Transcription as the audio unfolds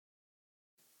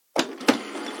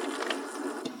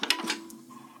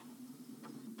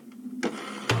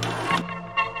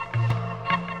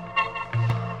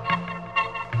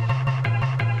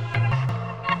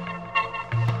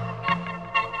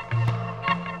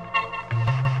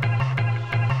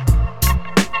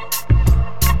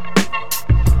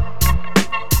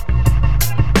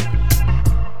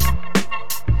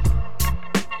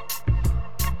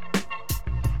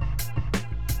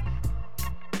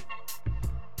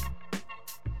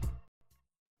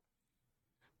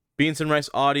Beans and Rice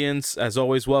audience, as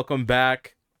always, welcome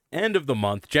back. End of the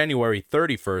month, January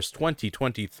 31st,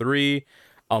 2023.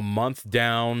 A month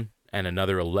down and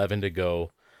another 11 to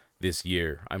go this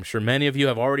year. I'm sure many of you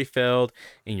have already failed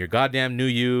in your goddamn new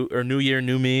year,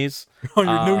 new me's. On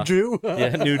your new Jew?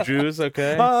 Yeah, new Jews,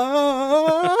 okay?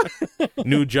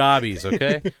 New jobbies,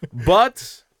 okay? But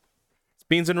it's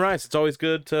Beans and Rice. It's always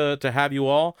good to have you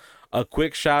all. A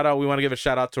quick shout out. We want to give a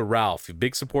shout out to Ralph, a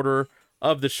big supporter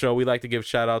of the show. We like to give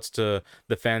shout outs to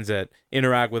the fans that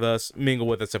interact with us, mingle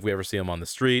with us if we ever see them on the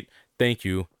street. Thank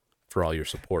you for all your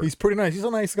support. He's pretty nice. He's a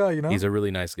nice guy, you know? He's a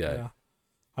really nice guy. Yeah.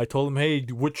 I told him, hey,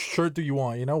 which shirt do you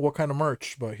want? You know, what kind of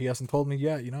merch? But he hasn't told me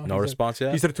yet, you know? No response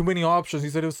yet? He said too many options. He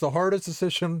said it was the hardest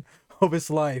decision of his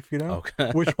life, you know?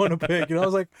 Okay. Which one to pick? You know, I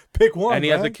was like, pick one, And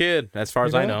he has a kid, as far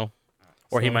as I know.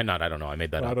 Or he So- might not. I don't know. I made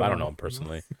that up. I don't know him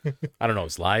personally. I don't know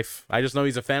his life. I just know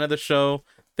he's a fan of the show.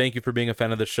 Thank you for being a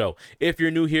fan of the show. If you're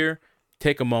new here,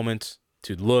 take a moment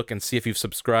to look and see if you've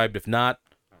subscribed. If not,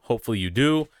 hopefully you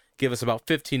do. Give us about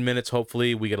 15 minutes.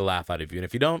 Hopefully we get a laugh out of you. And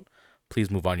if you don't,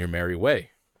 please move on your merry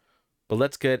way. But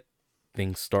let's get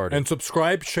things started. And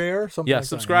subscribe, share, something Yeah, like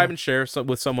subscribe that, and share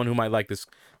with someone who might like this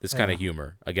kind of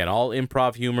humor. Again, all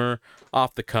improv humor,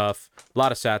 off the cuff, a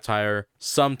lot of satire,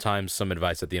 sometimes some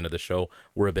advice at the end of the show.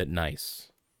 We're a bit nice.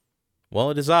 Well,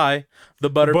 it is I, the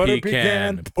Butter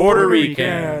Pecan, Puerto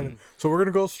Rican. So we're going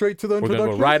to go straight to the We're introduction?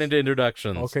 going to go right into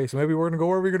introductions. Okay, so maybe we're going to go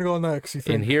where are we going to go next? You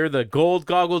think? And here, the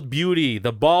gold-goggled beauty,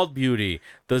 the bald beauty,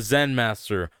 the Zen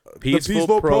master,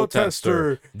 peaceful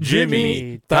protester,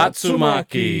 Jimmy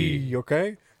Tatsumaki.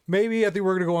 Okay? Maybe I think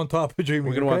we're going to go on top of Jimmy.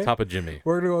 We're going to go on top of Jimmy.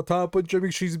 We're going to go on top of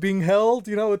Jimmy. She's being held.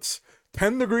 You know, it's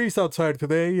 10 degrees outside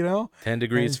today, you know? 10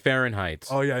 degrees Fahrenheit.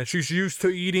 Oh, yeah. And she's used to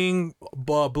eating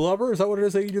blubber. Is that what it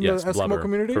is they eat in Yes, the Eskimo blubber.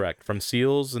 community? Correct. From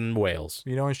seals and whales.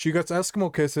 You know, and she gets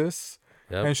Eskimo kisses.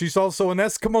 Yep. And she's also an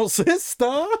Eskimo sister.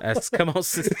 Eskimo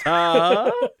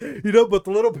sister. You know, but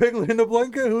the little piglet in the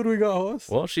blanket, who do we got, host?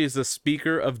 Well, she's the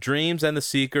speaker of dreams and the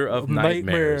seeker of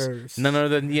nightmares. None other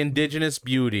than the indigenous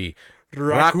beauty.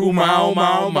 Rakumau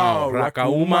Mau Mau.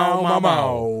 Rakumau Mau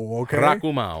Mau. Okay?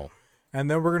 Rakumau. And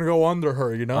then we're going to go under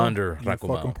her, you know? Under You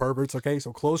Rakumau. fucking perverts. Okay,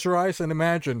 so close your eyes and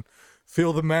imagine.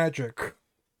 Feel the magic.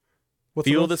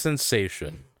 Feel the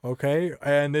sensation. Okay,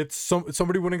 and it's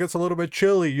somebody when it gets a little bit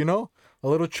chilly, you know? A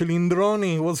little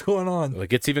chilindroni. What's going on? It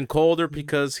gets even colder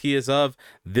because he is of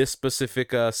this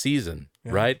specific season,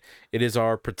 right? It is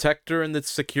our protector in the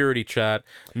security chat,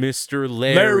 Mr.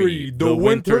 Larry, the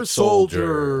Winter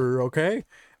Soldier. Okay?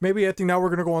 Maybe I think now we're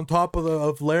going to go on top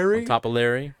of Larry. On top of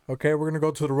Larry. Okay, we're going to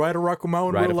go to the right of Rakumau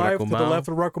in Right real of life, to the Rakumau. left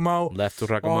of Rakumau Left to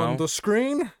on Rakumau. the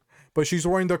screen. But she's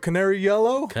wearing the canary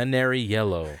yellow. Canary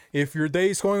yellow. If your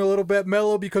day's going a little bit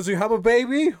mellow because you have a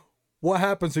baby, what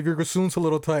happens if your gazoon's a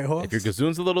little tight, huh? If your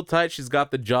gazoon's a little tight, she's got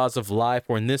the jaws of life,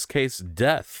 or in this case,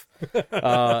 death.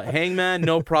 Hangman,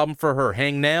 no problem for her.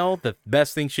 Hangnail, the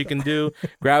best thing she can do,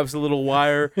 grabs a little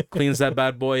wire, cleans that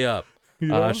bad boy up.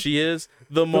 Yeah. She is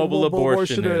the mobile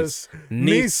abortionist.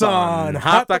 Nissan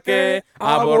Hatake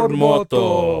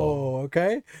Abormoto.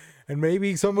 Okay? And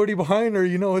maybe somebody behind her,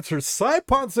 you know, it's her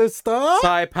Saipan sister.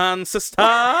 Saipan sister.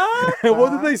 And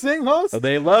what did they sing, host?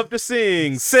 They love to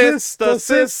sing, sister,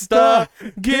 sister,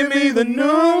 give me the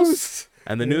noose.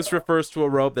 And the noose refers to a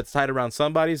rope that's tied around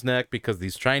somebody's neck because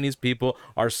these Chinese people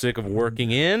are sick of working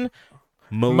in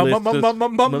Melissa's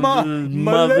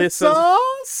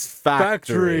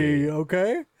factory.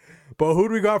 Okay? But who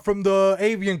do we got from the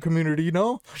avian community, you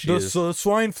know? The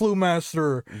swine flu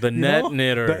master. The net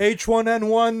knitter. The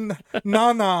H1N1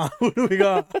 Nana. Who do we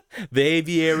got? The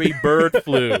aviary bird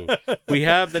flu. We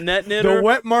have the net knitter. The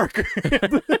wet marker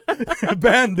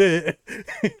bandit.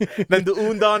 Then the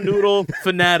Undan Noodle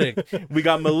fanatic. We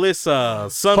got Melissa,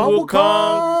 Sun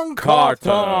Wukong,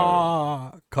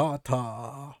 Carter.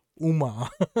 Kata.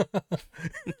 Uma.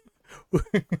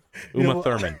 Uma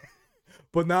Thurman.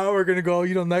 But now we're going to go,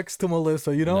 you know, next to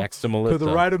Melissa, you know? Next to Melissa. To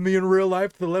the right of me in real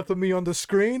life, to the left of me on the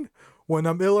screen. When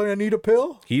I'm ill and I need a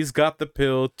pill. He's got the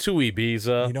pill to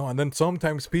Ibiza. You know, and then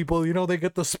sometimes people, you know, they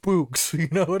get the spooks. You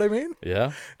know what I mean?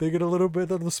 Yeah. They get a little bit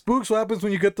of the spooks. What happens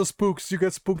when you get the spooks? You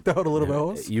get spooked out a little bit,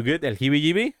 host. You get El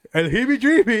Hibi-Jibi? El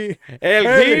heebie-jeebie. El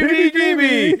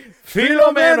Hibi-Jibi.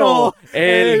 Filomeno.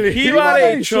 El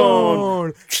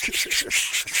Hibarechon.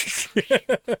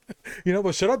 You know,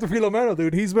 but shout out to Filomeno,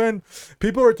 dude. He's been,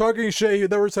 people are talking shit.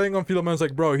 They were saying on Filomeno's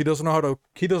like, bro, he doesn't have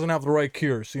the right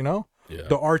cures, you know? Yeah.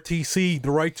 The RTC,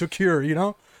 the right to cure, you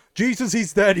know? Jesus,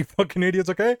 he's dead, you fucking idiots,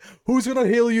 okay? Who's gonna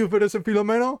heal you if it isn't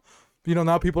Filomeno?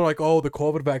 now people are like, oh, the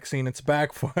COVID vaccine, it's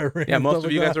backfiring. Yeah, and most stuff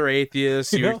of you like guys that. are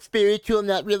atheists. You You're know? spiritual,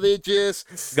 not religious.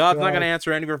 God's not Right. going to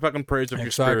answer any of your fucking prayers if you're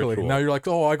Exactly. spiritual. Now you're like,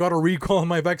 oh, I got a recall on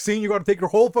my vaccine. You got to take your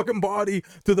whole fucking body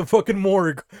to the fucking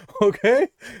morgue, okay?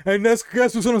 And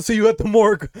guess who's gonna see you at the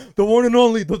morgue? The one and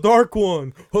only, the dark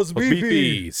one, Hosbifi.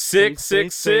 Beefy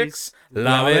 666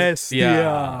 La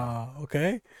Bestia.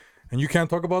 Okay? And you can't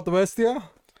talk about the Bestia?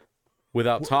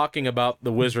 Without talking about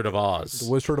the Wizard of Oz. The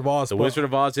Wizard of Oz. The but- Wizard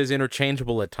of Oz is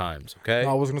interchangeable at times, okay?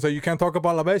 I was gonna say you can't talk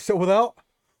about La Bestia without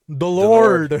the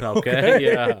Lord. Okay,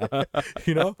 yeah.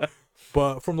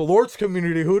 But from the Lord's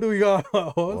community, who do we got?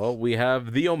 Well, we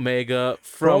have the Omega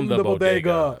from the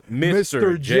bodega.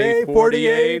 Mr.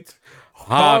 J48,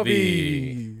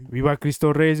 Javi. Viva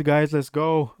Cristo Reyes, guys. Let's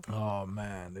go. Oh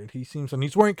man, dude, he seems, and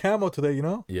he's wearing camo today.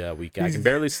 Yeah, I can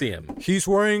barely see him. He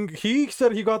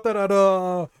said he got that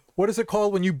at what is it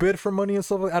called when you bid for money and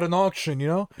stuff, at an auction,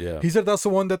 Yeah. He said that's the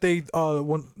one that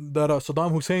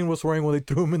Saddam Hussein was wearing when they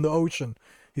threw him in the ocean.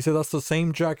 He said that's the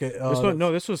same jacket.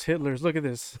 This was Hitler's. Look at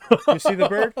this. You see the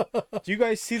bird? Do you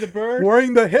guys see the bird?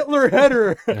 wearing the Hitler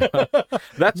header.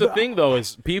 That's the thing, though,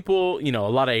 is people, a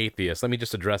lot of atheists. Let me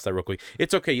just address that real quick.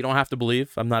 It's okay. You don't have to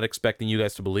believe. I'm not expecting you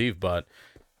guys to believe, but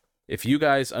if you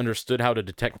guys understood how to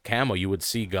detect camo, you would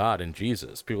see God in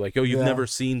Jesus. People are like, yo, you've Yeah. never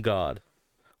seen God.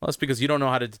 Well, that's because you don't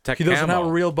know how to detect He doesn't camo. have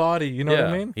a real body. You know what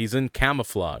I mean? He's in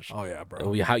camouflage. Oh yeah,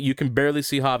 bro. You can barely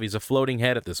see Javi. He's a floating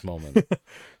head at this moment.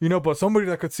 But somebody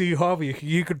that could see Javi,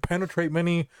 he could penetrate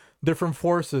many different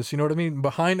forces. You know what I mean?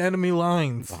 Behind enemy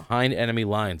lines. Behind enemy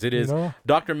lines. It is know?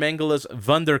 Dr. Mengele's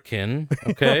Wunderkind,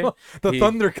 okay? The He-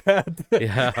 Thundercat.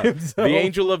 Yeah. himself. The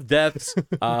Angel of Death's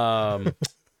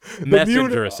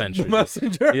messenger, The essentially.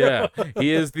 messenger. Yeah,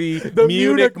 he is the, The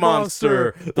Munich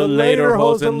monster, the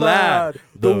Lederhosen lad,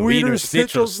 the Wiener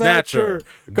Schnitzel snatcher,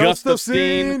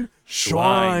 Gustafsson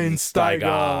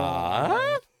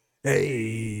Schweinsteiger.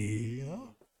 Hey.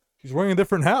 He's wearing a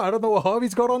different hat. I don't know what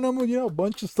Javi's got on him, a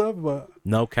bunch of stuff, but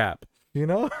No cap.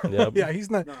 Yep. Yeah,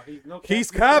 he's not. No He's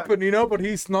capping, but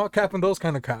he's not capping those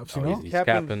kind of caps, He's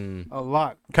Capping- capping A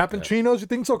lot. Capping chinos, you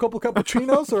think so? A couple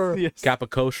cappuccinos or Yes. Kappa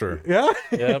kosher. yeah,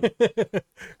 Yep.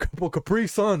 couple Capri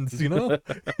Suns,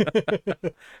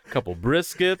 Couple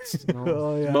briskets,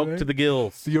 Oh, yeah, smoke right? to the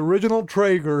gills. The original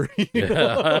Traeger.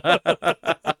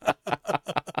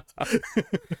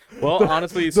 Well,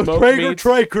 honestly, The smoke Traeger meats,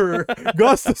 Traeger.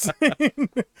 Gustafsson.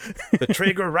 the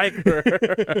Traeger Riker.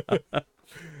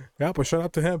 Yeah, but shout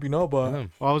out to him, but Well,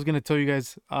 I was gonna tell you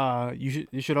guys,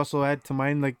 you should also add to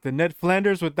mine like the Ned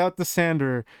Flanders without the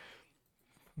sander.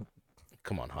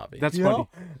 Come on, Javi. That's you funny. know,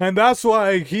 and that's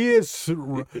why he is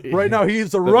right now. He's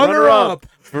the runner-up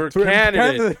for for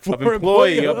candidate for of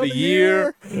Employee of the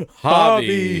Year,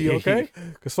 Javi. Okay,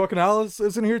 because fucking Alice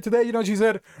isn't here today. She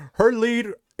said her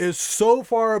lead is so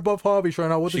far above Javi's right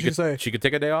now. What did she say? She could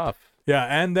take a day off. Yeah,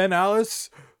 and then Alice,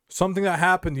 something that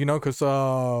happened, because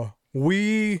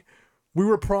we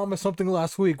were promised something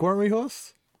last week, weren't we,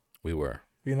 hosts? We were.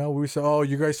 We said, oh,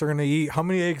 you guys are gonna eat. How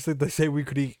many eggs did they say we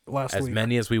could eat last As week?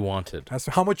 many as we wanted.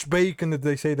 How much bacon did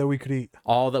they say that we could eat?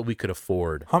 All that we could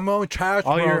afford. How much hash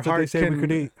All your browns did they heart say we can-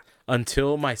 could eat?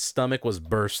 Until my stomach was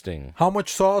bursting. How much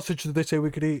sausage did they say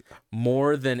we could eat?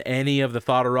 More than any of the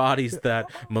Thotaratis that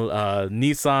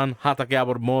Nissan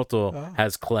Hatake Moto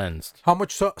has cleansed. How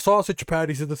much sausage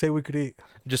patties did they say we could eat?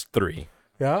 Just 3.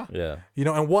 Yeah? Yeah.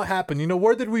 And what happened?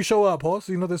 Where did we show up, host?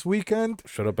 This weekend?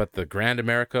 Showed up at the Grand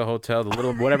America Hotel, the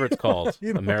little, whatever it's called.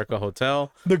 America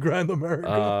Hotel. The Grand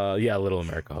America. Yeah, Little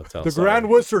America Hotel. The sorry. Grand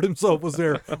Wizard himself was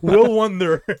there. Will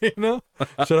Wonder,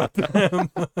 Shout out to him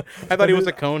I thought he was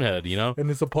a conehead, and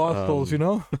his apostles,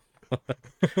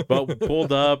 But we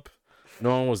pulled up.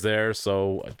 No one was there,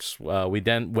 so we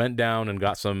then went down and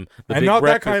got some. The and big not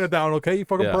breakfast. that kind of down, okay? You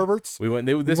fucking Yeah. perverts. We went.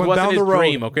 This went wasn't down his the road,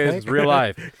 dream. Okay, okay? this is real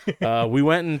life. We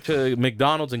went into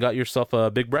McDonald's and got yourself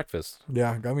a big breakfast.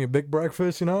 Yeah, got me a big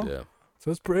breakfast, Yeah. So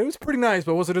it was pretty nice,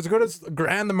 but was it as good as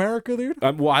Grand America, dude?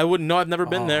 Well, I wouldn't know. I've never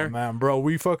been Oh, there. man, bro.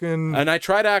 We fucking... And I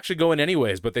tried to actually go in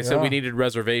anyways, but they said Yeah. we needed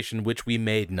reservation, which we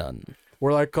made none.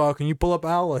 We're like, can you pull up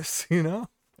Alice, Yeah.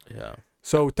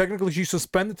 So technically she's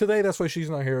suspended today. That's why she's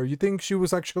not here. You think she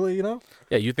was actually,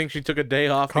 Yeah, you think she took a day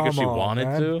off because she Come on, wanted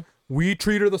man. to? We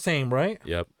treat her the same, right?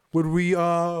 Yep. Would we,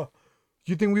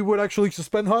 you think we would actually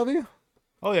suspend Javi?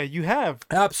 Oh yeah, you have.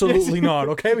 Absolutely not.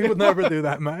 Okay, we would never do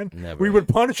that, man. Never. We would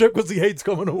punish him because he hates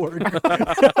coming to work.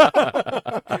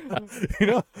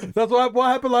 That's what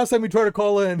happened last time we tried to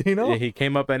call in. Yeah, he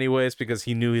came up anyways because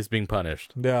he knew he's being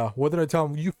punished. Yeah. What did I tell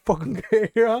him? You fucking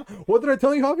yeah. What did I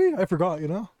tell you, Javi? I forgot.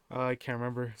 I can't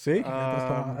remember. See,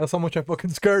 that's how much I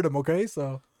fucking scared him. Okay,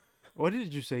 so What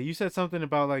did you say? You said something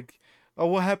about like oh,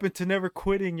 what happened to never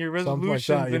quitting your Something like resolutions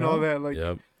that, you and all know? that? Like,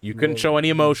 Yep. You couldn't show any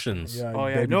emotions. oh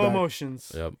yeah, baby no back.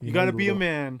 emotions. Yep. You gotta need be a little-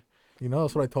 man. You know,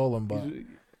 that's what I told him. But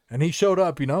and he showed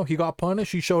up. You know, he got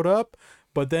punished. He showed up.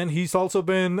 But then he's also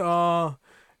been.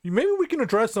 Maybe we can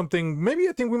address something. Maybe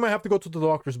I think we might have to go to the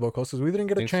doctor's book because we didn't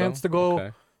get a Think chance so? to go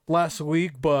Okay. last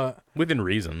week. But Within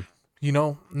reason. you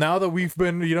know, now that we've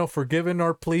been, you know, forgiven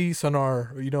our pleas and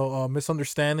our, you know,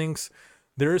 misunderstandings,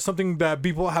 there is something that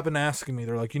people have been asking me.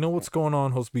 They're like, you know, what's going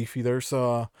on, Host Beefy? There's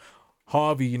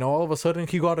Javi. You know, all of a sudden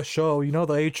he got a show. You know,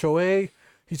 the HOA.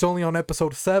 He's only on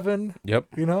episode 7. Yep.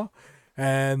 You know,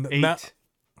 and 8. now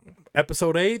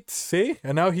episode 8. See,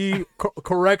 and now he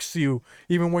corrects you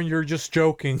even when you're just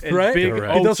joking, And right? big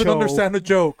Correct. He doesn't Ocho. understand the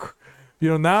joke. You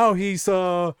know, now he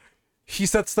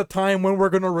sets the time when we're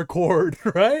gonna record,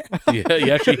 right?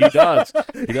 Yeah, actually, he does.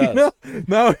 He does.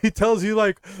 Now he tells you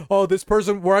like, oh, this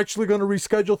person, we're actually gonna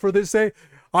reschedule for this day.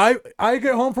 I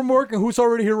get home from work and who's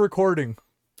already here recording?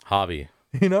 Hobby.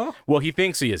 You know? Well, he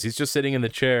thinks he is. He's just sitting in the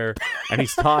chair and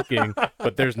he's talking,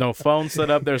 but there's no phone set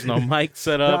up. There's no mic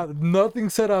set up. Nothing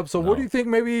set up. So what do No. you think?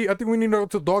 Maybe I think we need to go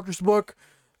to the doctor's book.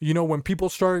 You know, when people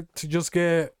start to just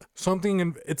get something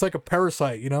and it's like a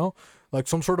parasite, you know, like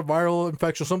some sort of viral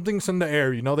infection, something's in the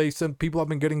air. You know, they said people have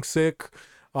been getting sick.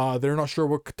 They're not sure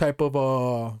what type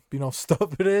of you know,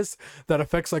 stuff it is that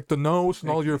affects like the nose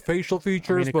and all your facial I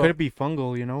features. mean, it but could be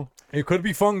fungal, you know. it could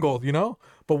be fungal, you know.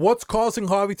 But what's causing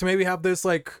Javi to maybe have this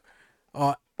like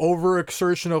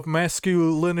overexertion of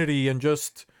masculinity and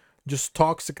just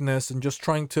toxicness and just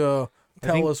trying to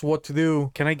tell think- us what to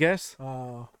do? Can I guess?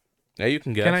 Yeah, you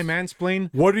can guess. Can I mansplain?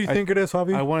 What do you think it is,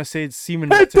 Javi? I want to say it's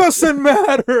semen. It doesn't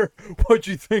matter what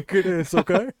you think it is,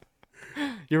 okay?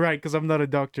 You're right, because I'm not a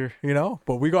doctor. You know,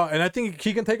 but we got, and I think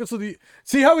he can take us to the.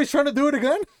 See how he's trying to do it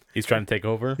again? He's trying to take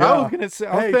over. I Yeah. was gonna say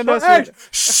I'll Hey, send us. hey, When,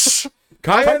 shh.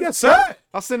 Kaya, Set.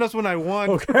 I'll send us when I want.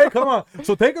 Okay, come on.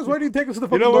 So take us. Where do you take us to the You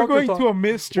fucking know, we're doctor's going to a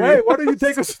mystery. Wait, why don't you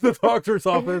take us to the doctor's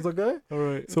office, okay? All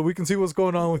right. So we can see what's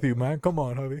going on with you, man. Come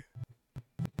on, Javi.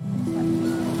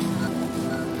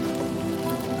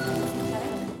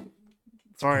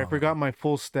 Sorry, I forgot my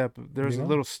full step. There was You a know?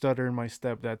 little stutter in my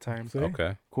step that time. See?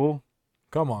 Okay. Cool.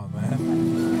 Come on,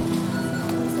 man.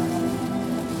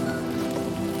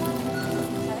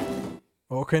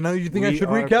 Okay, now you think I We should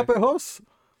are recap it, host?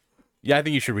 Yeah, I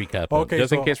think you should recap it. Okay,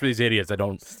 Just in so- case for these idiots that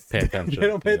don't pay attention. You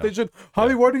don't pay you know. attention.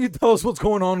 Javi, why don't you tell us what's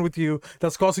going on with you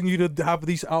that's causing you to have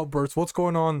these outbursts? What's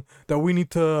going on that we need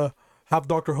to have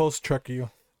Dr. Host check you?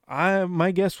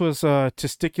 My guess was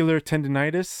testicular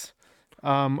tendinitis.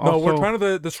 No, we're trying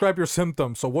to describe your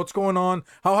symptoms. So what's going on?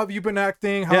 How have you been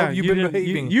acting? How have you been didn't-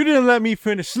 behaving? You didn't let me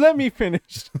finish. Let me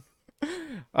finish.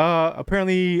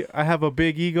 Apparently, I have a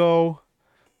big ego.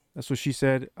 That's what she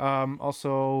said.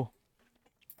 Also,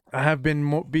 I have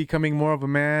been becoming more of a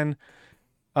man.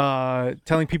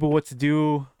 Telling people what to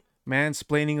do.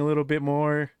 Mansplaining a little bit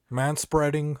more.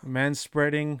 Manspreading,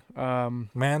 Manspreading.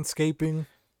 manscaping.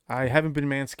 I haven't been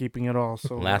manscaping at all.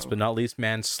 So Last but not least,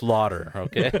 manslaughter.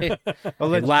 Okay.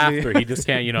 allegedly, Laughter. He just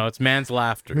can't. It's man's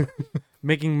laughter.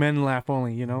 making men laugh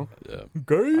only. You know, Yeah.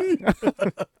 Gay.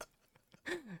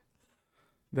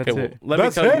 that's Okay, well, it. let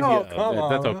That's me tell it? you. Oh, Yeah, come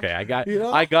that's on. okay. You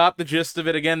know? I got the gist of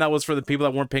it. Again, that was for the people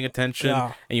that weren't paying attention,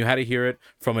 Yeah. and you had to hear it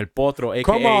from El Potro, aka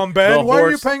Come on, the Ben. Why are you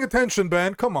horse, paying attention,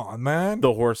 Ben? Come on, man.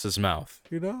 the horse's mouth.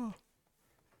 You know.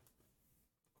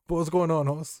 But what's going on,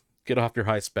 host? Get off your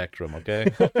high spectrum,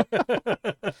 okay?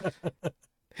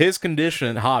 His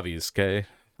condition, hobbies, okay?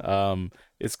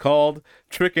 It's called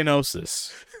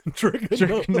trichinosis.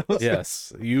 Trichinosis.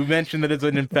 Yes, you mentioned that it's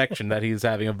an infection, that he's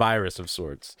having a virus of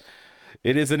sorts.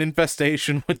 It is an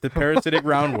infestation with the parasitic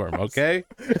roundworm, okay?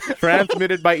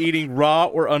 Transmitted by eating raw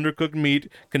or undercooked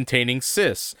meat containing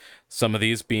cysts, some of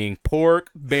these being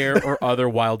pork, bear, or other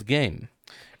wild game.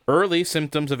 Early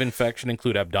symptoms of infection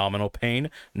include abdominal pain,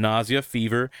 nausea,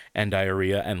 fever, and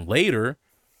diarrhea, and later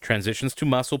transitions to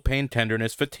muscle pain,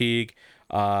 tenderness, fatigue,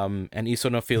 and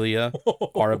eosinophilia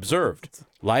are observed.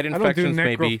 Light don't do infections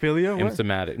may be necrophilia? What?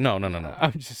 symptomatic. No.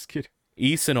 I'm just kidding.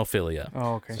 Eosinophilia.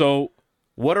 Oh, okay. So,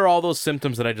 what are all those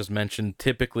symptoms that I just mentioned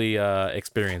typically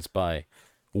experienced by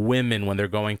women when they're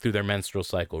going through their menstrual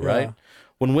cycle, right? Yeah.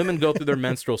 When women go through their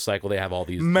menstrual cycle, they have all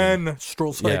these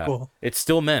Menstrual Yeah, cycle. it's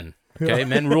still men. Okay,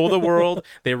 men rule the world.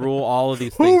 They rule all of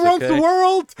these Who things. runs okay? the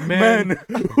world? Men.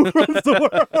 Who runs the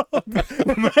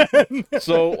world? Men.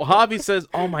 So Hobby says,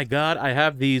 "Oh my God, I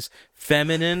have these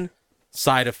feminine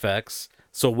side effects."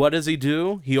 So what does he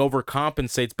do? He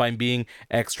overcompensates by being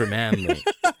extra manly,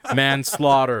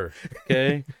 manslaughter.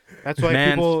 Okay, That's why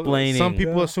people. mansplaining. Some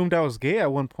people Yeah. assumed I was gay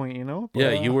at one point. You know.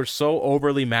 yeah, you were so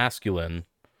overly masculine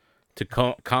to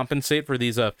compensate for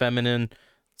these feminine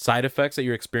side effects that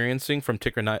you're experiencing from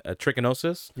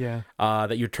trichinosis. Yeah.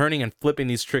 That you're turning and flipping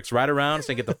these tricks right around,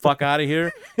 saying, "Get the fuck out of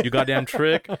here, you goddamn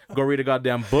trick! Go read a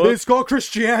goddamn book." It's called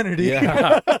Christianity.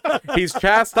 Yeah. He's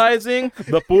chastising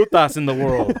the putas in the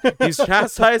world. He's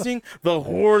chastising the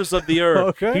whores of the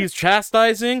earth. Okay. He's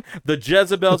chastising the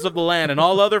Jezebels of the land and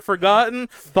all other forgotten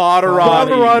Thotarati.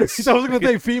 Thotarati. I was gonna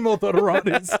say female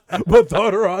Thotarati, but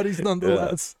Thotarati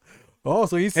nonetheless. Oh,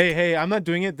 so he's Hey, I'm not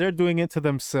doing it. They're doing it to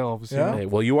themselves. Yeah? Hey,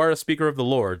 well, you are a speaker of the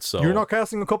Lord, so you're not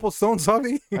casting a couple stones,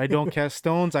 Javi? I don't cast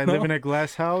stones. I live in a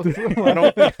glass house.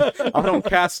 I don't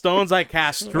cast stones. I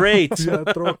cast straight. Yeah,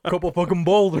 throw a couple fucking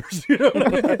boulders. You know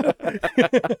what I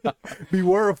mean?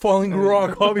 Beware of falling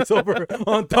rock. Javi's over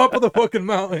on top of the fucking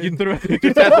mountain.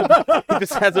 He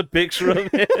just has a picture of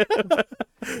it.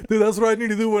 Dude, that's what I need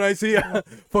to do when I see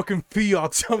fucking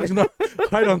Fiat coming up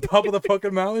right on top of the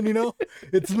fucking mountain, you know?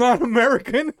 It's not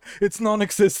American. It's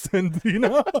non-existent, you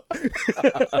know?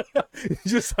 You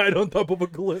just hide on top of a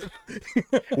cliff.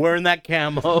 Wearing that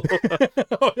camo.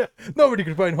 Oh, yeah. Nobody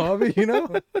can find Javi, you know?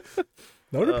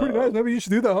 No, they're pretty nice. Maybe you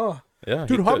should do that, huh? Yeah,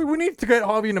 Dude, he Javi, could. we need to get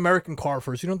Javi an American car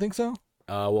first. You don't think so?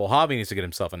 Well, Javi needs to get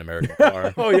himself an American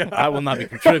car. Oh, yeah. I will not be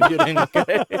contributing.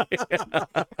 Okay.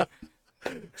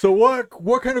 So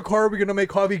what kind of car are we gonna make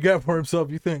Javi get for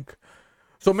himself, you think?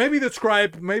 So maybe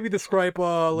describe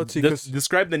let's see, 'cause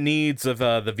Describe the needs of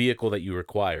the vehicle that you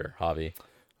require, Javi.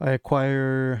 I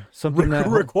acquire something that.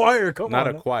 require, come Not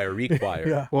on. acquire, require.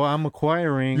 Yeah. Well, I'm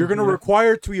acquiring. You're gonna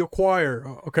require to acquire,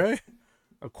 okay?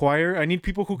 acquire. I need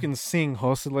people who can sing,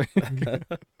 host. Like, We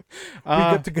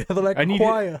get together like I a need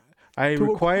choir. I To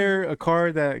require a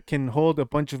car that can hold a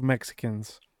bunch of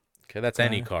Mexicans. Okay, that's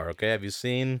any car. Okay, have you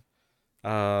seen?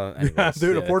 Anyways, Yeah,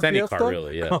 dude, a it's Ford any Fiesta? car,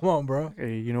 really. Yeah. Come on, bro.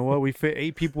 Hey, you know what? We fit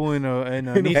 8 people in a Hey,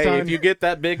 Nissan. Hey, if you get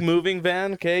that big moving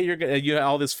van, okay, you're gonna you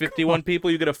all this 51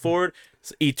 people you could afford.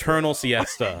 It's eternal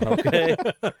siesta, okay?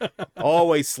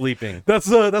 Always sleeping. That's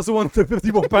the one the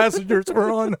 51 passengers were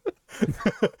on.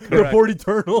 The Ford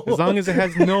Eternal. As long as it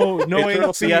has no Eternal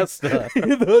AC. siesta.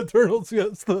 The Eternal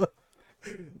Siesta.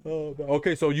 Oh,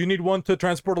 okay, so you need one to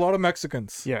transport a lot of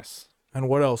Mexicans. Yes. And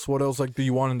what else? What else like do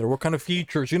you want in there? What kind of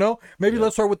features? You know, maybe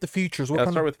let's start with the features. What Let's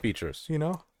kind start of with features. you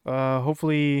know?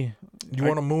 Hopefully You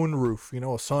want a moon roof? You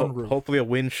know, a sun roof. Hopefully a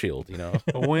windshield. You know.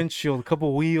 a windshield, a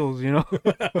couple wheels, you know.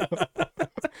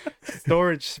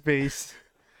 Storage space.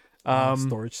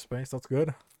 Storage space. That's good.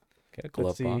 Okay, a glove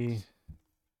Let's see. box.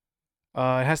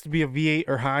 It has to be a V8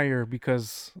 or higher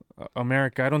because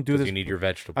America. I don't do 'Cause this. you need your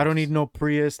vegetables. I don't need no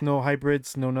Prius, no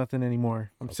hybrids, no nothing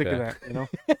anymore. I'm sick of Okay. that. You know.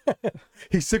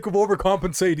 He's sick of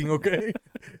overcompensating. Okay.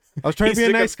 I was trying He's to be a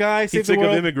sick of- nice guy, He's save the sick of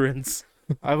world. immigrants.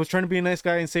 I was trying to be a nice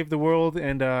guy and save the world,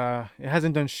 and it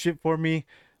hasn't done shit for me,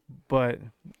 but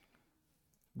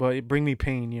it bring me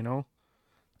pain, you know.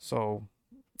 So,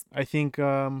 I think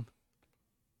it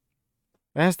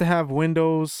has to have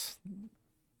windows,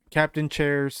 captain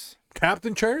chairs.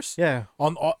 Captain chairs. Yeah,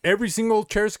 On every single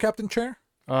chair is captain chair.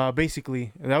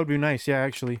 basically that would be nice. Yeah,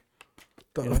 actually,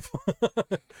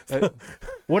 The-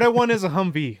 what I want is a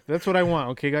Humvee. That's what I want.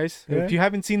 Okay, guys. Yeah. If you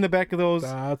haven't seen the back of those,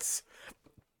 That's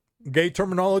gay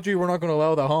terminology. We're not going to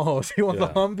allow the Humvee. You want the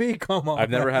Yeah. Humvee? Come on.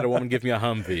 I've never had a woman give me a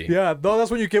Humvee. Yeah, no,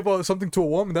 that's when you give something to a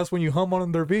woman. That's when you hum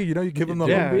on their V. You know, you give them the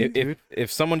Yeah. Humvee.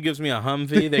 If someone gives me a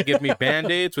Humvee, they give me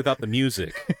Band-Aids without the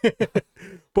music.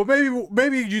 But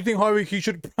maybe you think Harvey he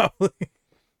should probably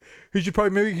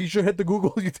maybe he should hit the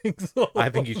Google. You think so? I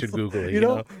think you should Google it. You You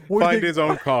know, know, what do you find think- his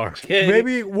own car. Okay?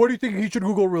 Maybe what do you think he should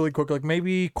Google really quick? Like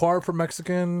maybe car for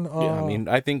Mexican. Yeah, I mean,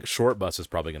 I think short bus is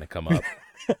probably going to come up.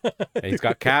 And he's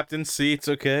got captain seats,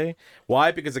 okay?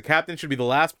 Why? Because the captain should be the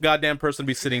last goddamn person to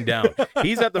be sitting down.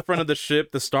 He's at the front of the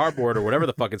ship, the starboard or whatever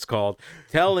the fuck it's called,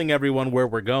 telling everyone where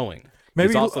we're going. Maybe-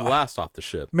 he's also the last off the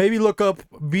ship. maybe look up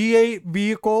V8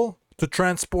 vehicle to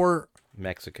transport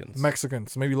Mexicans.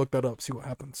 Mexicans. Maybe look that up. See what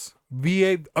happens.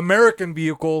 V8 American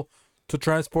vehicle to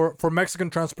transport for Mexican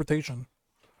transportation.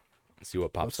 See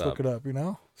what pops Let's up. look it up. You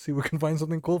know, see if we can find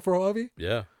something cool for Javi.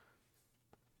 Yeah.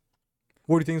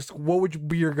 What do you think? What would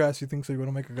be your guess? You think so? You want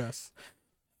to make a guess?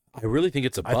 I really think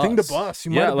it's a bus. I think the bus.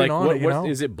 You might yeah, have like been on what, it. You what know?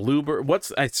 is it? Bluebird?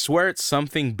 What's? I swear it's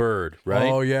something bird, right?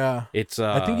 Oh yeah. It's.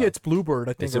 I think it's Bluebird.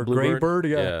 I think Is it or Gray Bluebird? Bird.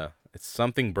 Yeah. It's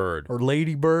something bird. Or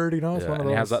Lady Bird. You know, it's Yeah, one of and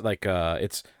those. it has that like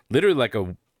it's literally like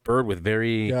a bird with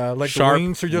very Yeah, like the sharp,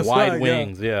 wings are just wide like, yeah.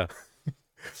 wings. Yeah.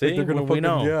 See, Like they're gonna we fucking,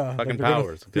 know. yeah, Fucking like they're gonna-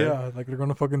 powers. Okay? Yeah, like they're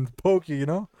gonna fucking poke you. You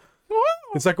know.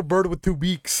 It's like a bird with 2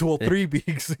 beaks. Well, 3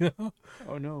 beaks. You know.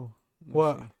 oh no, Let's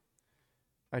What? see.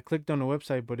 I clicked on the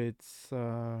website, but it's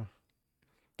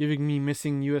giving me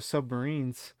missing U.S.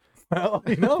 submarines. Well,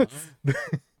 you know.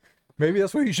 Maybe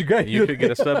that's what you should get. You could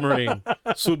get a submarine,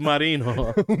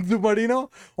 submarino. the Marino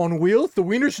on wheels, the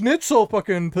Wiener Schnitzel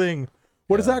fucking thing.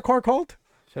 What is that car called?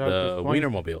 Shout out The to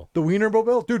Wienermobile. The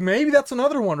Wienermobile, dude. Maybe that's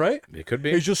another one, right? It could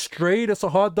be. It's just straight. It's a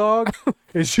hot dog.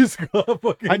 It's just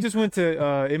fucking. I just went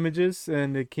to images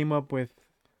and it came up with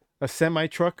a semi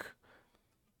truck.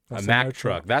 A Mack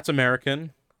truck. That's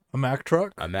American. A Mack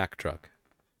truck. A Mack truck.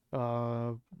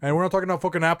 Uh, And we're not talking about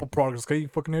fucking Apple products, okay? You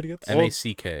fucking idiots.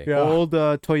 MACK. Yeah. Old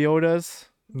Toyotas.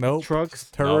 Nope. trucks.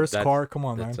 Terrorist Nope, car. Come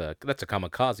on, man. That's a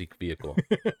kamikaze vehicle.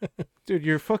 Dude,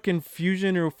 your fucking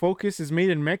Fusion or Focus is made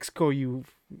in Mexico. You,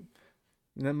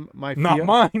 my Not Fiat.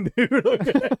 mine, dude.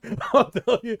 Okay? I'll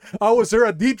tell you. I was there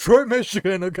at Detroit,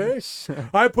 Michigan, okay?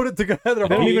 I put it together.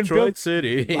 don't even Detroit build-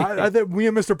 City. I think me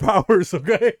and Mr. Powers,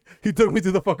 okay? He took me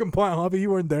to the fucking plant, Hobby.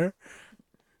 You weren't there.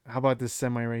 How about this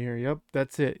semi right here? Yep,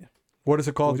 that's it. What is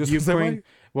it called? Well, Just a semi? Ukraine.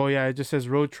 Well, yeah, it just says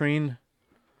road train.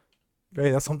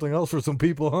 Hey, that's something else for some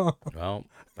people, huh? Well,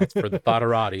 that's for the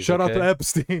Thotterati. Shout out to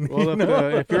Epstein. Well, you know?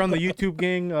 if you're on the YouTube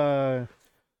gang,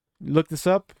 look this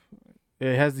up.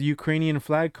 It has the Ukrainian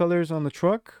flag colors on the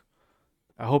truck.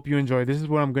 I hope you enjoy. This is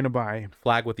what I'm gonna buy.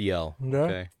 Flag with the L. Yeah?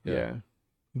 Okay. Yeah.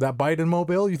 That Biden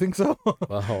mobile, you think so?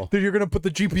 Well, Dude, you're gonna put the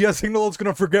GPS signal, it's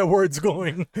gonna forget where it's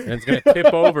going. and it's gonna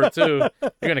tip over too.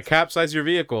 You're gonna capsize your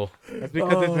vehicle That's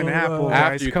because it's an Oh, Apple. God.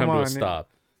 after guys. you Come come to on. a stop.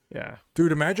 Yeah.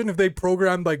 Dude, imagine if they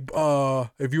programmed like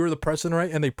if you were the president,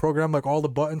 right, and they programmed like all the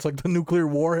buttons, like the nuclear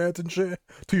warheads and shit,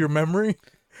 to your memory.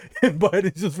 And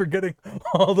Biden's just forgetting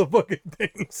all the fucking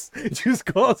things. Just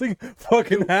causing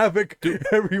fucking havoc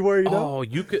everywhere, you know? Oh,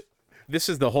 you could. This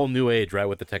is the whole new age, right?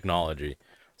 With the technology,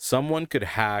 someone could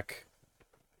hack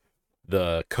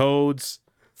the codes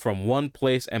from one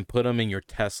place and put them in your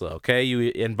Tesla. Okay, you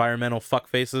environmental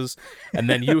fuckfaces, and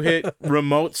then you hit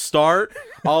remote start.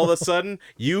 All of a sudden,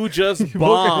 you just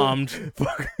bombed.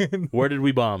 Fucking, Where did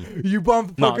we bomb? you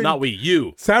bombed No, fucking not we.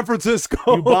 You. San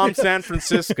Francisco. You bombed San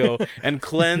Francisco and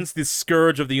cleansed the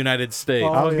scourge of the United States.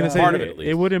 Oh, I was gonna yeah. say Part of it, at it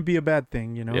least. wouldn't be a bad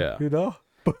thing, you know. Yeah. You know?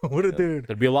 What a dude.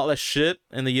 There'd be a lot less shit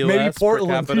in the U.S. Maybe per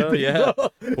Portland. capita. you Yeah.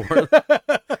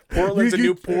 know? Portland's a You-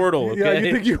 new portal. Okay. Yeah,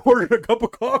 you think you ordered a cup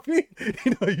of coffee?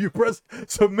 You know, you press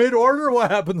submit order. What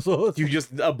happens? So You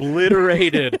just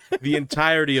obliterated the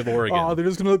entirety of Oregon. oh, they're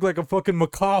just gonna look like a fucking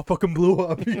macaw fucking blew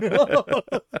up. You know,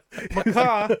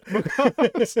 Macaw.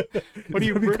 What are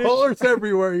you, There'll be British? colors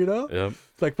everywhere. You know, Yep.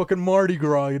 it's like fucking Mardi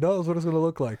Gras. You know, that's what it's gonna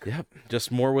look like. Yep.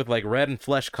 Just more with like red and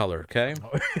flesh color. Okay.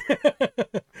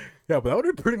 Yeah, but that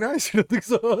would be pretty nice. You don't think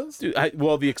so? Dude,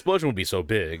 well, the explosion would be so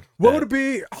big. What that- would it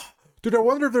be? Dude, I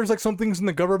wonder if there's like some things in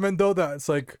the government though that it's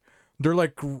like they're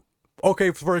like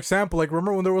okay, for example, like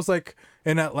remember when there was like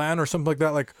in Atlanta or something like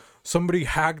that, like somebody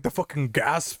hacked the fucking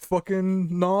gas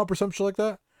fucking knob or some shit like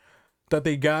that? That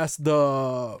they gassed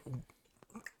the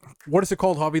what is it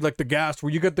called, Hobby? Like the gas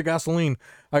where you get the gasoline.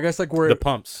 I guess like where the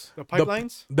pumps? The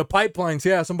pipelines? the pipelines,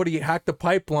 yeah, somebody hacked the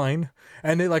pipeline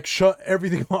and they like shut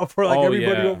everything off for like Oh,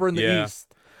 everybody yeah, over in the yeah. east.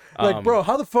 Like, bro,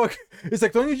 how the fuck? It's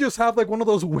like, don't you just have like one of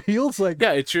those wheels? Like,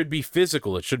 Yeah, it should be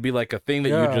physical. It should be like a thing that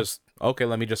Yeah. you just okay.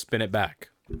 Let me just spin it back.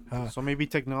 So maybe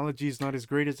technology is not as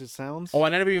great as it sounds. Oh, I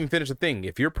never even finished the thing.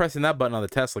 If you're pressing that button on the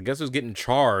Tesla, guess who's getting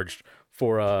charged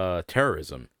for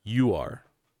terrorism? You are.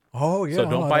 oh yeah. So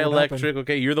don't oh, buy that would happen. electric.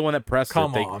 Okay, you're the one that pressed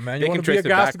Come it. They, on, man. They You can want to be trace a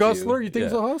it gas back to guzzler? you. You think Yeah.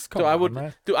 so, us? Come So on,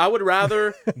 man. I would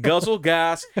rather guzzle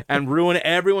gas and ruin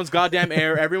everyone's goddamn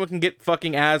air. Everyone can get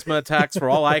fucking asthma attacks for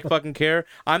all I fucking care.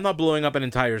 I'm not blowing up an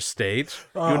entire state.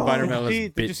 You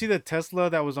environmentalists. Did you see the Tesla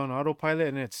that was on autopilot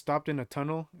and it stopped in a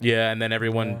tunnel? Yeah, and then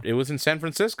everyone. It was in San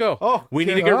Francisco. Oh, we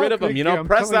need to okay. get rid of them. Click You it. know, I'm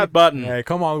press telling that you. button. Hey,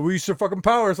 come on. We used to fucking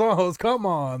power songs. Come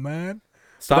on, man.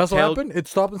 Stop That's what tail- happened. It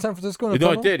stopped in San Francisco. In a No,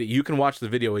 tunnel? it did. You can watch the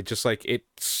video. It just like it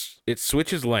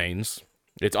switches lanes.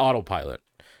 It's autopilot,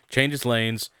 changes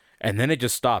lanes, and then it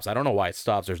just stops. I don't know why it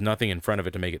stops. There's nothing in front of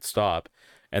it to make it stop.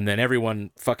 And then everyone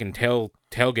fucking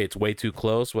tailgates way too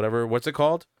close. Whatever. What's it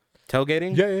called?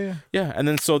 Tailgating. Yeah. Yeah. And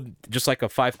then so just like a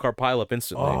 5-car pileup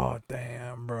instantly. Oh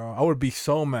damn, bro. I would be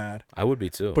so mad. I would be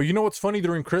too. But you know what's funny?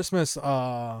 During Christmas,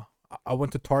 I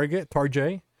went to Target,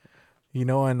 you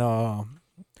know, and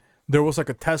there was like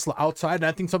a Tesla outside, and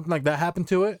I think something like that happened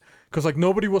to it because like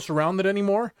nobody was surrounded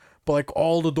anymore, but like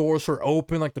all the doors were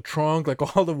open, like the trunk,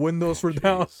 like all the windows were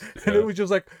down, and Yeah. it was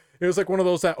just like it was like one of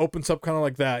those that opens up kind of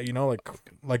like that, you know,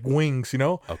 like wings, you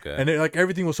know. Okay. And it, like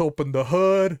everything was open, the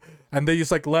hood, and they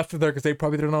just like left it there because they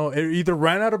probably didn't know it either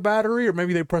ran out of battery or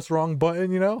maybe they pressed the wrong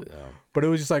button, you know. Yeah. But it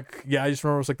was just like, yeah, I just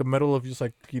remember it was like the middle of just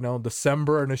like, you know,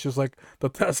 December, and it's just like the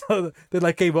Tesla, they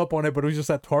like gave up on it, but it was just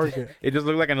at Target. It just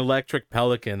looked like an electric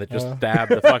pelican that just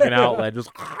stabbed the fucking outlet.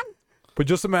 Just But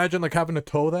just imagine like having to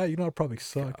tow that, you know, it'd probably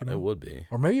suck. You know? it would be.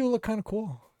 Or maybe it would look kind of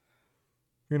cool.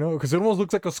 You know, because it almost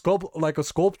looks like a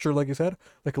sculpture, like you said,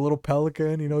 like a little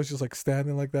pelican. You know, it's just like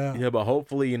standing like that. Yeah, but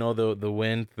hopefully, you know, the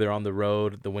wind, they're on the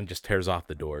road, the wind just tears off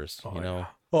the doors, you know?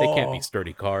 yeah. They can't be Oh.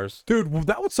 sturdy cars. Dude,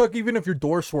 that would suck even if your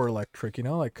doors were electric. You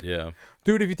know, like, Yeah.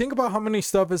 dude, if you think about how many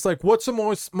stuff is like, what's the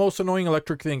most annoying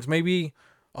electric things? Maybe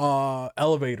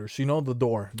elevators. You know, the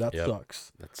door that Yep.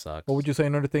 sucks. That sucks. What would you say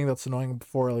another thing that's annoying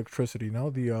before electricity? You know,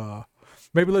 the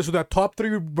maybe let's do that top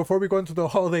 3 before we go into the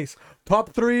holidays. Top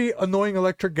 3 annoying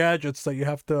electric gadgets that you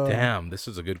have to. Damn, this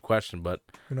is a good question, but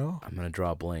You know. I'm going to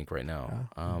draw a blank right now.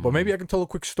 But maybe I can tell a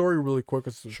quick story really quick.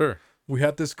 Sure. We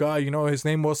had this guy, you know, his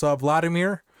name was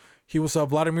Vladimir. He was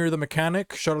Vladimir the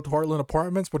mechanic. Shout out to Heartland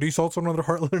Apartments, but he's also another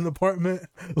Heartland Apartment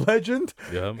legend.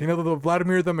 Yeah. You know, the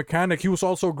Vladimir the mechanic, he was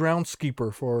also a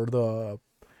groundskeeper for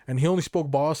and he only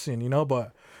spoke Boston, you know,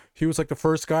 but he was like the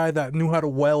first guy that knew how to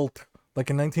weld, like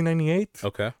in 1998.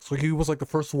 Okay. So he was like the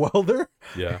first welder,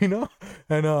 Yeah. you know,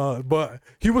 and but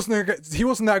he wasn't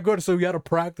that good, so he had to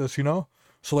practice, you know.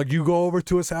 So like you go over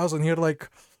to his house and he had like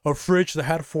a fridge that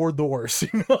had 4 doors,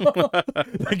 you know,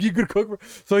 like you could cook,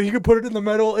 so you could put it in the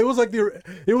middle. It was like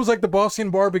the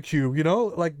Boston barbecue, you know,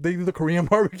 like they do the Korean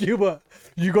barbecue, but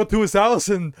you go to his house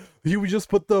and he would just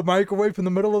put the microwave in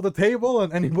the middle of the table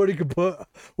and anybody could put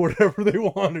whatever they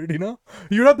wanted, you know.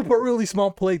 You'd have to put really small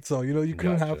plates though, you know, you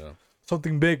couldn't have Gotcha.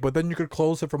 something big, but then you could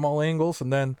close it from all angles,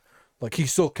 and then like he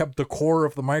still kept the core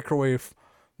of the microwave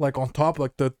like on top,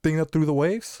 like the thing that threw the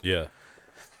waves. Yeah.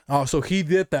 So he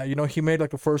did that, you know. He made like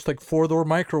the first like 4-door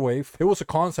microwave. It was a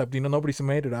concept, you know. Nobody's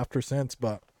made it after since,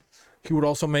 but he would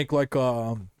also make like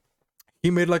he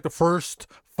made like the first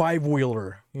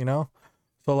 5-wheeler, you know.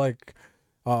 So like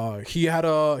he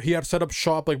had set up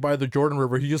shop like by the Jordan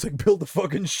River. He just like built a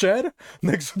fucking shed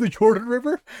next to the Jordan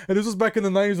River, and this was back in the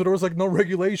 90s where there was like no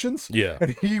regulations. Yeah.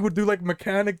 And he would do like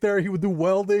mechanic there. He would do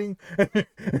welding, and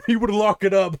he would lock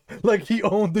it up like he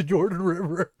owned the Jordan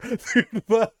River.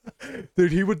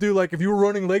 Dude, he would do like if you were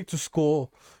running late to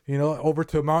school, you know, over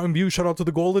to Mountain View. Shout out to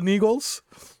the Golden Eagles.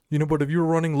 You know, but if you were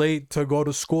running late to go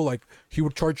to school, like he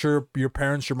would charge your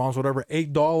parents, your moms, whatever,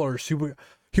 $8.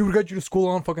 He would get you to school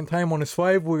on fucking time on his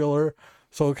 5-wheeler.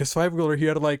 So his 5-wheeler, he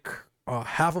had like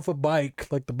half of a bike,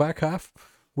 like the back half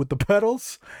with the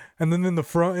pedals, and then in the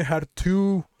front it had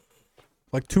two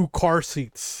car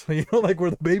seats. You know, like where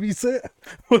the babies sit,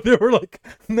 but they were like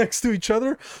next to each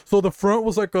other. So the front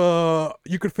was like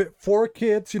you could fit 4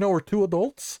 kids, you know, or 2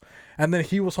 adults, and then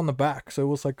he was on the back. So it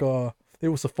was like it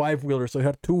was a 5-wheeler. So it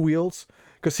had 2 wheels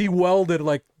because he welded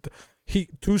like.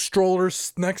 2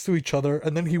 strollers next to each other,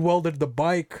 and then he welded the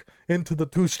bike into the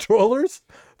 2 strollers,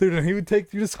 dude. And he would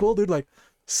take you to school, dude, like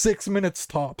 6 minutes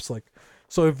tops. Like,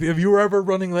 so if you were ever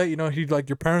running late, you know, he'd like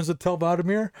your parents would tell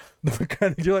Vladimir, the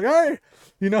mechanic, you're like, hey,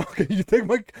 you know, can you take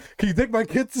my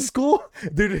kids to school,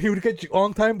 dude? He would get you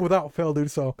on time without fail,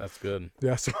 dude. So That's good.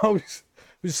 yeah, so I was.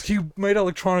 He made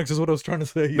electronics is what I was trying to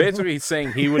say. You know? Basically, he's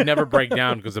saying he would never break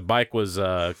down because the bike was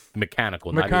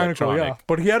mechanical, not Mechanical, electronic. yeah.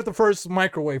 But he had the first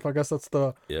microwave. I guess that's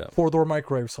the Yeah. 4-door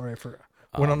microwave. Sorry, I forgot.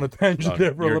 Went on a tangent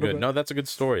there for a You're little good. bit. No, that's a good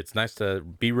story. It's nice to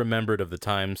be remembered of the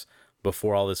times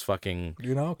before all this fucking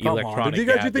You know, come on. electronic Did you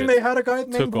think gadgets they had a guy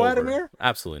named took Vladimir over.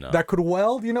 Absolutely not. that could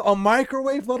weld? You know, a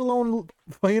microwave, let alone,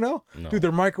 you know, No. dude,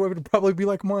 their microwave would probably be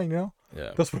like mine. You know,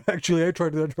 Yeah. that's what actually I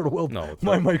tried to weld No, it's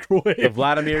my not. microwave. The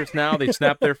Vladimirs now, they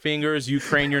snap their fingers, you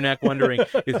crane your neck wondering,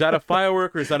 is that a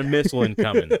firework or is that a missile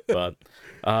incoming? But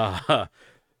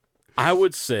I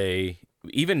would say,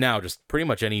 even now, just pretty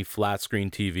much any flat screen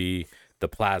TV, the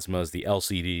plasmas, the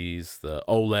LCDs, the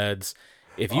OLEDs,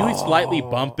 if you slightly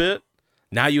bump it,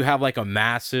 now you have like a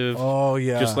massive, Oh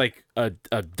yeah. just like a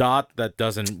dot that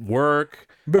doesn't work.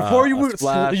 before you a would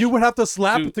splash. you would have to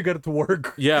slap Dude. it to get it to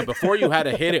work. Yeah, before you had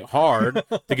to hit it hard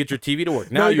to get your TV to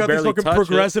work. Now you got these barely fucking touch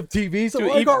progressive TVs. Dude,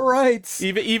 Oh, I got rights.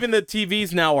 Even the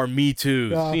TVs now are Me Too.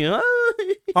 Yeah. You know?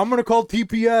 I'm gonna call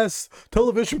TPS,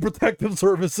 Television Protective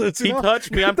Services. You He know?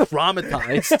 touched me, I'm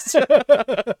traumatized.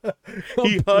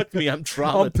 He hugged me, I'm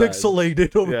traumatized. I'm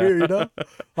pixelated over Yeah. here, you know.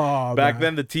 Oh, Back man.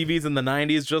 then, the TVs in the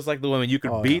 90s, just like the women, you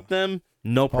could beat them,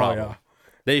 no problem. yeah.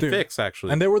 They Dude. fix,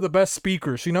 actually. And they were the best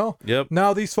speakers, you know. Yep.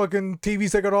 Now these fucking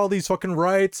TVs, they got all these fucking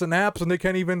rights and apps, and they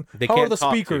can't even. They how can't are the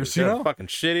talk to speakers? you. You They're know. fucking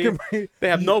shitty. Give me- They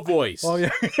have no voice. Oh yeah.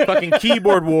 Fucking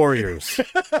keyboard warriors.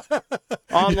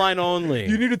 Online only.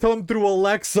 You need to tell them through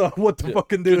Alexa what to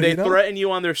fucking do. They you know? threaten you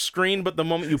on their screen, but the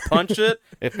moment you punch it,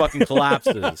 it fucking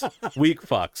collapses. Weak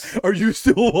fucks. Are you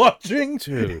still watching?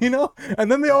 Dude. You know?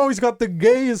 And then they always got the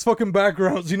gayest fucking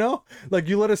backgrounds, you know? Like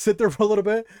you let it sit there for a little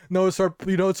bit. No, it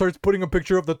starts putting a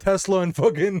picture of the Tesla and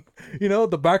fucking, you know,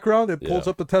 the background. It pulls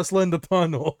Yeah. up the Tesla in the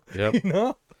tunnel. Yep. You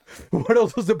know? What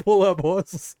else does it pull up,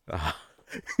 boss?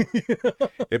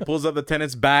 It pulls up the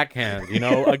tenant's backhand. You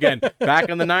know, again, back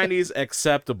in the 90s,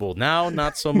 acceptable. Now,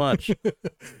 not so much.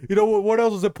 You know what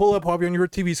else does it pull up, Hobby, on your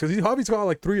TVs? Because Hobby's got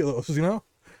like 3 of those, you know?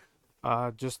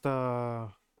 Just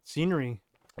scenery.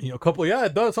 You know, a couple. Yeah,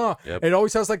 it does, huh? Yep. It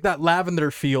always has like that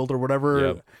lavender field or whatever.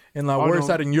 Yep. And Oh, where's no.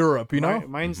 that in Europe? You know?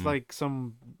 Mine's like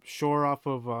some shore off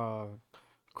of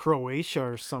Croatia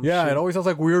or some Yeah, shit. it always has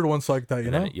like weird ones like that.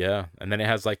 You And know? then and then it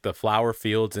has like the flower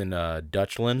fields in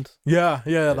Dutchland, Yeah,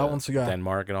 that one's yeah.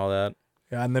 Denmark, and all that.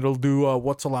 Yeah, and it'll do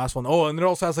what's the last one? Oh, and it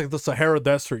also has like the Sahara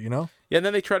Desert. You know? Yeah, and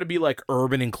then they try to be like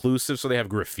urban inclusive, so they have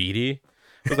graffiti.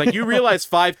 It's like you realize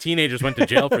 5 teenagers went to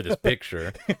jail for this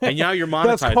picture, and now you're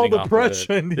monetizing. That's called off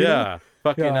oppression, Of it. you know? Yeah,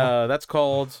 fucking. Yeah. That's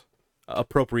called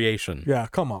appropriation, Yeah,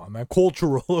 come on, man.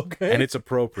 Cultural, okay? and it's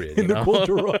appropriate. in You the know?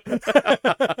 cultural.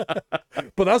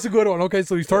 But that's a good one. Okay,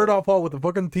 so you started off all with the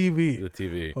fucking TV. The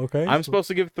TV. Okay, I'm so- supposed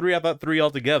to give 3. I thought 3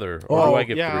 altogether. Or Oh, do I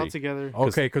give Yeah, 3? altogether.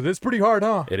 Okay, because it's pretty hard,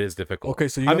 huh? It is difficult. Okay,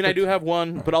 so you I got mean, the- I do have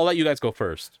one, but I'll let you guys go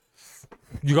first.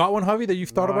 You got one, Javi, that you've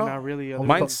thought No, about? Not really. Other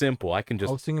Mine's simple. I can I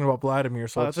just. was thinking about Vladimir,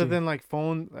 so let's other see. than like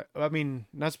phone. I mean,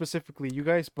 not specifically you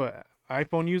guys, but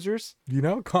iPhone users. You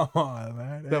know, come on,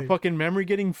 man. The Hey. fucking memory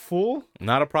getting full.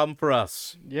 Not a problem for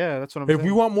us. Yeah, that's what I'm If saying.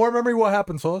 we want more memory, what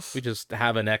happens to us? We just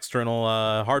have an external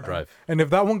hard drive. And if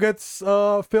that one gets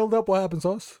filled up, what happens to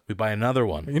us? We buy another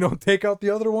one. You know, take out the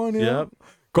other one. You know? Yep.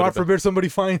 God forbid somebody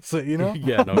finds it. You know.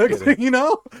 Yeah, no Next kidding. thing you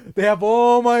know, they have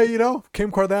all my, you know,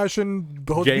 Kim Kardashian,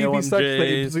 the whole BB sex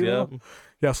tapes. JOMJs, You know? yep.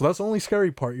 Yeah, so that's the only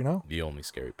scary part. You know. The only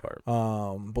scary part.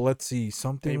 But let's see Hey,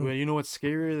 something. but you know what's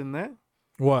scarier than that?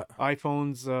 What?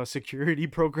 iPhone's security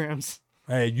programs.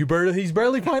 Hey, he's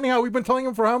barely finding out. We've been telling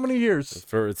him for how many years?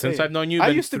 Since Hey, I've known you, I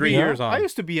been used to 3 be years on. I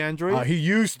used to be Android. He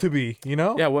used to be, you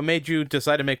know? Yeah, what made you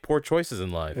decide to make poor choices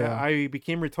in life? Yeah. I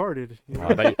became retarded.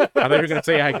 I thought you were gonna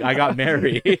say I got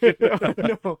married.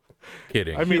 No.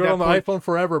 Kidding. I I mean, mean, on the that iPhone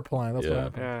Forever plan. That's what Yeah.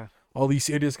 happened. Yeah. All these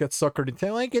idiots get suckered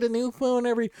into, I get a new phone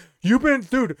every. You've been,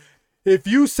 dude. If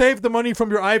you saved the money from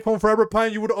your iPhone Forever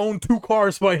plan, you would own 2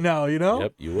 cars by now. You know?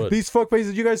 Yep, you would. These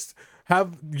fuckfaces, you guys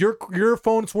have your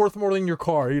phone's worth more than your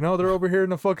car. You know? They're over here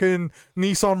in a fucking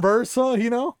Nissan Versa. You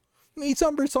know?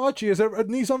 Nissan Versace. Is it a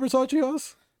Nissan Versace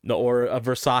us? No, or a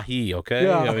Versace, okay?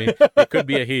 Yeah. I mean, it could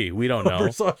be a he. We don't know.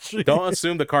 Versace. Don't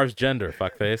assume the car's gender,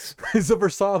 fuckface. It's a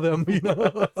Versa them. You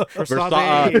know?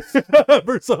 Versace.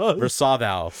 Versa. Versa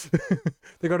thou.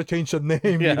 They got to change the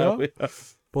name. Yeah. You know?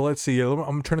 Well, let's see.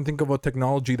 I'm trying to think of a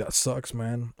technology that sucks,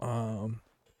 man.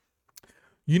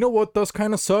 You know what does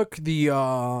kind of suck? The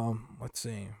let's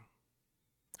see.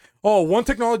 Oh, one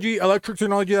electric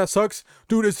technology that sucks,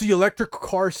 dude, is the electric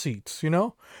car seats. You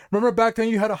know, remember back then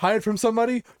you had to hide from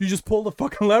somebody? You just pull the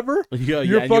fucking lever. Yeah,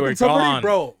 You're and fucking you were somebody, gone,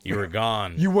 bro. You were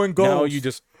gone. You went No, ghost. you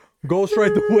just Ghost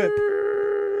right the whip.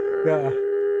 Yeah,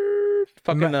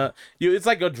 fucking it's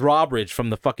like a drawbridge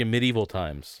from the fucking medieval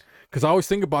times. because I always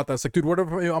think about that. It's like, dude, what if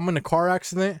I'm in a car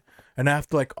accident and I have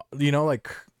to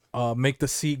make the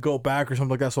seat go back or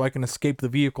something like that so I can escape the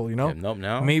vehicle? You know. Yeah, nope,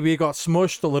 no. Maybe it got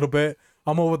smushed a little bit.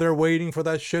 I'm over there waiting for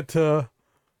that shit to,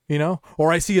 you know,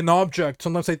 or I see an object.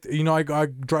 Sometimes I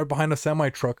drive behind a semi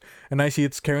truck and I see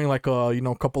it's carrying like a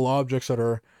couple objects that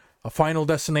are a final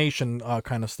destination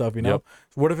kind of stuff. You know, Yep.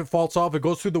 what if it falls off? It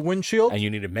goes through the windshield. And you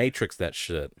need to matrix that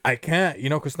shit. I can't,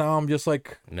 because now I'm just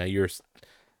like, Now you're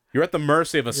at the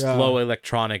mercy of a Yeah. slow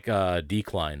electronic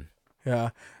decline. yeah.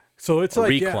 So it's A like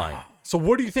recline. Yeah. So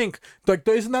what do you think? Like,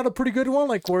 isn't that a pretty good one?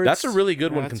 Like, where That's it's a really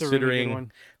good one that's a really good considering.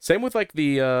 one. Same with like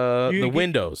the get-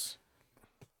 windows.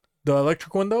 the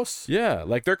electric windows. Yeah,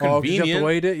 like they're Oh, 'cause you have convenient, to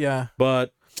wait it. Yeah.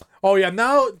 but Oh yeah,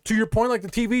 now to your point, like the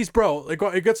TVs, bro,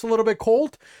 it gets a little bit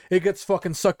cold. It gets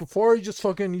fucking sucked before. You just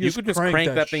fucking you could just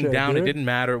crank that thing shit, down. dude. It didn't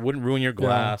matter. It wouldn't ruin your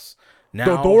glass. Now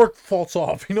The door falls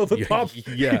off. You know the Yeah, top.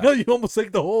 yeah. You know you almost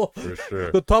like the whole for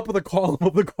sure. the top of the column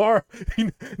of the car.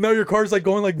 Now your car's like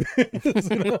going like this.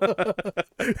 You know?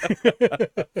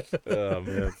 Oh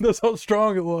man. That's how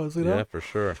strong it was. You know. Yeah, for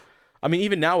sure. I mean,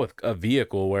 even now with a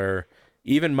vehicle where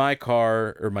even my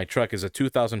car or my truck is a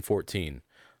 2014.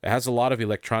 It has a lot of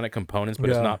electronic components, but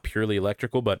it's Yeah. not purely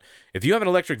electrical. But if you have an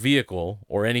electric vehicle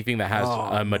or anything that has Oh,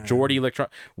 a majority electron,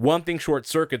 one thing short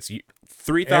circuits,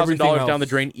 $3,000 Everything down the else.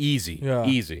 drain, easy, Yeah.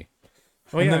 easy.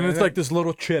 Oh, And yeah, then it's like this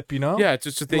little chip. You know. Yeah, it's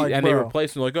just a thing, Like, and they bro.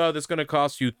 replace it like, oh, this is gonna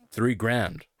cost you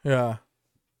 $3,000. Yeah.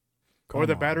 or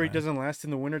the Come on, battery man. doesn't last in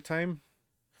the wintertime.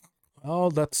 Oh,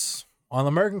 that's on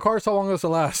American cars. How long does it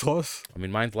last? Us? I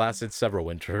mean, mine's lasted several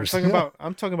winters.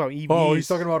 I'm talking about EVs. Oh, he's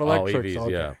talking about electrics. EVs,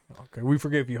 okay. yeah. Okay, we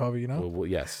forgive you, hubby. You know. Well,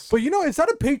 yes. But is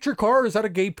that a patriot car or is that a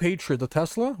gay patriot? The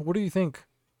Tesla? What do you think?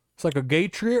 It's like a gay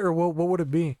triot or what would it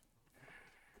be?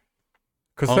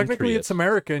 Because Home technically triot. it's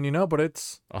American, but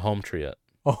it's A home triot.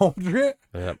 A home tree?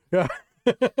 Yep. Yeah.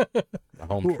 A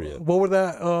home tree. What would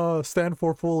that stand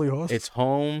for fully, host? It's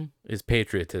home is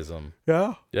patriotism.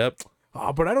 Yeah. Yep.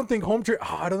 But I don't think home tree.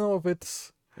 I don't know if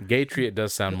it's. Gay tree, it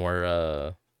does sound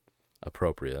more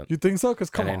appropriate. You think so? Because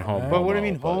come And on, in home- man. But what do you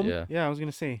mean but home? yeah. Yeah, I was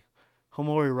gonna say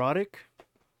homoerotic.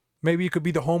 Maybe it could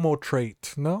be the homo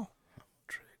trait. No.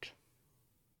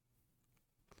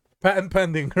 Patent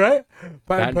pending, right?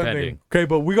 Patent pending. Okay,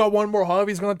 but we got one more.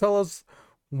 Javi's gonna tell us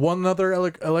one other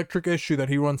electric issue that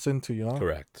he runs into. You know.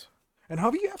 Correct. And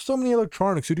Javi, you have so many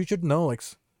electronics, dude. You should know. Like,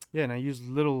 Yeah, and I use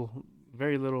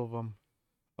very little of them,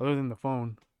 other than the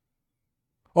phone.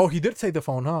 oh, he did say the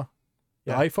phone, huh?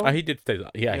 The Yeah. iPhone. He did say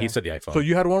that. Yeah, he Yeah. said the iPhone. So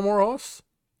you had one more, host?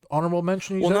 Honorable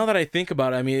mention. You Well, said? now that I think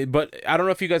about it, I mean, but I don't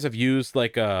know if you guys have used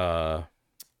like the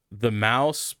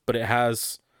mouse, but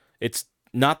it's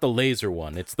not the laser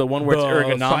one. It's the one where it's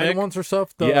silent ergonomic. ones or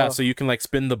stuff. Yeah, so you can like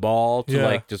spin the ball to Yeah.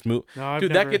 like just move. No, I've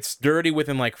Dude, never, that gets dirty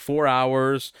within like 4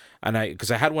 hours, and because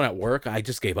I had one at work, I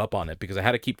just gave up on it because I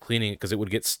had to keep cleaning it because it would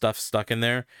get stuff stuck in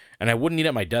there, and I wouldn't eat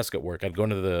at my desk at work. I'd go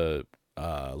into the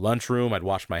lunchroom, I'd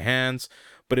wash my hands,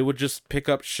 but it would just pick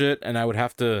up shit, and I would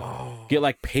have to get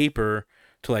like paper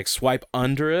to like swipe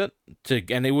under it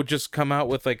and it would just come out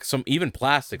with like some even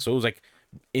plastic, so it was like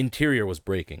interior was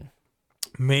breaking.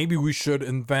 Maybe we should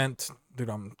invent. Dude,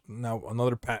 I'm now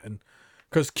another patent.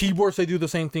 Because keyboards, they do the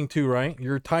same thing too, right?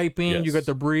 You're typing, you Yes. get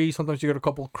debris. Sometimes you get a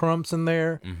couple crumbs in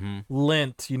there. Mm-hmm.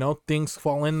 Lint, things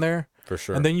fall in there. For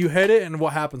sure. And then you hit it, and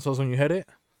what happens was when you hit it,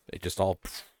 it just all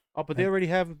Oh, but they already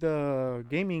have the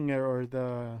gaming or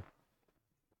those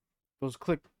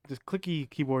clicky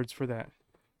keyboards for that.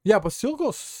 yeah, but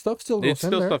stuff still goes it's in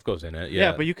still there. stuff goes in it.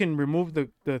 Yeah, but you can remove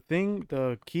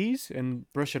the keys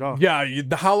and brush it off. Yeah,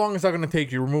 how long is that going to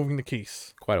take you removing the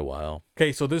keys? quite a while.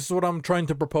 Okay, so this is what I'm trying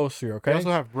to propose here, They okay?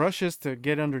 also have brushes to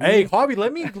get underneath. Hey, Hobby,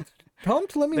 let me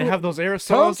let me They have those Tell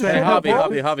aerosols. them Hey, to that-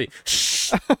 shut up, Hobby.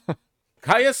 Shh.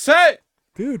 Kaya say.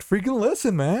 dude, freaking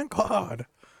listen, man. God.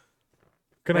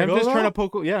 Can I I'm go just now? trying to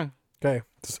poke. Yeah, Okay.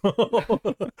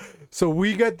 So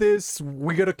we get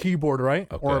a keyboard, right?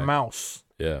 Or a Okay. mouse.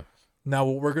 Yeah. Now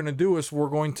what we're going to do is we're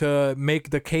going to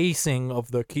make the casing of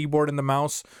the keyboard and the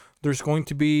mouse. There's going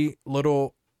to be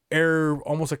little air,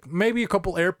 almost like maybe a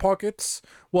couple air pockets.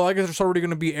 Well, I guess there's already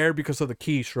going to be air because of the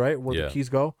keys, right? Where Yeah. the keys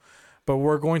go. But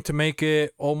we're going to make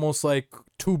it almost like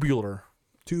tubular.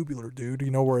 Tubular, dude.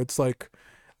 Where it's like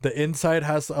the inside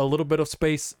has a little bit of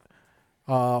space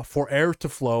for air to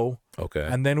flow. Okay.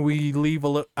 And then we leave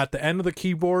at the end of the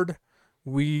keyboard,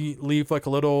 we leave like a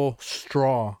little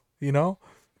straw,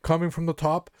 coming from the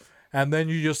top. And then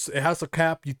it has a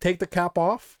cap. You take the cap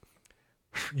off,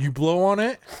 you blow on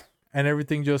it, and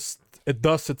everything it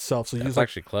dusts itself. So you That's just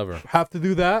actually clever. have to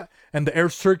do that. And the air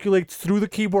circulates through the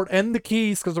keyboard and the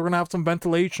keys because we're going to have some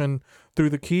ventilation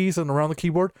through the keys and around the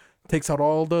keyboard. Takes out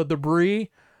all the debris.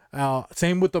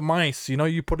 Same with the mice.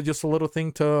 You put just a little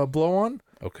thing to blow on.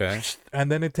 Okay.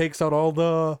 And then it takes out all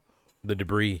the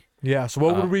debris. yeah. So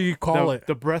what would we call it?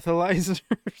 the breathalyzer.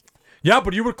 Yeah,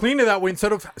 but you would clean it that way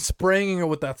instead of spraying it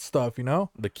with that stuff. The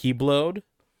keyblade.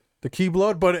 The key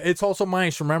blood, but it's also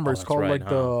mice. Remember, Oh, it's that's called right, like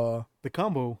The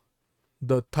combo.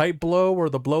 the type blow or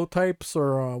the blow types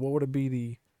or what would it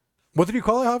be? What did you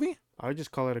call it, Javi? I would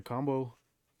just call it a combo.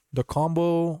 The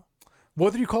combo.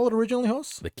 What did you call it originally,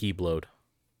 host? The keyblade.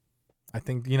 I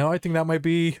think that might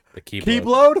be The keyblade. key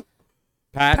blood.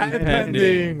 Patent Patent pending.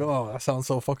 pending. Oh, that sounds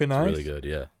so fucking nice. Really good.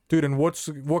 Yeah. Dude. And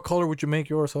what color would you make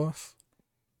yours, host?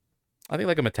 I think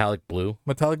like a metallic blue.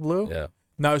 Metallic blue. Yeah.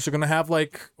 Now, is it gonna have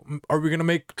are we gonna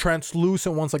make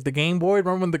translucent ones like the Game Boy?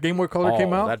 Remember when the Game Boy Color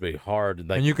came out? That'd be hard.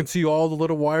 Like And you can see all the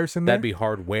little wires in there. that'd be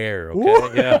hardware. Ooh.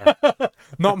 Okay. Yeah.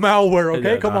 Not malware,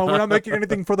 okay? Yeah, Come no. on, we're not making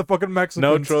anything for the fucking Mexicans.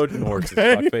 No Trojan horses.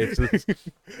 Okay. Fuck faces.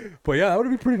 But yeah, that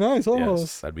would be pretty nice. Oh,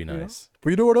 Yes, that'd be nice.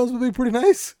 but you know what else would be pretty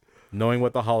nice? Knowing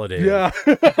what the holiday is. Yeah.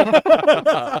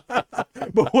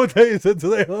 But what day is it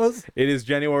today, Hus? It is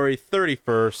January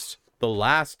 31st, the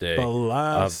last day The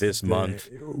last of this day. month.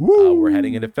 Woo. We're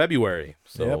heading into February.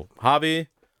 So, Yep. Javi,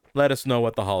 let us know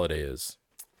what the holiday is.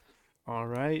 All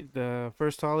right. The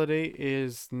first holiday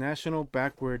is National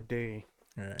Backward Day.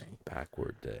 Right.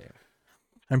 Backward day.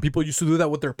 And people used to do that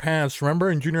with their pants. Remember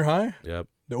in junior high? Yep.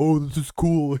 Oh, this is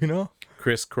cool.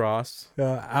 Crisscross.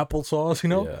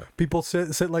 Applesauce. Yeah. People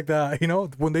sit like that.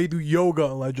 When they do yoga,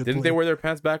 allegedly. Didn't they wear their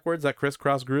pants backwards? That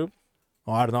crisscross group.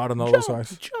 Oh, I don't know those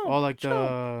guys. Oh, like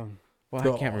the. Well,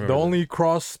 The, I can't remember. the only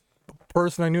cross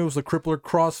person I knew was the crippler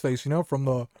Crossface, you know, from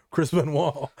the Chris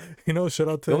Benoit. You know, shout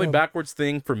out to The only him. backwards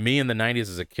thing for me in the 90s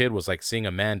as a kid was like seeing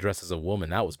a man dressed as a woman.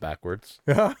 That was backwards.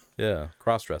 Yeah, Yeah,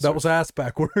 cross-dresser. that was ass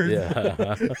backwards.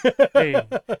 Yeah. Hey,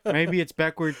 maybe it's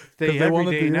backward day they every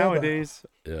wanted day to do that. nowadays.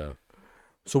 Yeah.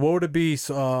 So what would it be?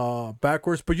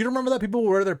 Backwards. But you don't remember that people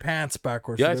wear their pants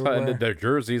backwards. Yeah, so I they saw would and wear- their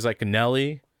jerseys like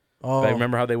Nelly. Oh. I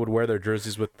remember how they would wear their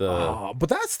jerseys with the. Oh, but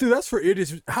that's for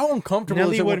idiots. How uncomfortable is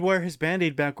Nelly it? would when- wear his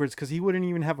Band-Aid backwards because he wouldn't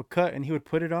even have a cut, and he would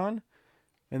put it on,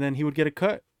 and then he would get a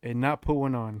cut and not put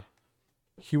one on.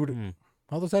 He would. Hmm.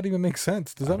 How does that even make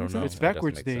sense? Does I that don't make know. sense? It's that doesn't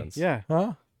backwards make day. sense. Yeah.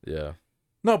 Huh? Yeah.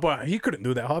 No, but he couldn't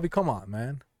do that, Javi. Come on,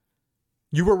 man.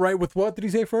 You were right with what did he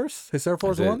say first? His Air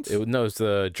Force Ones? No, it's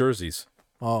the jerseys.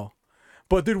 Oh,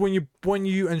 but dude, when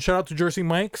you and shout out to Jersey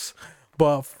Mike's,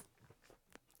 but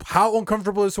how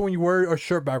uncomfortable is it when you wear a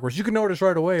shirt backwards? You can notice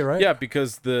right away, right? Yeah,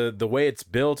 because the way it's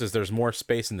built is there's more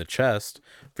space in the chest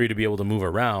for you to be able to move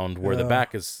around, where the Yeah.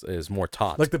 back is more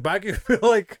taut. Like the back, you feel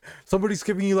like somebody's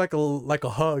giving you like a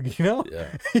hug, you know? yeah.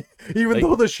 Even Like-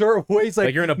 though the shirt weighs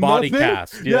like you're in a body nothing.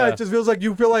 cast, Yeah, yeah. it just feels like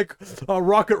you feel like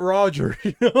Rocket Roger.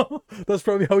 You know, that's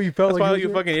probably how you felt. That's like why you you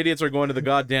were- fucking idiots are going to the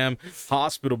goddamn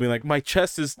hospital being like, my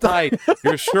chest is tight.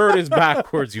 Your shirt is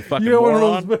backwards, you fucking You know, one of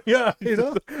moron. those, yeah, you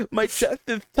know, My chest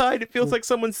is tight. It feels like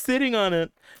someone's sitting on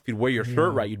it. If you'd wear your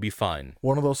shirt right, you'd be fine.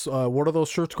 one of those. What are those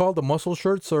shirts called? The muscle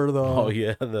shirts or the? Oh,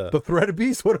 yeah. The thread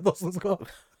beast. What are those ones called?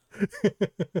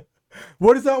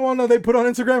 What is that one that they put on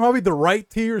Instagram? Probably the right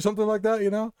tee or something like that. You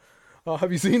know,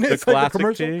 have you seen it? The It's like a classic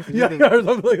commercial. tee? Yeah, or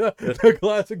something like that. The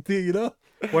classic tee. You know,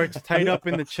 Where it's tied up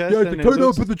in the chest. yeah, and it's it tied up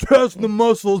looks- with the chest and the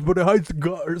muscles, but it hides the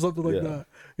gut or something like Yeah. that.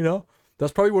 You know,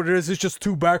 that's probably what it is. It's just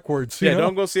too backwards. You Yeah, know?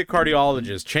 don't go see a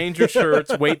cardiologist. Change your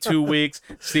shirts. Wait 2 weeks.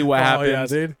 See what Oh, happens. yeah,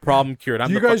 dude. Problem cured. I'm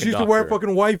You the guys fucking used to wear doctor.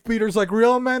 fucking wife beaters like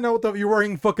real men. Now you're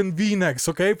wearing fucking V-necks,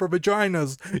 okay, for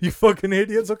vaginas. You fucking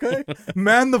idiots, okay?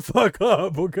 Man the fuck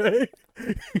up, okay?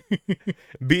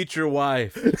 Beat your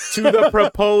wife to the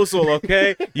proposal.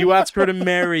 Okay, you ask her to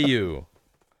marry you.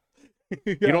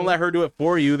 You don't let her do it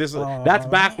for you. That's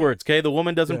backwards. Okay, the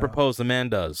woman doesn't Yeah. propose. The man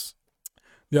does.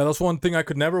 Yeah, that's one thing I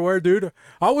could never wear, dude.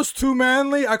 I was too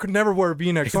manly. I could never wear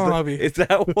V-necks. Huh, Javi? Is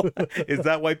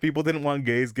that why people didn't want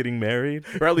gays getting married,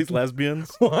 or at least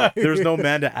lesbians? Why? There's no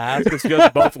man to ask. It's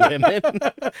just both women.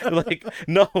 Like,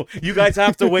 no, you guys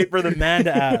have to wait for the man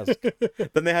to ask.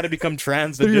 Then they had to become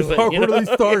trans to They're do just it. You know?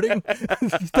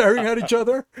 awkwardly staring at each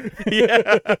other,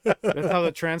 Yeah, That's how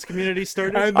the trans community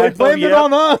started. and they blamed it yeah.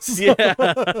 on us. yeah.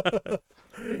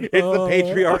 It's the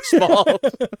patriarch's fault.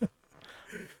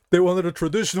 They wanted a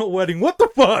traditional wedding. What the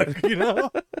fuck, you know?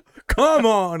 Come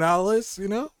on, Alice, you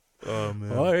know? Oh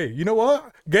man. Oh, hey, you know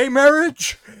what? Gay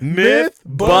marriage? Myth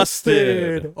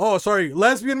busted. Oh, sorry.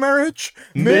 Lesbian marriage?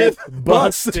 Myth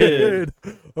busted.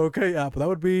 Okay, yeah, but that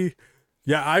would be...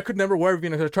 Yeah, I could never wear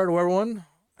V-necks. I tried to wear one,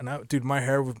 and dude, my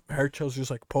hair was just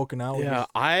like poking out. Yeah,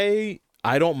 I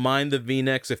don't mind the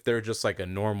V-necks if they're just like a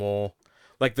normal,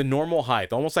 like the normal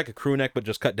height, almost like a crew neck, but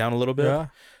just cut down a little bit. Yeah,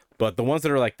 But the ones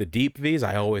that are like the deep V's,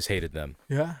 I always hated them.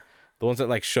 yeah. The ones that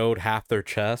like showed half their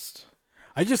chest.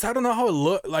 I don't know how it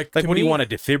looked. Like Like, to what do you me- want, a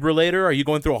defibrillator? Are you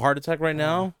going through a heart attack right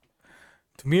now?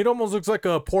 To me, it almost looks like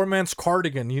a poor man's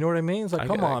cardigan. You know what I mean? It's like, I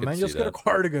come could- I on, could man. see Just get a that.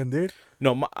 cardigan, dude.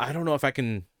 No, I don't know if I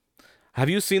can. Have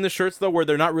you seen the shirts though, where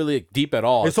they're not really deep at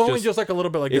all? It's only just like a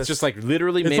little bit like It's this. just like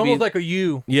literally It's maybe. almost like a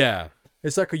U. Yeah,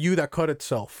 It's like a U that cut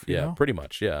itself. You yeah, know? pretty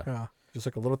much. Yeah, Yeah. Just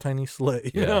like a little tiny slit.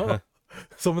 You Yeah. know?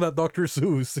 Some of that Dr.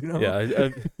 Seuss, you know? yeah.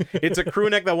 It's a crew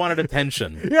neck that wanted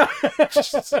attention, Yeah.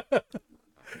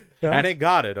 and it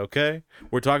got it. Okay,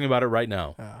 we're talking about it right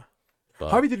now.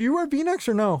 Javi, did you wear V-necks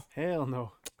or no? Hell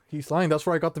no. He's lying. That's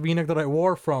where I got the V-neck that I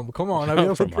wore from. Come on, I mean,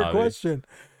 that's a From trick Javi. question.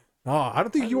 No, I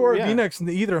don't think you wore Yeah. V-necks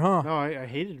either, huh? No, I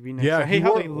hated V-necks. Yeah, I hate he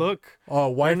how wore- they look. Oh,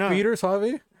 wife not. beaters,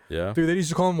 Javi? Yeah, Dude, they used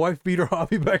to call him wife beater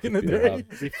Javi back in the Beater day.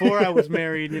 Javi. Before I was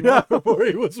married, you know. Yeah, before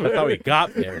he was that's how he married.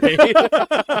 got there.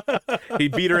 He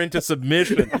beat her into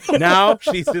submission. Now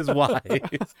she's his wife.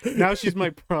 Now she's my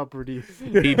property.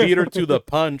 He beat her to the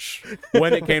punch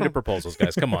when it came to proposals,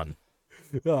 guys. Come on.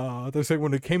 They're saying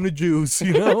when it came to juice,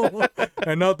 you know?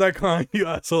 And not that kind, you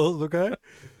assholes, okay?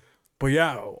 But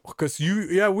yeah, because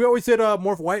we always said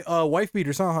more wife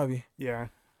beaters, huh, Javi? Yeah.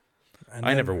 And I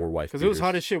then- never wore wife Because it was beaters.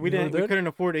 hot as shit. We You never didn't. We did? couldn't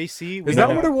afford AC. We Is that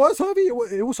had what a- it was,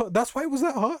 Javi? It was. That's why it was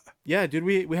that hot. Yeah, dude.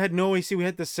 We had no AC. We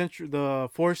had the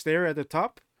forced air at the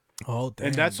top, Oh, damn.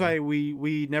 and that's why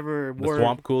we never The wore.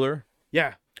 swamp cooler.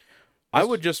 Yeah. I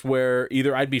would just wear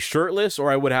either I'd be shirtless or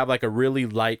I would have like a really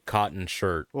light cotton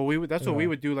shirt. Well, that's what we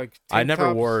would do. Like I tank never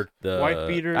tops, wore the wife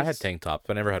beaters. I had tank tops,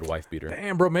 but I never had wife beater.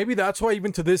 Damn, bro. Maybe that's why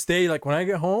even to this day, like when I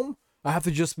get home, I have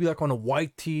to just be like on a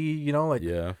white tee, you know, like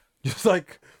Yeah. just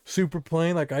like super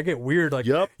plain. Like I get weird. Like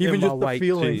Yup, even in my just the white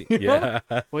feeling. tee. you know?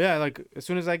 Yeah. Well, yeah, like as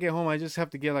soon as I get home, I just have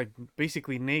to get like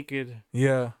basically naked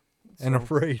Yeah. And So-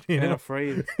 afraid. You and know.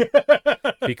 afraid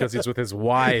Because he's with his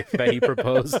wife that he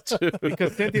proposed to.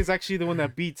 because Cynthia's actually the one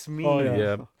that beats me. Oh, yeah.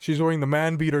 Yeah. She's wearing the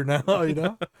man beater now, you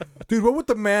know? Dude, what would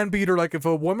the man beater, like if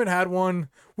a woman had one,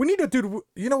 we need to, dude,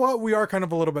 you know what? We are kind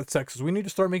of a little bit sexist. We need to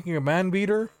start making a man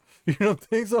beater. You don't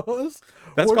think so?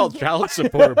 That's What called is- child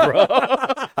support, bro.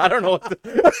 I don't know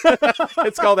what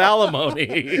it's called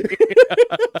alimony.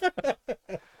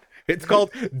 It's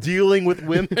called dealing with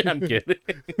women. I'm kidding.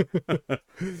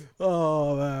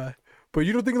 Oh, man. But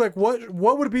you don't think, like,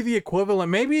 what would be the equivalent?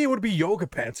 Maybe it would be yoga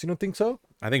pants. You don't think so?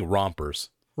 I think rompers.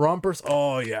 Rompers?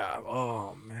 Oh, yeah.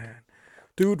 Oh, man.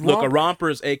 Dude, Look, a romper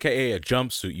is aka a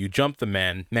jumpsuit. You jump the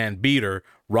man beater,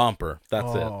 romper.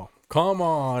 That's it. Oh, come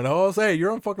on. Oh, say,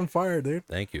 you're on fucking fire, dude.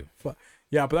 Thank you.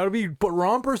 Yeah, but that would be, but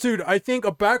rompers, dude, I think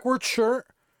a backward shirt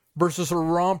versus a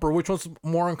romper, which one's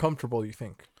more uncomfortable, you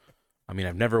think? I mean,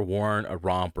 I've never worn a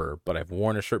romper, but I've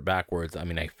worn a shirt backwards. I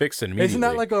mean, I fix it immediately. Isn't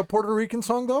that like a Puerto Rican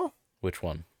song, though? Which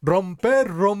one? Romper,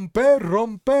 romper,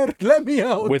 romper, let me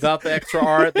out. Without the extra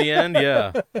R at the end?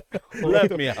 Yeah.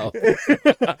 Let me out.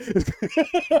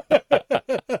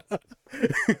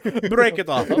 Break it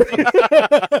off.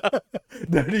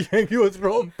 Daddy Yankee was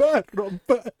romper,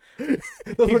 romper. That's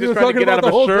He's what he just was trying to talking get out about the of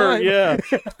a whole shirt. time. Yeah.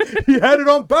 He had it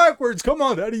on backwards. Come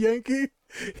on, Daddy Yankee.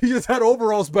 He just had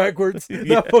overalls backwards.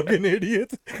 That fucking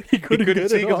idiot. He He couldn't, couldn't get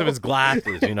see it because off. of his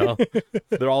glasses, you know?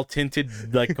 They're all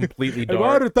tinted, like, completely I'm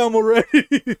dark. out of time already.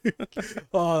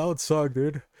 Oh, that would suck,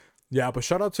 dude. Yeah, but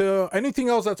shout out to anything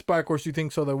else that's backwards you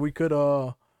think so that we could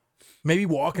maybe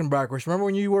walking backwards. Remember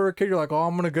when you were a kid, you're like, oh,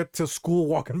 I'm gonna get to school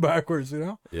walking backwards, you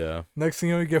know? Yeah. Next thing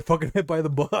you know, you get fucking hit by the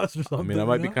bus or something. I mean, I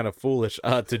might be kind of foolish.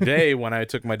 Today, when I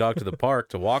took my dog to the park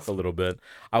to walk a little bit,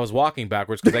 I was walking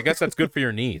backwards because I guess that's good for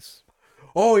your knees.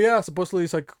 Oh yeah, supposedly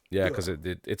it's like Yeah, because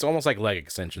it's almost like leg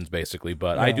extensions, basically.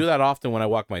 But I do that often when I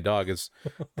walk my dog. Is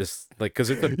this like because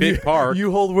it's a big park?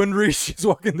 you hold Windry, she's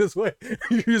walking this way,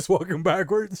 you're just walking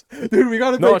backwards, dude. We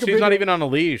gotta No, make a she's video. not even on a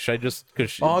leash. I just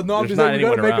because Oh no, I'm just saying we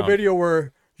gotta make a video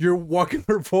where you're walking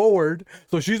her forward,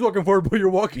 so she's walking forward, but you're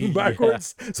walking Yeah.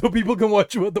 backwards, so people can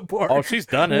watch you at the park. Oh, she's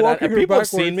done it. Walking And her people have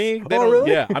seen backwards. me. They Oh, don't,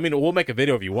 really? Yeah, I mean, we'll make a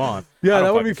video if you want. Yeah, I don't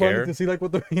that would be fucking funny care. to see, like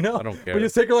what the you know. I don't care. But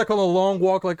just take her like on a long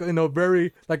walk, like in a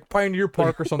very like Pioneer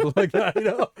Park or something like that, you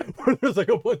know, where there's like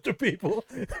a bunch of people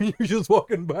and you're just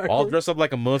walking backwards. I'll dress up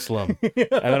like a Muslim, and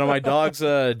then on my dog's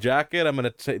jacket, I'm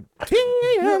gonna say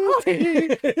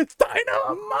TNT. It's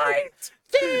dynamite.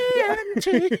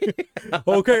 TNT.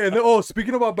 Okay, and then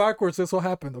speaking about backwards, this what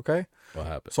happened. Okay, What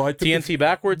happened? so I took TNT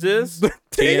backwards is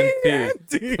TNT.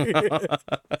 TNT.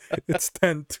 It's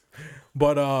tent,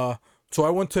 but so I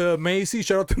went to Macy's.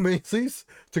 Shout out to Macy's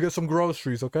to get some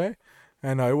groceries. Okay,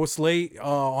 and it was late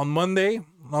on Monday.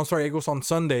 I'm sorry, it was on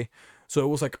Sunday. So it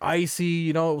was like icy,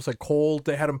 you know, it was like cold.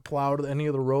 They hadn't plowed any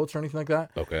of the roads or anything like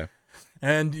that. Okay.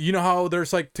 And you know how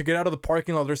there's like to get out of the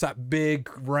parking lot, there's that big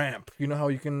ramp. You know how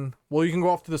you can go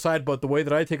off to the side, but the way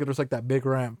that I take it, there's like that big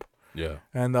ramp. Yeah.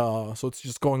 And so it's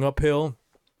just going uphill.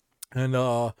 And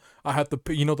I had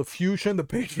the Fusion, the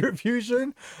Patriot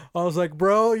Fusion. I was like,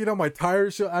 bro, you know, my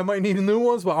tires, I might need new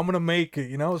ones, but I'm gonna make it.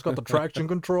 You know, it's got the traction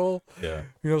control. Yeah.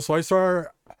 You know, so I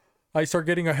start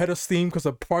getting a head of steam because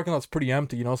the parking lot's pretty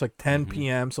empty. You know, it's like 10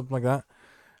 p.m. something like that.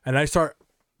 And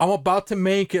I'm about to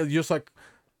make it, just like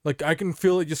I can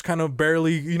feel it just kind of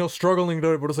barely, you know, struggling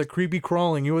to it, but it's like creepy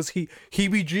crawling. It was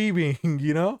heebie-jeebing,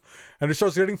 you know? And it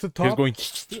starts getting to the He was top. going.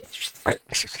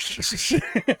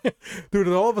 Dude,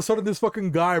 and all of a sudden this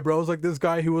fucking guy, bro, was like this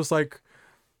guy who was like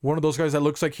one of those guys that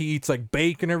looks like he eats like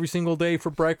bacon every single day for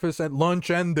breakfast and lunch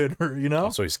and dinner, you know?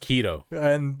 So he's keto.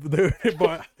 And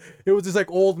but it was this like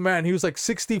old man. He was like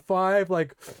 65,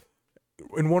 like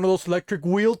in one of those electric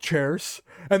wheelchairs,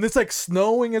 and it's like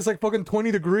snowing. It's like fucking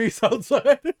 20 degrees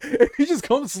outside, and he just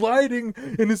comes sliding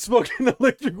in his fucking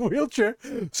electric wheelchair.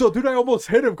 So, dude, I almost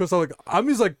hit him because I'm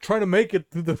just like trying to make it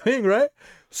to the thing, right?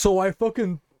 So I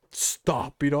fucking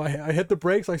stop, you know, I hit the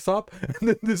brakes, I stop, and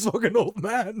then this fucking old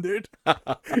man, dude,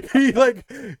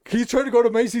 he's trying to go to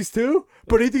Macy's too,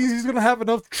 but he thinks he's gonna have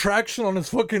enough traction on his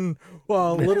fucking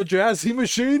little jazzy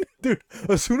machine, dude.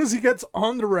 As soon as he gets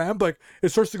on the ramp, like it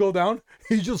starts to go down,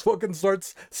 he just fucking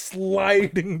starts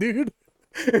sliding, dude.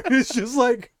 And it's just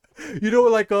like You know,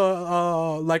 like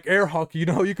air hockey. You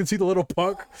know, you can see the little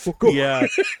puck. Go. Yeah.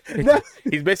 That-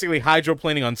 He's basically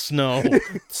hydroplaning on snow.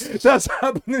 That's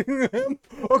happening to him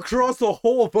across the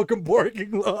whole fucking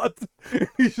parking lot.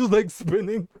 He's just like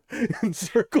spinning in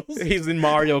circles. He's in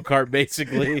Mario Kart,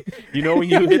 basically. You know, when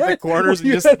you hit Yeah, the corners and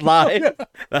yeah, just slide? yeah.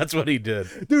 That's what he did.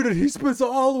 Dude, and he spins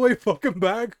all the way fucking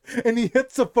back, and he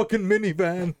hits a fucking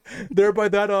minivan there by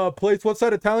that place. What's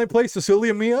that Italian place?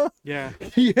 Sicilia Mia? Yeah.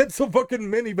 He hits a fucking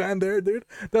minivan there, dude.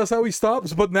 That's how he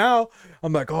stops. But now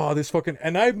I'm like, oh, this fucking.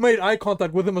 And I made eye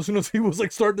contact with him as soon as he was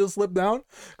like starting to slip down,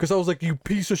 because I was like, you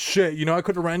piece of shit. You know, I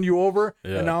could have ran you over,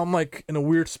 Yeah. and now I'm like in a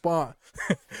weird spot.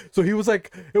 So he was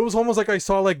like, it was almost like I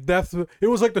saw like death. It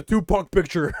was like the Tupac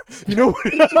picture, you know.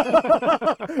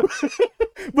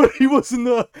 But he was in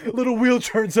the little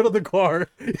wheelchair instead of the car.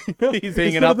 You know? He's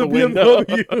hanging Instead out of the window.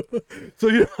 BMW. So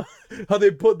you know how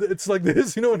they put it's like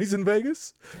this, you know, when he's in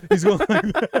Vegas, he's going like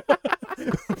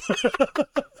that.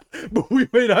 But we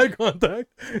made eye contact,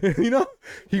 and, you know,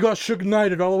 he got shook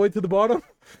knighted all the way to the bottom.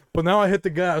 But now I hit the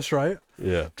gas, right?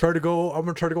 Yeah. I'm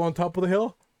gonna try to go on top of the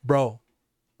hill, bro.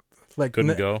 Like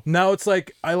Couldn't go. Now it's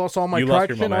like I lost all my You lost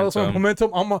your traction. I lost my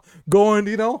momentum. I'm going,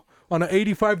 you know, on an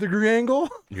 85-degree angle.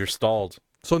 You're stalled.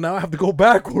 So now I have to go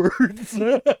backwards.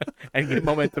 And get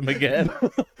momentum again.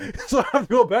 So I have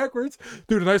to go backwards,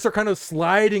 dude. And I start kind of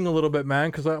sliding a little bit, man,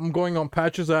 because I'm going on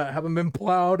patches that haven't been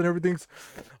plowed and everything's.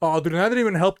 Oh, dude, and I didn't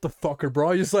even help the fucker,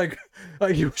 bro. He's like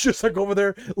he was just like over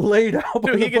there laid out.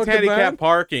 Dude, he gets handicap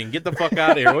parking. Get the fuck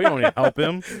out of here. We don't need to help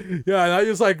him. Yeah, and I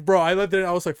just like, bro, I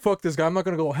was like, fuck this guy. I'm not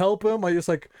gonna go help him. I just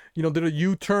like, you know, did a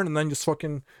U-turn and then just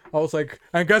fucking. I was like,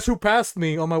 and guess who passed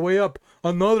me on my way up?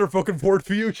 Another fucking Ford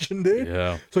Fusion, dude.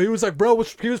 Yeah. So he was like, bro,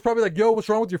 he was probably like, yo, what's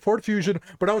wrong with your Ford Fusion?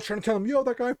 But I was trying to tell him, yo,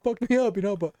 that guy fucked me up, you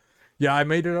know. But yeah, I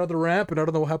made it out of the ramp, and I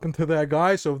don't know what happened to that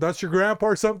guy. So if that's your grandpa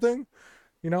or something,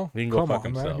 you know, He can go come fuck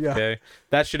on, man. himself. Yeah, Okay.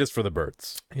 That shit is for the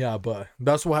birds. yeah, but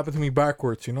that's what happened to me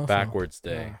backwards, you know. so- Backwards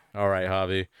day. All right,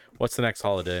 Javi. What's the next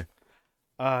holiday?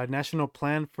 National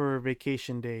Plan for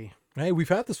Vacation Day. Hey, we've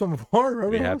had this one before. Remember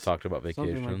We have this? talked about Something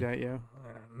vacation. like that, yeah.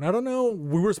 I don't know.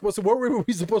 We were supposed to. Where were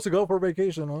we supposed to go for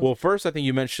vacation? Huh? Well, first, I think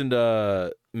you mentioned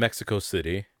Mexico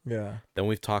City. Yeah. Then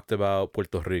we've talked about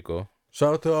Puerto Rico.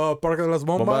 Shout out to Parque de las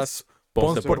Bombas. Ponce,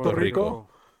 Ponce, Puerto Rico.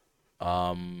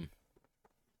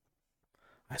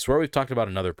 I swear we've talked about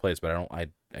another place, but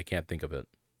I can't think of it.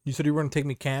 You said you were gonna take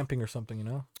me camping or something, you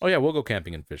know? Oh yeah, we'll go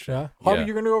camping and fishing. Yeah. Hobby,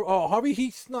 you're gonna go. Oh, Hobby,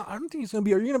 he's not. I don't think he's gonna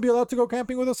be. Are you gonna be allowed to go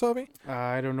camping with us, Hobby?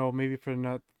 I don't know, maybe for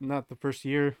not the first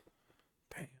year.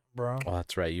 Damn, bro. Oh,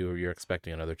 that's right. You're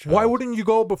expecting another child. Why wouldn't you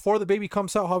go before the baby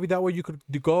comes out, Hobby? That way you could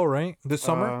go right this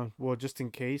summer. Well, just in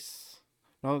case.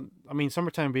 No, I mean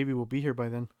summertime baby will be here by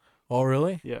then. Oh,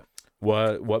 really? Yeah,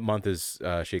 What month is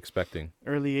she expecting?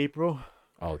 early April,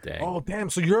 Oh dang. Oh, damn.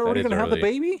 So you're already is gonna have the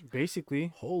early. baby?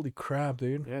 basically. Holy crap,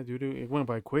 dude. Yeah, dude, it went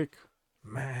by quick.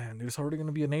 Man, there's already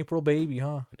gonna be an April baby,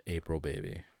 huh? An April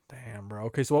baby. Damn, bro.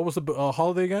 Okay, so what was the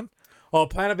holiday again? Oh,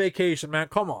 plan a vacation, man.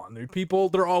 Come on, dude. People,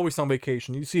 they're always on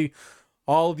vacation. You see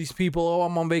all of these people, oh,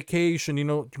 I'm on vacation. You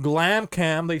know, glam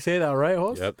cam, they say that, right,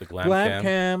 host? Yep, the glam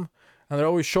cam. And they're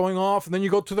always showing off. And then you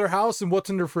go to their house, and what's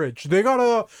in their fridge? They got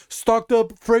a stocked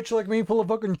up fridge like me, full of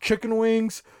fucking chicken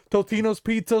wings, Totino's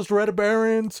pizzas, Red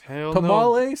Barons, Hell no.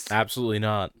 tamales. Absolutely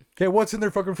not. Okay, what's in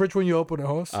their fucking fridge when you open it,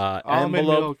 host? Almond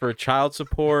Envelope milk. for child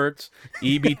support,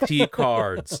 EBT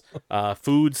cards,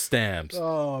 food stamps.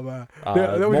 Oh man,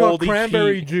 Uh, then we got moldy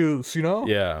cranberry cheek. juice. You know,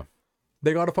 Yeah.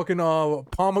 they got a fucking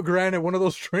pomegranate, one of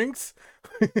those drinks.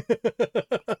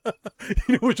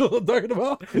 You know which one I'm talking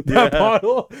about? That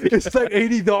bottle. It's like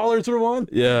 $80 for one.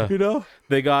 Yeah. You know?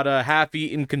 They got a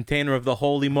half-eaten container of the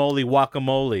holy moly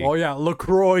guacamole. Oh yeah,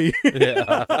 LaCroix.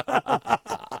 Yeah.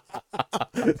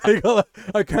 They got.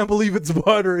 I can't believe it's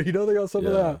butter. You know they got some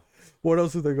of Yeah. that. What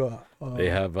else do they got? They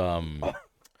have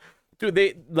dude,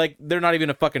 they're not even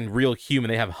a fucking real human.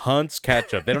 They have Hunt's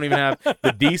ketchup. They don't even have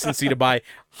the decency to buy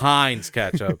Heinz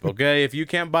ketchup. Okay, if you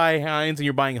can't buy Heinz and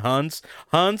you're buying Hunt's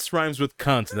rhymes with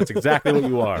cunts, and that's exactly what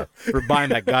you are for buying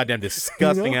that goddamn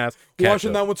disgusting ass ketchup.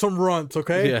 Washing that with some runts,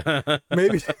 okay? Yeah.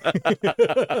 Maybe.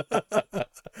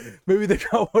 Maybe they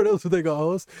got what else do they got?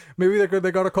 Host? Maybe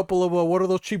they got a couple of what are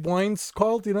those cheap wines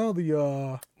called? You know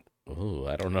the Ooh,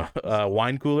 I don't know.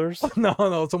 Wine coolers.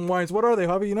 no some wines. What are they,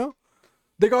 Hobby? You know?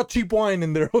 They got cheap wine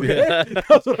in there, okay?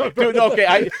 That's what I'm Dude,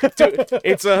 okay, dude,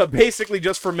 it's basically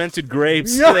just fermented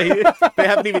grapes. Yeah. They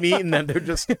haven't even eaten them; they're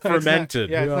just fermented.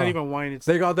 Yeah, it's not Yeah. even wine. It's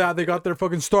They got that. They got their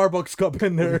fucking Starbucks cup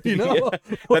in there, you know?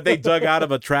 That they dug out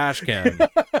of a trash can.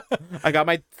 I got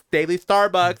my daily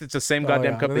Starbucks. It's the same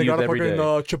goddamn cup Then they they use got a every fucking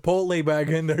day. Chipotle bag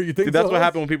in there. You think Dude, that's so? what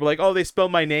happened when people are like, oh, they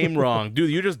spelled my name wrong. Dude,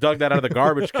 you just dug that out of the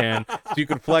garbage can so you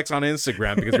could flex on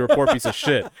Instagram because you're a poor piece of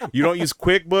shit. You don't use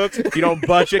QuickBooks. You don't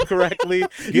budget correctly.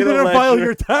 You Get a didn't file ledger.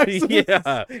 your taxes.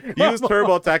 Yeah. Use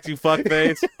TurboTax, you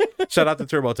fuckface. Shout out to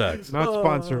TurboTax. Not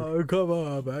sponsored. Come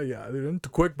on, man. Yeah, they're into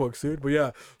QuickBooks, dude. But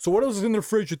yeah. So what else is in their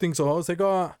fridge? You think so? House? They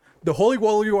got the Holy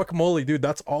Wallaby guacamole, dude.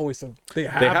 That's always they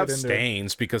have They have it in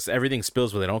stains because everything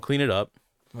spills, but they don't clean it up.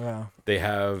 there. Yeah. They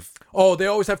have. Oh, they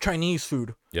always have Chinese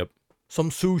food. Yep. Some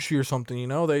sushi or something. You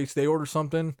know, they order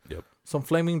something. Yep. Some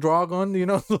flaming dragon. You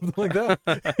know, something like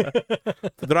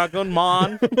that. Dragon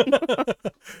Man.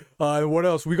 And what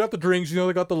else? We got the drinks. You know,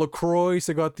 they got the LaCroix.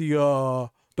 They got the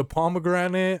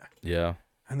pomegranate. Yeah.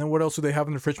 And then what else do they have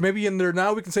in the fridge? Maybe in their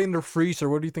now we can say in their freezer.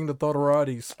 What do you think the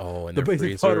Todorotis? Oh, and The their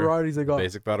basic freezer. Todorotis they got.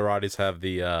 Basic Todorotis have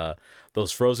the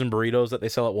those frozen burritos that they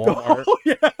sell at Walmart. Oh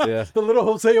yeah. Yeah. The little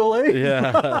Jose Ole.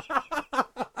 Yeah.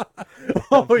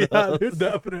 Oh yeah, dude,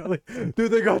 definitely.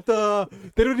 Dude, they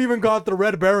don't even got the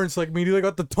Red Barons like me. They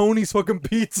got the Tony's fucking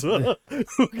pizza.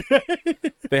 Okay.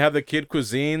 They have the kid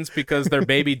cuisines because their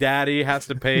baby daddy has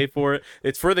to pay for it.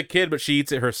 It's for the kid, but she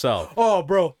eats it herself. Oh,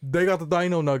 bro, they got the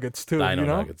Dino Nuggets too. Dino you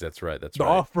know? nuggets. That's right. That's The right.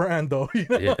 off-brand though. You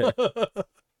know?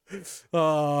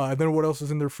 Yeah. And then what else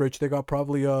is in their fridge? They got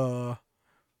probably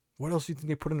what else do you think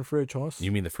they put in the fridge, Hoss?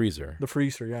 You mean the freezer? The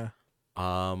freezer, yeah.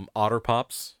 Otter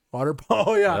Pops. Water.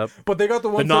 Oh yeah, Yep. but they got the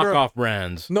The ones that are, knockoff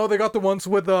brands. no, they got the ones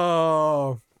with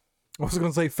I was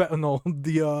gonna say fentanyl.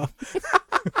 The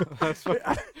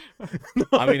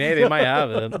I mean, hey, they might have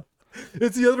it.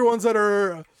 it's the other ones that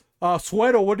are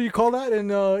Sueto. What do you call that in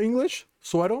English?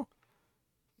 Sueto?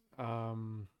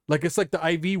 Like it's like the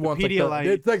IV ones. Pedialyte.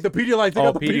 It's like the Pedialyte. They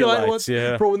Oh, got the Pedialyte Pedialytes, ones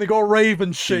yeah. for when they go rave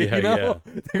and shit. Yeah, you know,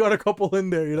 yeah. they got a couple in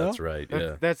there. You know, That's right.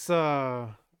 Yeah. That's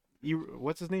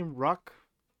what's his name? Rock.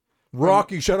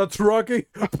 Rocky. Shout out to Rocky.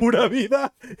 Pura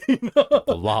vida. You know,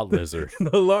 The lot lizard.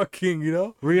 the Luck King. You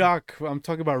know. Ryok. I'm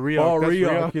talking about Ryok. Oh, That's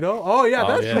Ryok, you know? Oh, yeah, Oh,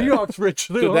 that's yeah. Ryok's rich.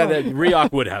 Too, So huh? that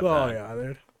Ryok would have Oh, that. yeah,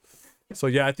 dude. So,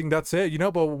 yeah, I think that's it, you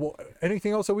know? But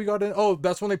anything else that we got in? Oh,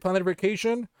 that's when they plan their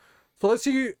vacation. So, let's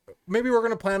see. Maybe we're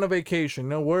going to plan a vacation.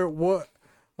 Now, where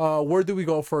do we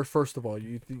go first of all?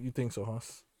 You think so,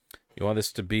 Huss? You want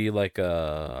this to be like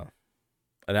an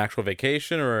actual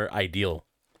vacation or ideal?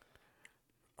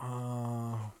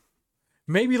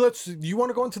 Maybe you want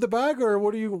to go into the bag or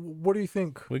what do you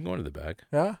think? We can go into the bag.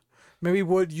 Yeah? Maybe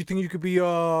what you think you could be, maybe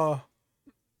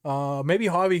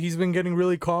Javi, he's been getting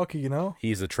really cocky, you know?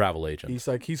 He's a travel agent. He's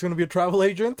like, he's going to be a travel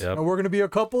agent Yep. and we're going to be a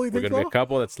couple, you We're think going to so? be a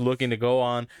couple that's looking to go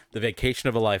on the vacation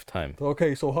of a lifetime.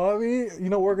 Okay, so Javi, you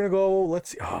know, we're gonna go.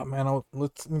 Let's see. Oh man,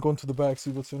 let's go into the back,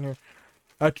 see what's in here.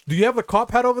 Do you have the cop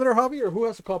hat over there, Javi, or who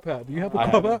has the cop hat? Do you have the I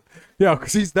cop have hat? Yeah,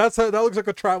 because that looks like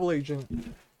a travel agent.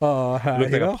 Hat,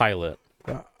 Looks you like know? a pilot.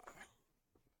 Yeah.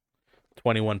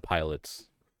 21 pilots.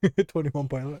 21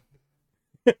 pilot.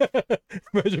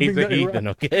 Imagine He's being a that heathen,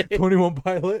 okay? 21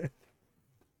 pilot.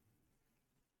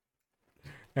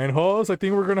 And Hoss, I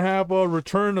think we're gonna have a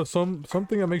return of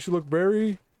something that makes you look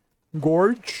very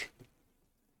gorge.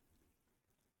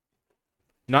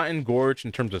 Not engorged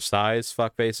in terms of size,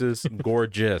 fuck faces.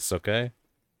 Gorgeous, okay?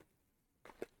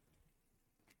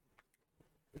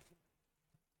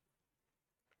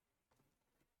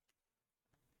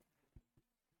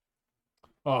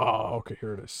 Oh, okay,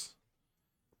 here it is.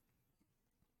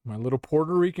 My little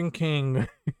Puerto Rican king.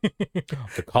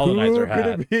 The colonizer Who could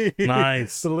hat. it be?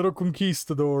 Nice. The little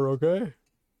conquistador, okay?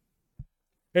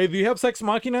 Hey, do you have Sex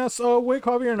Machinas wig,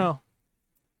 Javi, or no?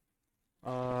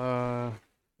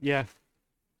 Yeah.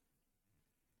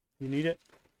 You need it?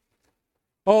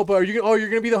 Oh, but you're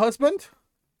gonna be the husband?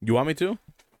 You want me to?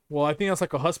 Well, I think that's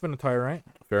like a husband attire, right?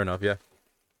 Fair enough, yeah.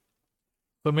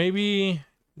 So maybe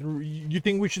you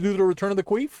think we should do the Return of the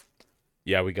Queef?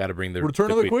 Yeah, we got to bring the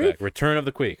Return of the Queef? back. Return of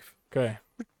the Queef. Okay.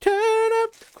 Return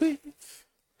of the Queef.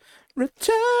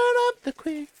 Return of the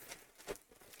Queef.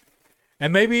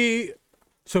 And maybe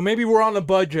we're on a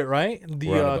budget, right? The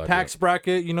We're on a budget. tax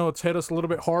bracket, you know, it's hit us a little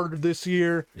bit harder this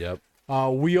year. Yep.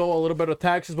 We owe a little bit of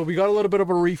taxes, but we got a little bit of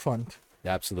a refund,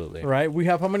 Absolutely. right? We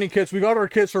have how many kids? We got our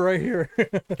kids are right here.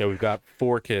 Okay, we've got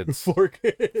 4 kids. 4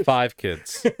 kids. 5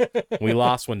 kids. We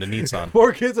lost one to Nissan.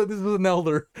 4 kids, and this is an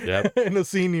elder Yep. and a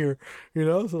senior, you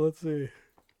know? So let's see.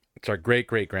 It's our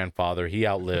great-great-grandfather. He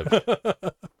outlived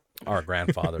our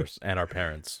grandfathers and our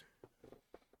parents.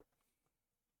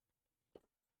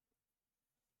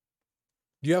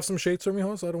 Do you have some shades for me,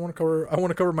 Hoss? I want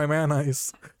to cover my man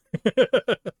eyes.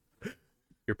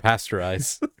 Your pastor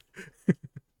eyes. I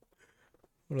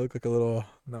look like a little.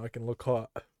 Now I can look hot.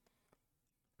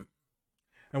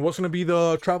 And what's gonna be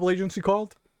the travel agency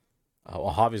called?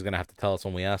 Well, Javi's gonna have to tell us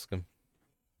when we ask him.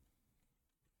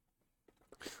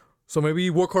 So maybe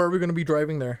what car are we gonna be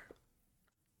driving there?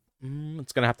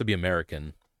 It's gonna have to be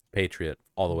American Patriot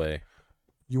all the way.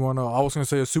 You wanna? I was gonna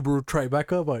say a Subaru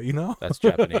Tribeca, but you know. That's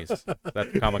Japanese. That's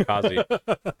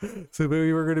kamikaze. So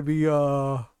maybe we're gonna be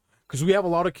because we have a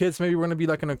lot of kids. Maybe we're gonna be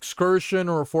like an Excursion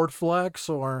or a Ford Flex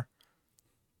or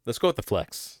Let's go with the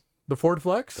Flex. the Ford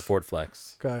Flex. The Ford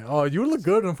Flex. Okay. Oh, you look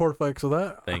good in Ford Flex with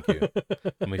that. Thank you.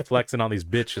 I'm flexing on these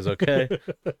bitches, okay?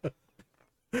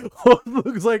 Oh, it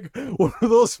looks like one of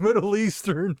those Middle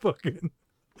Eastern fucking,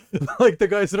 like the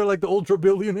guys that are like the ultra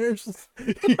billionaires.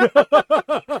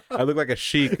 I look like a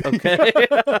sheik, okay?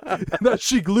 That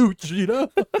chic loot, you know.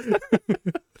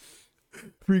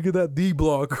 Freaking that D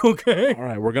block, okay. All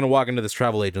right, we're gonna walk into this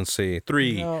travel agency.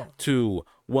 3, No. 2,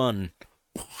 1.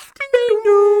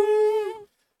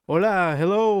 Hola,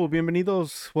 hello,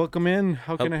 bienvenidos. Welcome in.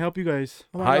 How can I help you guys?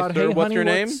 Oh my Hi, God, sir. hey, What's honey, your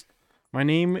name? My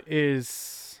name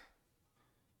is.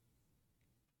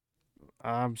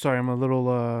 I'm sorry, I'm a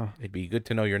little. It'd be good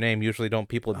to know your name. Usually, don't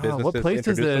people at businesses What place is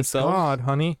introduce this? themselves? God,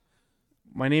 honey.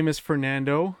 My name is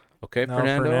Fernando. Okay, No,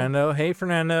 Fernando. Hey,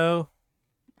 Fernando.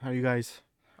 How are you guys?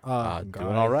 Doing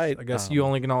God, all right. I guess you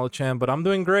only acknowledge him, but I'm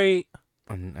doing great.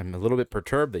 I'm a little bit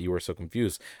perturbed that you were so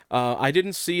confused. I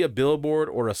didn't see a billboard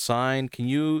or a sign. Can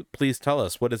you please tell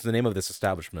us what is the name of this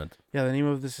establishment? Yeah, the name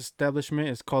of this establishment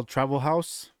is called Travel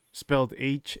House, spelled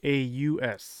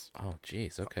Haus. Oh,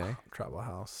 geez. Okay. Travel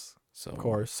house. So Of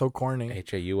course. So corny.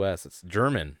 Haus. It's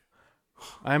German.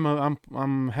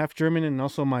 I'm half German, and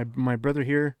also my brother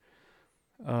here,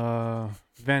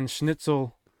 Van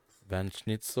Schnitzel. Van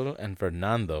Schnitzel and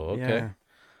Fernando. Okay.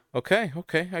 Yeah.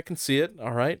 Okay. I can see it.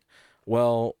 All right.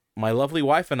 Well, my lovely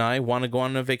wife and I want to go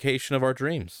on a vacation of our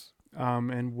dreams.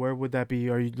 And where would that be?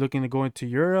 Are you looking to go into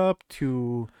Europe?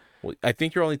 To Well, I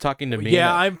think you're only talking to me. Yeah,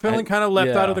 and I'm feeling kind of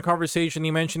left out yeah. of the conversation.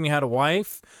 You mentioned you had a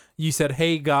wife. You said,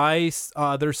 "Hey guys,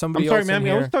 there's somebody I'm sorry, else ma'am. in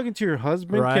I here." was talking to your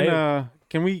husband. Right.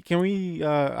 Can we?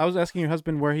 I was asking your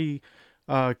husband where he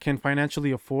can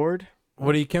financially afford.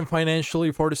 What you can financially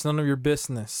afford is none of your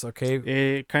business. Okay.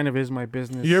 It kind of is my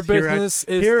business. Your Here at- business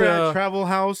is here the- at Travel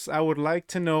House. I would like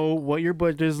to know what your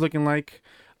budget is looking like.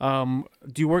 Do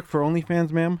you work for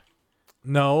OnlyFans, ma'am?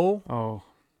 No. Oh,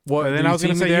 What? Then Then I I was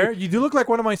gonna say there. You do look like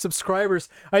one of my subscribers.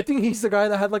 I think he's the guy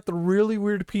that had like the really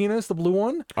weird penis, the blue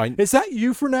one. Is that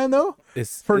you, Fernando?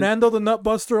 Fernando the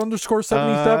Nutbuster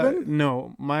 _77.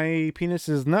 no, my penis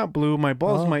is not blue. My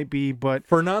balls Oh. might be, but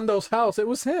Fernando's house. It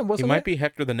was him, He wasn't might it? be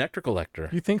Hector the Nectar Collector.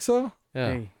 You think so?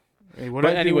 Yeah. hey, what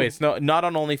But I do- anyways, no, not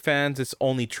on OnlyFans. It's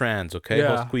only trans. Okay.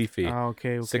 Yeah. Hosquifi.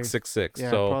 Okay. 666. Yeah,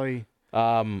 So probably.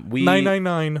 we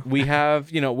 999. we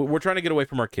have we're trying to get away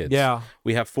from our kids. Yeah.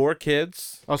 We have 4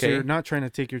 kids. Also, okay? you're not trying to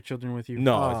take your children with you.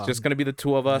 No, it's just gonna be the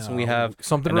 2 of us, and we No. have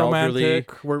Something an elderly,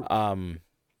 romantic. We're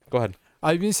Go ahead.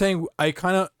 I've been saying I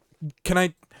kind of can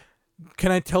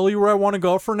I tell you where I want to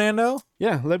go, Fernando?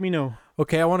 Yeah, let me know.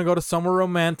 Okay, I want to go to somewhere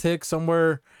romantic,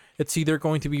 somewhere it's either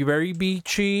going to be very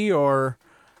beachy or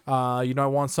I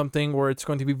want something where it's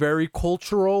going to be very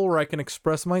cultural, where I can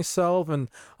express myself and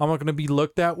I'm not going to be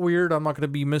looked at weird, I'm not going to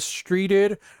be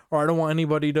mistreated, or I don't want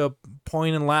anybody to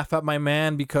point and laugh at my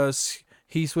man because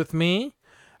he's with me.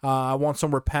 I want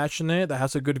somewhere passionate that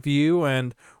has a good view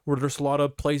and where there's a lot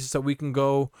of places that we can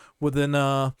go within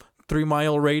a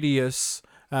 3-mile radius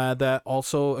that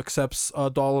also accepts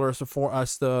 $1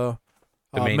 as the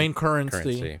main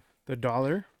currency. The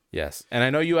dollar. Yes, and I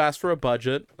know you asked for a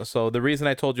budget. So the reason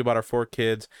I told you about our 4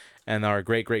 kids and our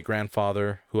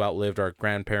great-great-grandfather who outlived our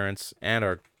grandparents and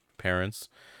our parents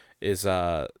is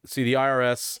see, the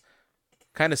IRS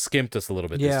kind of skimped us a little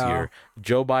bit this Yeah. year.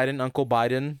 Joe Biden, Uncle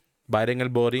Biden El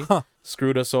Bori,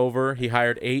 screwed us over. He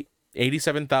hired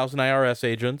 87,000 IRS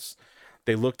agents.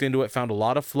 They looked into it, found a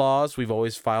lot of flaws. We've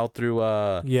always filed through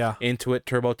Intuit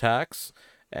TurboTax.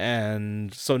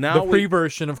 And so now The free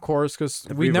version, of course, because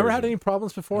we free never had version. any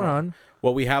problems before, hon.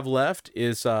 what we have left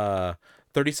is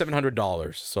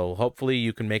 $3,700. So hopefully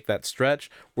you can make that stretch.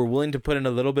 We're willing to put in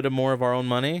a little bit of more of our own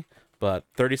money, but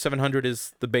 $3,700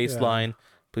 is the baseline.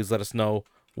 Please let us know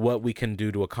what we can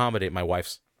do to accommodate my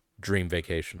wife's dream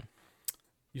vacation.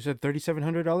 You said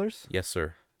 $3,700. Yes,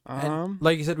 sir. And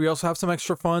like you said, we also have some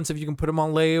extra funds if you can put them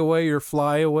on layaway or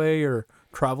fly away or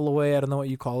travel away. I don't know what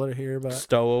you call it here, but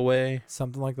Stowaway.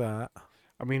 something like that.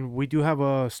 I mean, we do have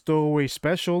a stowaway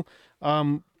special.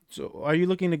 So are you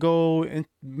looking to go in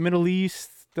Middle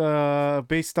East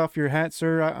based off your hat,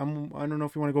 sir? I don't know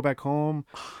if you want to go back home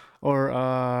or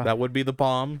That would be the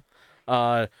bomb.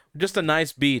 Just a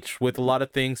nice beach with a lot of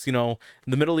things. The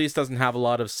Middle East doesn't have a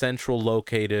lot of central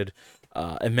located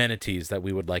amenities that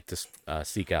we would like to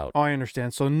seek out. Oh, I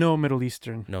understand. So no Middle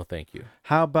Eastern. No, thank you.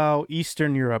 How about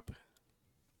Eastern Europe?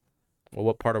 Well,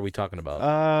 what part are we talking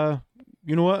about?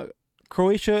 You know what?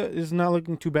 Croatia is not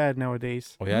looking too bad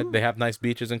nowadays. Oh yeah, they have nice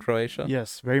beaches in Croatia.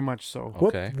 Yes, very much so.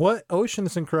 Okay. What ocean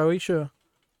is in Croatia?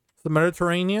 The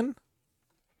Mediterranean?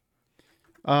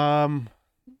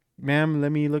 Ma'am,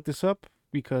 let me look this up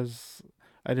because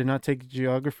I did not take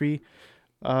geography.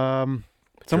 You're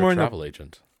Somewhere a in the travel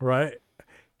agent. Right.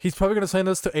 He's probably going to send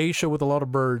us to Asia with a lot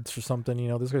of birds or something. You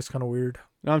know, this guy's kind of weird.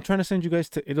 No, I'm trying to send you guys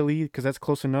to Italy because that's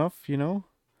close enough. You know.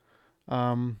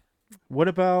 What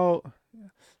about?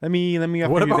 Let me offer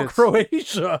What you about this.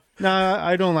 Croatia? Nah,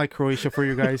 I don't like Croatia for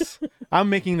you guys. I'm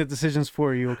making the decisions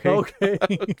for you. Okay.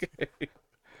 Okay.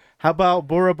 How about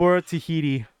Bora Bora,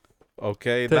 Tahiti?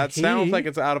 Okay, that sounds Tahiti? like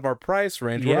it's out of our price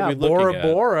range. What Yeah, are we looking Bora at?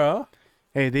 Bora.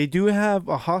 Hey, they do have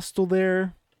a hostel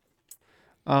there.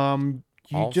 You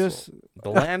Also, just the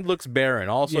land looks barren.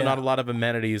 Also, Yeah. not a lot of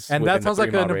amenities. And within that the sounds like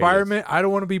 3 an mile environment I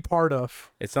don't want to be part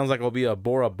of. It sounds like it'll be a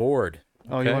Bora board.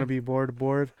 Oh, you Okay. want to be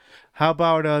bored? How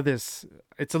about this?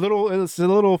 It's a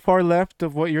little far left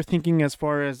of what you're thinking as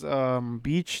far as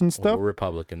beach and Well, stuff. we're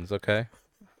Republicans, okay?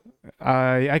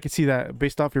 I could see that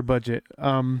based off your budget.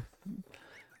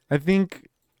 I think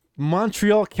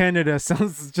Montreal, Canada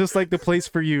sounds just like the place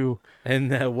for you.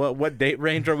 And what date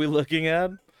range are we looking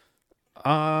at?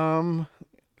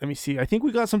 Let me see. I think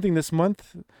we got something this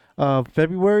month,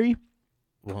 February.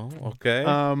 Well, okay.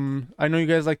 I know you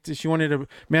guys like to.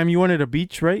 Ma'am, you wanted a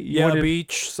beach, right? You Yeah, wanted,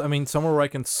 beach. I mean, somewhere where I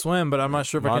can swim, but I'm not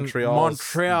sure if Montreal's I can.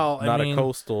 Montreal. I not mean, a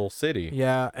coastal city.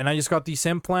 Yeah, and I just got these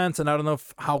implants, and I don't know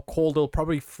how cold it'll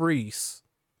probably freeze.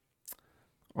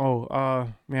 Oh,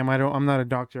 ma'am, I'm not a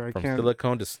doctor. I From can't.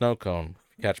 silicone to snow cone.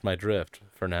 Catch my drift,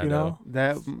 Fernando. You know?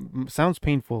 That sounds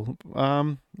painful.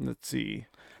 Let's see.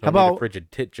 Don't How need a about-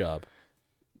 frigid tit job?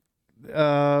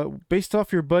 Based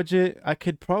off your budget, I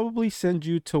could probably send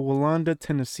you to Walanda,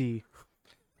 Tennessee.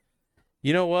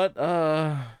 You know what,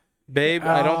 babe?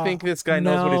 I don't think this guy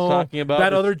knows what he's No, talking about.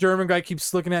 That other German guy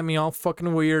keeps looking at me all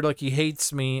fucking weird, like he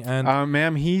hates me. And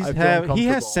Ma'am, I feel he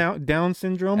has uncomfortable. Down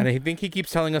syndrome. And I think he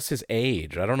keeps telling us his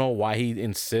age. I don't know why he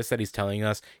insists that he's telling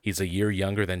us he's a year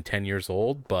younger than 10 years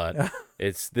old, but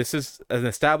this is an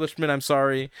establishment. I'm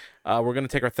sorry. We're going to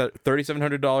take our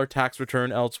 $3,700 tax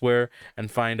return elsewhere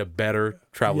and find a better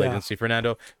travel Yeah. agency.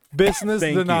 Fernando, business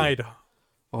Thank you. denied.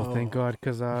 Oh, thank God,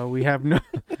 because we have no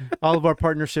all of our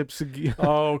partnerships.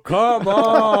 Oh, come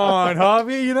on,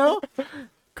 Javi, you know?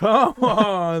 Come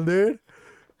on, dude.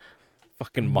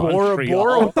 fucking Bora Montreal.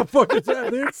 Bora, what the fuck is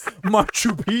that, dude?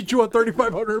 Machu Picchu at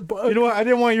 $3,500. You know what? I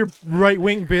didn't want your right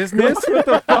wing business. What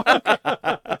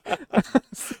the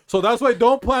So that's why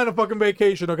don't plan a fucking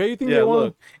vacation, okay? You think Yeah, they want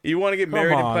look, you want to get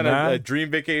married and on, plan man. a dream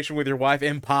vacation with your wife?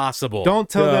 Impossible. Don't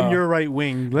tell them Yeah. you're right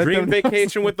wing. Let dream them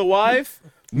vacation with the wife?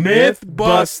 myth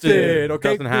busted,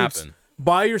 okay? Doesn't Dudes, happen.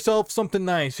 buy yourself something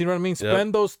nice. You know what I mean?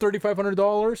 Spend those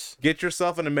 $3,500. Get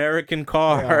yourself an American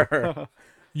car.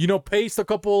 You know, paste a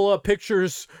couple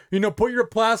pictures. You know, put your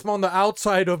plasma on the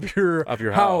outside of your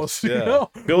house, You yeah. know,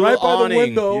 Build right an by awning, the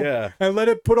window, yeah. and let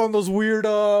it put on those weird,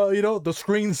 you know, the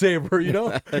screensaver. You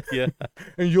know, Yeah.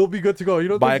 and you'll be good to go. You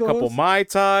know, what Buy a those couple ones? Mai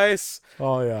Tais.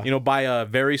 Oh yeah. You know, buy a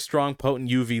very strong, potent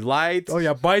UV light. Oh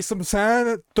yeah. Buy some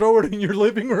sand, throw it in your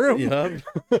living room. Yep. And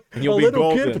A you'll be little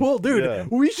golden. kid pool, dude. Yeah.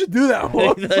 We should do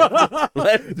that.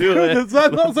 Let's do it. Does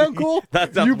that not sound cool?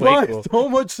 That sounds you way buy cool. so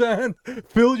much sand,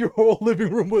 fill your whole living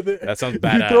room with it. That sounds You throw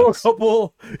a badass.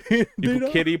 couple. You you know?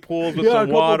 put kiddie pools with Yeah, a some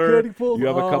couple water. kiddie pools. You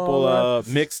have a couple Oh,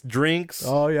 mixed drinks.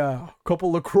 Oh yeah,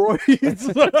 couple LaCroix,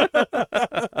 couple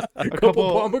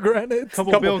couple- pomegranates.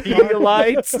 couple couple Bill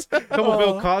Pedialites. couple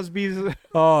Bill Cosby's.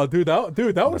 Oh, dude, that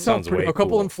would sound sounds pretty. way A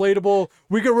couple cool. inflatable.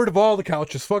 We get rid of all the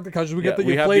couches. Fuck the couches. We get the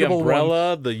we have inflatable the one.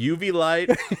 umbrella, the UV light,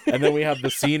 and then we have the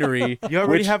scenery. You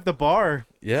already which- have the bar.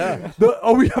 Yeah,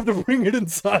 We have to bring it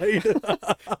inside.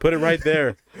 put it right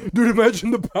there. Dude, imagine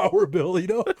the power bill, you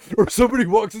know? Or somebody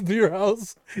walks into your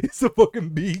house, it's a fucking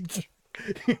beach.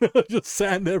 You know, just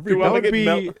sand Do everywhere. I That would get be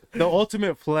mel- the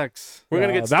ultimate flex. We're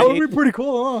gonna get that would stage, be pretty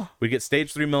cool, huh? we get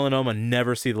stage 3 melanoma,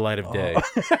 never see the light of day.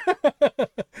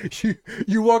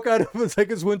 You walk out of it's like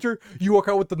it's winter, you walk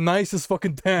out with the nicest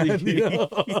fucking tan. You know?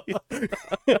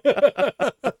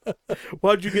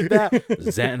 Why'd you get that?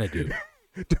 Xanadu.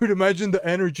 Dude, imagine the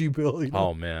energy bill, you know?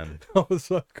 Oh man, I was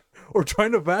like, or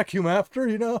trying to vacuum after,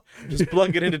 you know? just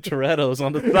plug it into Toretto's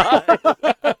on the side.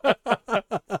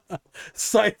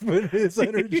 Siphon his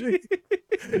energy.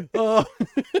 Uh,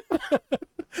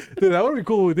 Dude, that would be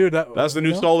cool, dude. That's the new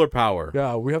you know? solar power.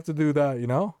 Yeah, we have to do that, you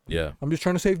know? Yeah. I'm just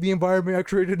trying to save the environment. I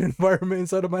created an environment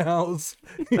inside of my house.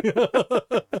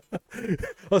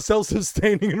 A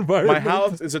self-sustaining My environment.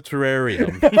 house is a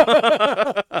terrarium.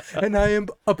 And I am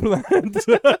a plant.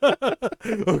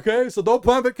 Okay? So don't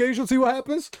plan vacation, see what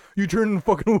happens? You turn into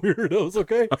fucking weirdos,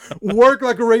 okay? Work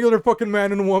like a regular fucking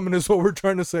man and woman is what we're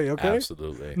trying to say, okay?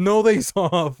 Absolutely. No days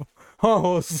off.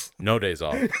 House. No days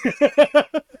off.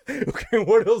 Okay,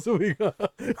 what else do we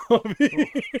got?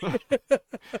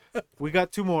 We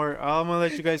got 2 more. I'm gonna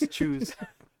let you guys choose.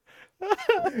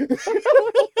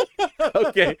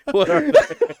 Okay. What are they?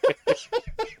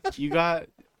 You got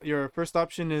your first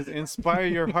option is Inspire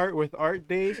Your Heart with Art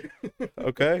Day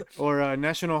Okay. or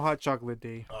National Hot Chocolate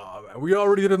Day. Oh, man, we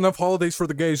already did enough holidays for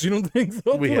the gays. You don't think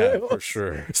so? We have, for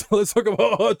sure. So let's talk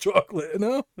about hot chocolate,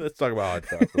 no? Let's talk about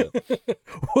hot chocolate.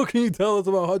 What can you tell us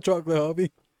about hot chocolate,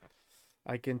 Hobby?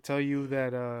 I can tell you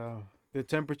that the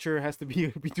temperature has to be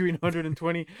between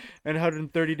 120 and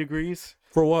 130 degrees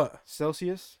For what?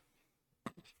 Celsius.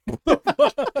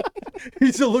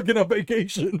 He's still looking at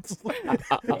vacations.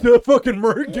 The fucking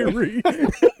Mercury.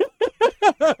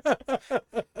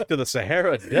 To the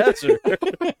Sahara Desert.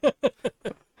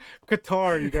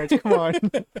 Qatar, you guys, come on.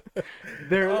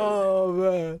 their Oh,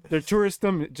 man. their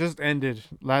tourism just ended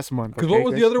last month. Because okay, what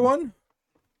was the guys? other one?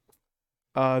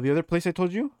 The other place I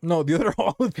told you? No, the other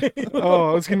holiday.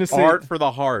 Oh, I was gonna say Art for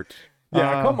the heart.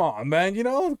 Yeah, come on, man. You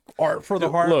know, art for the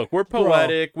heart. Look, we're Bro.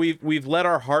 poetic. We've let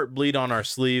our heart bleed on our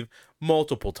sleeve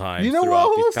multiple times You know throughout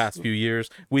what, these Hollis? past few years.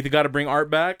 We got to bring art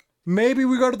back. Maybe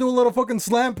we got to do a little fucking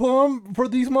slam poem for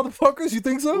these motherfuckers. You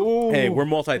think so? Hey, we're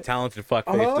multi-talented fuck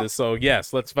faces, Uh-huh. so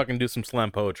yes, let's fucking do some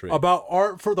slam poetry. About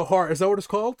art for the heart. Is that what it's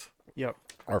called? Yep.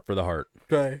 Art for the heart.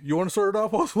 Okay. You want to start it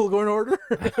off? Also, we'll go in order.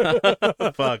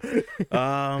 Fuck.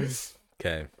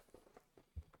 Okay.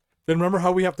 Then remember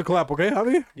how we have to clap, okay,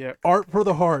 Javi? Yep. Art for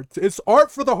the heart. It's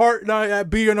art for the heart night at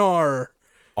BNR.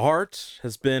 Art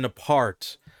has been a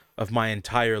part of my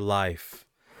entire life.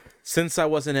 Since I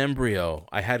was an embryo,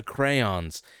 I had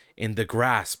crayons in the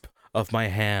grasp of my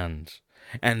hand.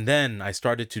 And then I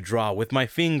started to draw with my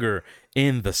finger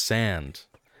in the sand.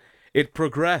 It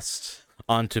progressed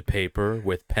onto paper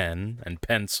with pen and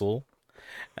pencil.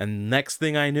 And next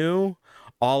thing I knew,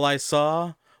 all I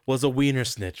saw was a wiener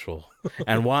schnitzel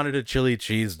and wanted a chili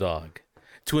cheese dog.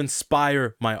 To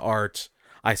inspire my art,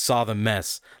 I saw the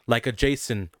mess like a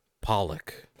Jason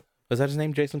Pollock. Was that his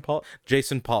name, Jason Pollock?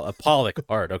 Jason Pollock. A Pollock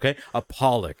art, okay? A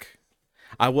Pollock.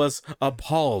 I was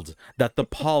appalled that the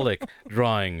Pollock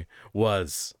drawing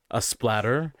was a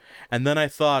splatter. And then I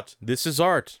thought, this is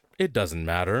art. It doesn't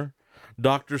matter.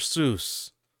 Dr.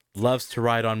 Seuss loves to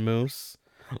ride on moose,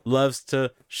 loves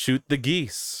to shoot the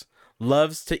geese,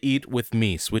 loves to eat with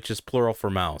meese, which is plural for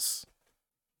mouse,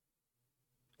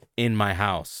 in my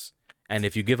house. And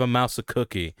if you give a mouse a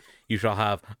cookie, you shall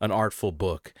have an artful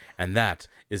book. And that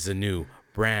is the new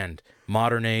brand,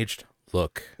 modern aged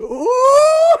look. Ooh,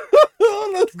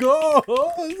 let's go.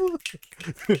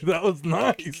 That was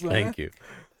nice, man. Thank you.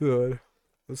 Good.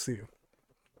 Let's see.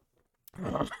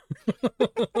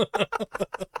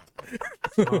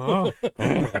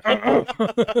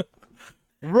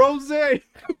 Rose.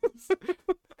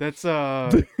 That's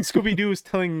Scooby Doo is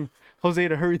telling Jose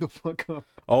to hurry the fuck up.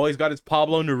 Oh, he's got his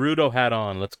Pablo Neruda hat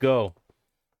on. Let's go.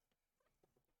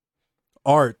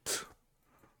 Art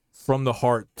from the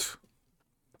heart.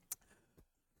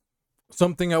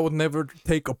 Something I would never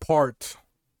take a part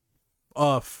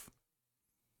of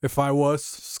if I was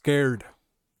scared.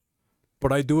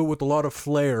 But I do it with a lot of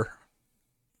flair.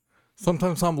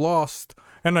 Sometimes I'm lost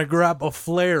and I grab a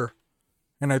flare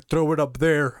and I throw it up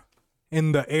there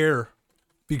in the air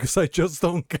because I just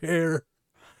don't care.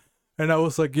 And I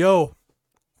was like, yo,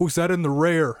 who's that in the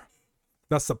rear?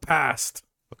 That's the past.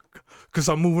 Because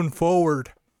I'm moving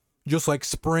forward just like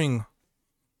spring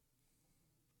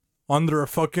under a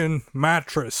fucking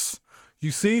mattress. You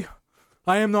see,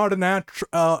 I am not an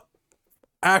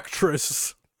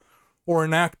actress or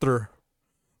an actor,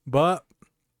 but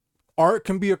art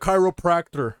can be a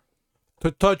chiropractor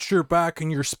to touch your back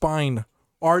and your spine.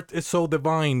 Art is so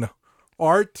divine.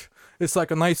 Art is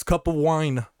like a nice cup of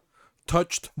wine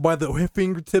touched by the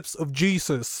fingertips of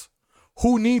Jesus.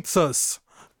 Who needs us?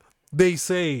 They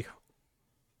say.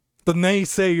 The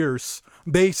naysayers,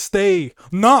 they stay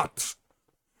not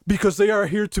because they are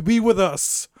here to be with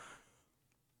us,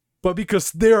 but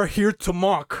because they are here to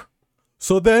mock.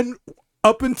 So then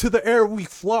up into the air we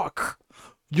flock,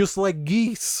 just like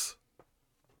geese.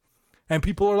 And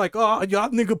people are like, oh, y'all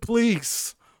nigga,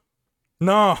 please.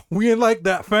 Nah, we ain't like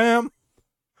that, fam.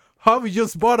 Javi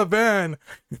just bought a van.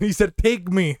 And he said,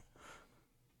 take me.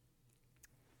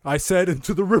 I said,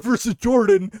 into the rivers of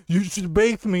Jordan, you should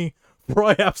bathe me, for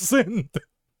I have sinned.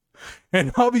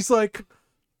 And Javi's like,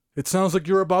 it sounds like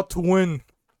you're about to win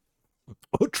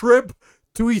a trip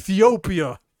to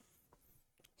Ethiopia.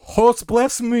 Host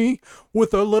bless me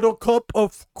with a little cup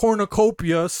of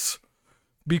cornucopias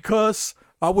because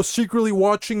I was secretly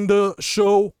watching the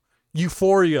show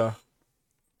Euphoria.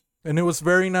 And it was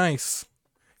very nice.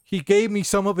 He gave me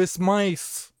some of his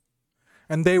mice,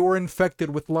 and they were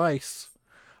infected with lice.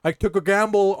 I took a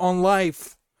gamble on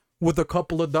life with a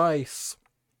couple of dice.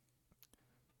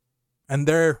 And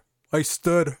there I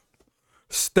stood,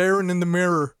 staring in the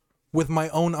mirror with my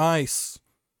own eyes.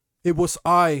 It was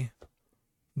I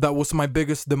that was my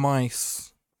biggest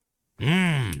demise.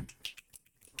 Mm.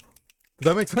 Does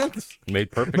that make sense?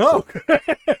 Made perfect No. sense.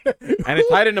 And it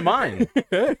tied into mine.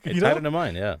 It You tied know? into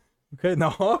mine, yeah. Okay, now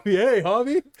Javi, hey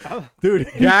Javi, dude,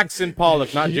 Jackson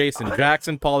Pollock, not Jason.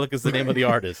 Jackson Pollock is the name of the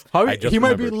artist. I Javi, just he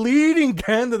might be remembered. leading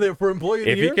candidate for employee of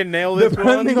the If year. he can nail this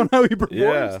depending one, on how he performs,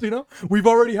 yeah. you know, we've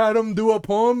already had him do a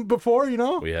poem before, you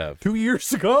know, we have. 2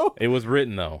 years ago. It was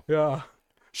written though. Yeah,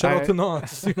 shout out to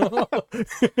Knots, you know.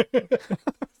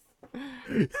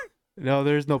 No,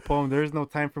 there's no poem. There's no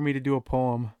time for me to do a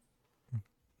poem.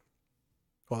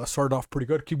 Well, that started off pretty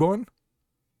good. Keep going.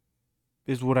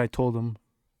 Is what I told him.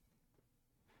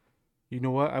 You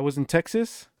know what? I was in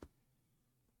Texas,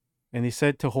 and they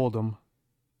said to hold him.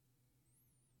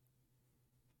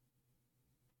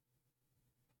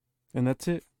 And that's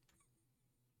it.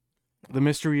 The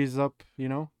mystery is up, you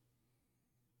know?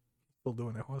 Still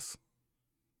doing it, was.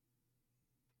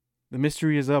 The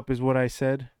mystery is up, is what I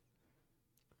said.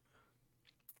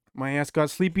 My ass got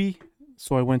sleepy,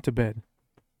 so I went to bed.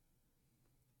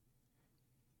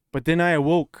 But then I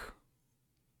awoke.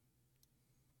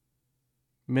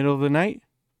 Middle of the night.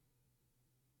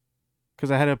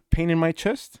 Because I had a pain in my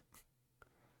chest.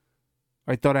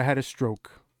 I thought I had a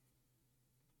stroke.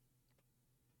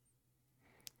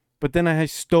 But then I had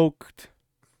stoked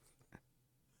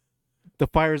the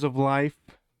fires of life.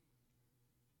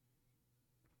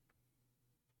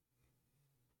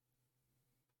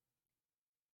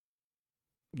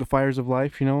 The fires of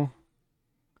life, you know.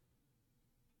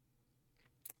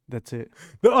 That's it.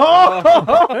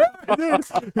 Oh, dude,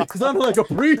 it sounded like a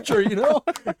preacher, you know.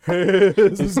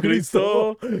 Jesus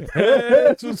Cristo,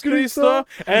 Jesus Cristo,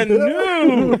 and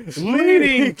new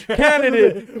leading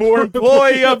candidate for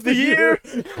Employee of the Year,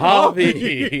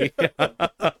 Javi.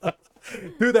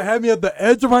 Dude, that had me at the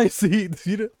edge of my seat.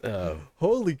 You know? Oh,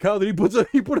 Holy cow! Did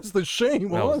he put us to shame?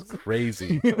 that was Huh?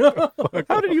 crazy. You know?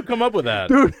 How did you come up with that?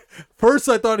 Dude, first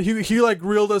I thought he like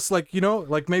reeled us, like, you know,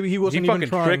 like maybe he He wasn't even fucking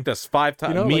trying. tricked us 5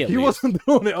 times. You know, Me like at he least. wasn't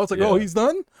doing it. I was like, oh, Yeah. he's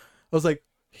done. I was like,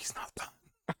 he's not done.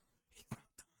 He's not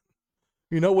done.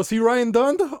 You know, was he Ryan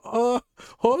Dunn?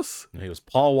 Hoss? He was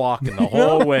Paul walking the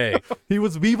whole way. He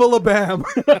was Viva La Bam.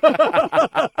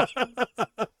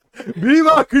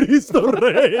 Viva Cristo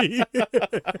Rey.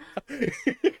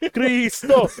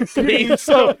 Cristo,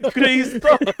 Cristo,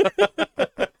 Cristo.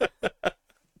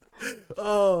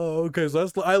 Oh, okay. So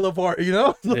that's I Love Art, you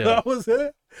know? So Yeah. that was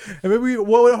it. And maybe,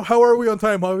 how are we on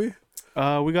time, Javi?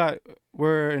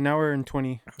 We're an hour and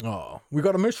 20. Oh, we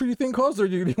got a mystery, you think, Cos? Or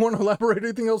do you want to elaborate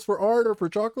anything else for art or for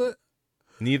chocolate?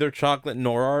 Neither chocolate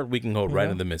nor art. We can go right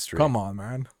into the mystery. Come on,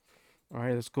 man. All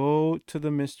right, let's go to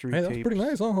the mystery Hey, that's tape. pretty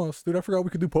nice, huh, Hoss? Dude, I forgot we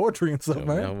could do poetry and stuff, Yeah,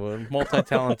 man. we're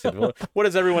multi-talented. What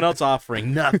is everyone else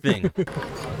offering? Nothing.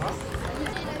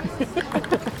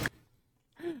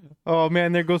 Oh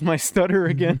man, there goes my stutter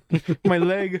again. My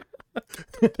leg.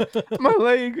 My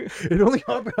leg. It only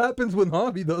happens when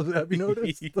Javi does it. Have you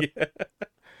noticed? Yeah.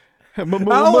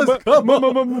 Alice, come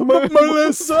on,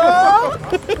 Melissa!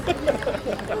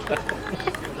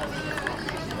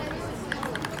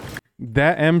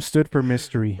 That M stood for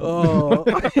mystery. Oh,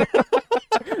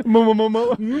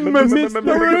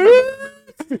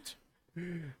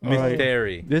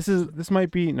 Mystery. This might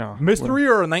be no mystery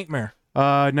or a nightmare?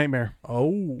 Nightmare.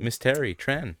 Oh, Mystery.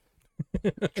 Tren.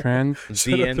 Trans. shout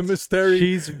The out to end. Mystery.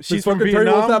 She's from fucking Terry,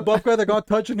 what was that Vietnam. buff guy that got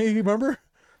touched and he remember?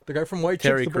 The guy from White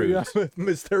Terry Chicks. Crews. Yeah,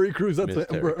 Miss Terry Crews. That's Miss it,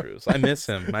 Terry bro. Crews. I miss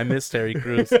him. I miss Terry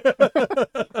Crews. I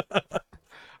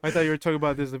thought you were talking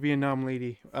about this, the Vietnam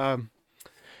lady.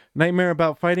 Nightmare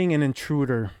About Fighting an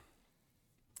Intruder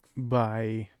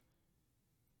by.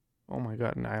 Oh my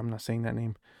god, no, I'm not saying that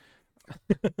name.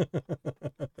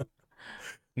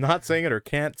 Not saying it or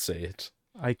can't say it.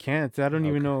 I can't. I don't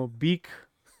even know. Beak.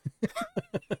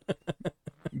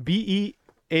 Beakie.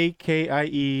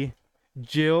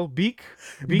 Jill. Beak.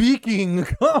 Beaking.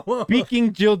 Come on.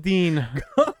 Beaking Jill Dean.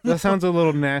 That sounds a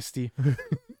little nasty.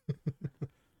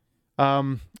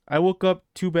 I woke up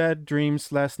 2 bad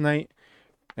dreams last night,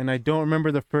 and I don't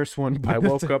remember the first one. But I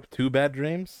woke up 2 bad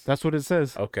dreams. That's what it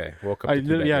says. Okay, woke up. I To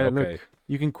 2 bad yeah, dreams. look, Okay,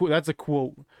 you can. That's a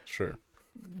quote. sure.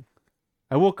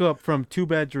 I woke up from 2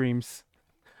 bad dreams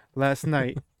last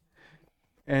night,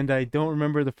 and I don't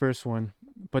remember the first one,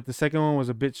 but the second one was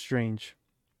a bit strange.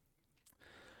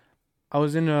 I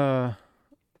was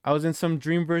in some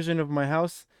dream version of my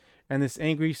house, and this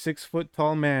angry 6 foot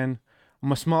tall man,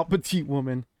 I'm a small petite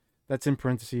woman, that's in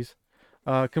parentheses,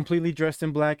 completely dressed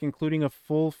in black, including a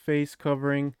full face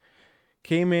covering,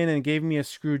 came in and gave me a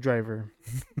screwdriver.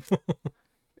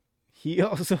 He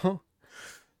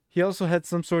also had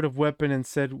some sort of weapon and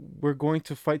said, "We're going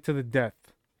to fight to the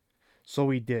death." So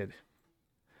we did.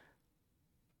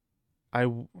 I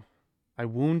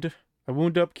wound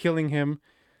up killing him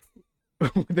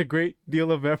with a great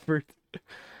deal of effort,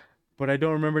 but I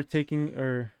don't remember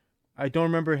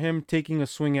him taking a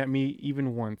swing at me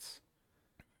even once.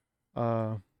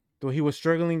 Though he was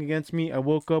struggling against me, I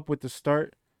woke up with the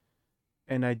start,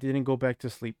 and I didn't go back to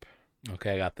sleep.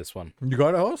 Okay, I got this one. You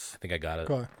got it, Hoss? I think I got it.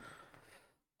 Okay.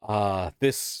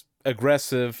 This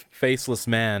aggressive, faceless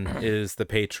man is the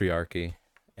patriarchy,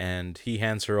 and he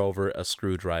hands her over a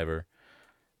screwdriver.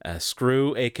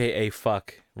 Screw, aka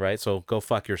fuck, right? So go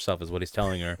fuck yourself is what he's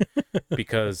telling her,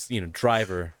 because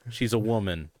driver, she's a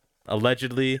woman.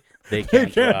 Allegedly, they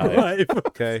can't drive.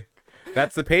 Okay,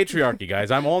 that's the patriarchy, guys.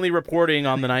 I'm only reporting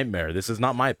on the nightmare. This is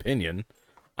not my opinion.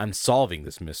 I'm solving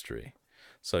this mystery.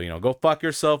 So go fuck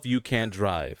yourself. You can't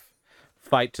drive.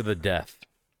 Fight to the death.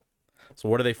 So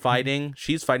what are they fighting?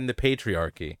 She's fighting the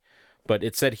patriarchy, but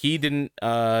it said he didn't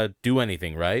do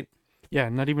anything, right? Yeah,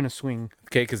 not even a swing.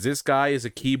 Okay, because this guy is a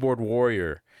keyboard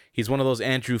warrior. He's one of those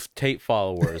Andrew Tate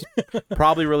followers,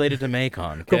 probably related to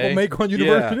Macon. Okay? Couple Macon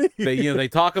University. Yeah. They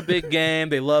talk a big game.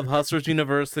 They love Hustlers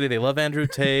University. They love Andrew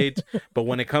Tate. But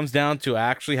when it comes down to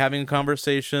actually having a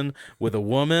conversation with a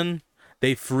woman,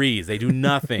 they freeze. They do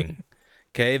nothing.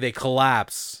 Okay, they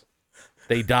collapse.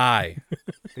 They die.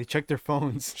 They check their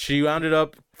phones. She ended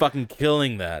up fucking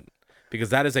killing that because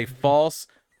that is a false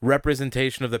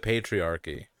representation of the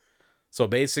patriarchy. So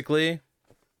basically,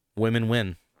 women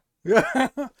win. Yeah. Yeah,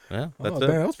 that's Oh, it. damn,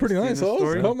 that was pretty nice. the Hoss.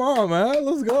 story? Come on, man.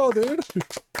 Let's go, dude.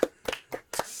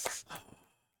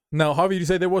 Now, Javi, you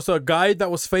say there was a guy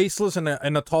that was faceless and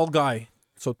a tall guy.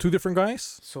 So 2 different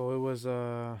guys? So it was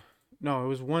it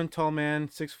was one tall man,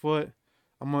 6 foot.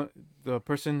 The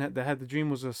person that had the dream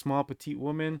was a small petite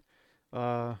woman.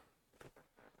 So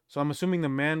I'm assuming the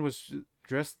man was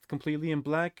dressed completely in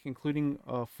black, including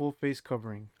a full face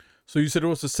covering. So you said it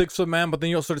was a 6 foot man, but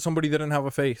then you also said somebody didn't have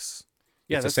a face.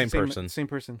 Yeah, It's the that's same person. Same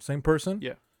person. Same person?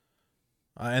 Yeah.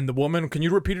 And the woman, can you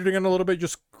repeat it again a little bit?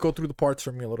 Just go through the parts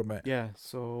for me a little bit. Yeah.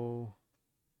 So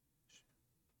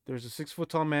there's a 6 foot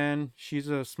tall man. She's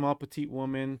a small petite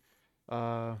woman.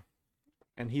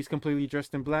 And he's completely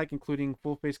dressed in black, including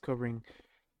full face covering.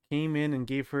 Came in and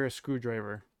gave her a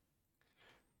screwdriver.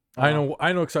 I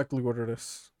know exactly what it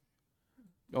is.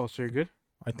 Oh, so you're good?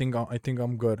 I think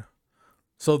I'm good.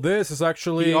 So this is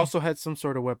actually He also had some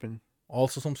sort of weapon.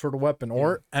 also some sort of weapon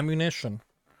or ammunition.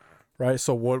 Right?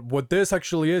 So what this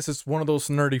actually is one of those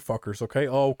nerdy fuckers, okay?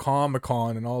 Oh,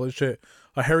 Comic-Con and all this shit.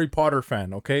 A Harry Potter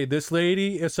fan, okay? This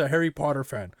lady is a Harry Potter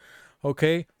fan.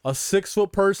 Okay? A 6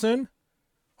 foot person.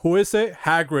 Who is it?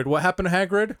 Hagrid. What happened to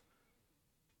Hagrid?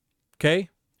 Okay?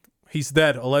 He's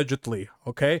dead, allegedly.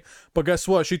 Okay? But guess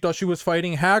what? She thought she was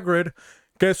fighting Hagrid.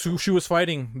 Guess who she was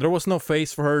fighting? There was no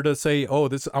face for her to say, "Oh,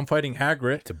 I'm fighting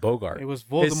Hagrid." To Bogart. It was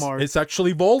Voldemort. It's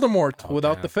actually Voldemort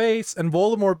without damn. the face. And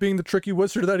Voldemort, being the tricky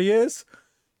wizard that he is,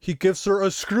 he gives her a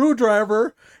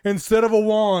screwdriver instead of a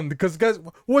wand. Because guys,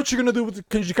 what's she gonna do?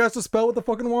 Can she cast a spell with the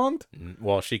fucking wand?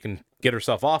 Well, she can get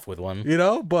herself off with one. You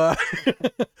know, but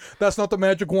that's not the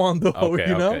magic wand, though. Okay,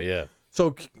 you know. okay, yeah.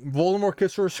 So Voldemort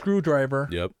gives her a screwdriver.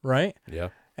 Yep. Right. Yeah.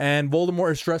 And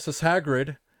Voldemort is dressed as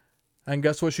Hagrid. And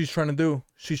guess what she's trying to do?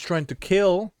 She's trying to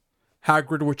kill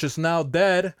Hagrid, which is now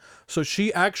dead. So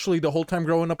she actually, the whole time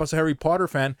growing up as a Harry Potter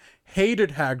fan,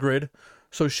 hated Hagrid.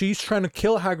 So she's trying to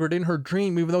kill Hagrid in her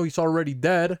dream, even though he's already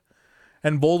dead.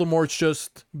 And Voldemort's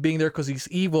just being there because he's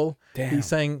evil. Damn. He's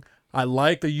saying, I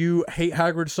like that you hate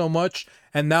Hagrid so much.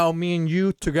 And now me and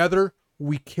you together,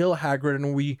 we kill Hagrid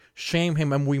and we shame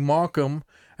him and we mock him.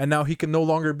 And now he can no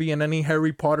longer be in any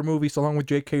Harry Potter movies along with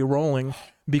J.K. Rowling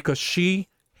because she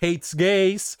hates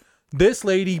gays. This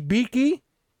lady, Beaky,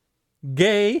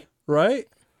 gay, right?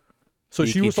 So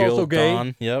she Beaky was also Jill gay.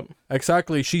 Dawn, yep.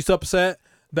 Exactly. She's upset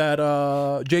that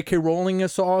J.K. Rowling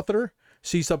is the author.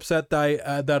 She's upset that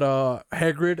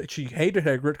Hagrid, she hated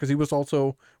Hagrid because he was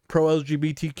also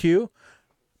pro-LGBTQ.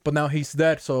 But now he's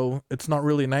dead, so it's not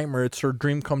really a nightmare. It's her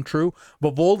dream come true.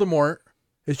 But Voldemort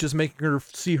It's just making her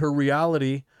see her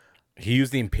reality. He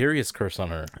used the Imperious curse on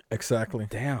her. Exactly.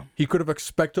 Damn. He could have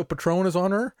expected Patronus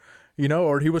on her, you know,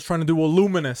 or he was trying to do a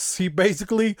Luminous. He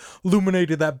basically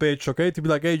illuminated that bitch, okay? To be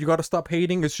like, hey, you gotta stop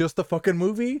hating. It's just a fucking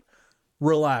movie.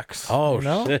 Relax. Oh, you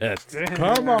know? shit.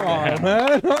 Come on,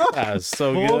 man. That was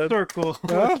so Full good.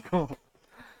 circle.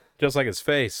 Just like his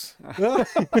face.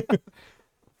 That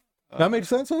makes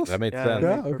sense, Os? That made Yeah, sense.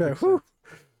 Yeah, makes okay. perfect Whew.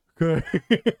 Good.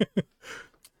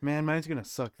 Man, mine's gonna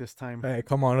suck this time. Hey,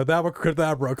 come on.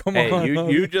 Cadabra. Come Hey, on.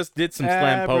 you just did some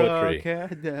slam poetry.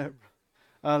 Abracadabra.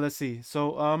 Let's see.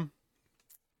 So,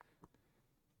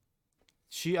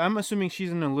 I'm assuming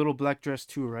she's in a little black dress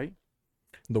too, right?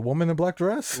 The woman in black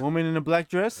dress? Woman in a black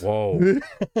dress. Whoa.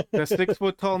 The 6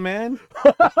 foot tall man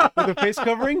with a face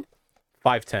covering.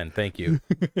 5'10", thank you.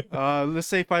 Let's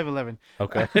say 5'11".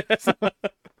 Okay.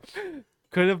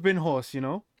 Could have been horse, you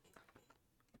know.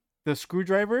 The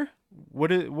screwdriver.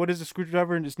 What is a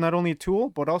screwdriver? It's not only a tool,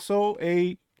 but also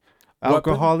a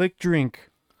alcoholic drink.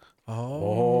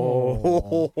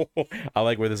 Oh. I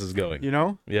like where this is going. You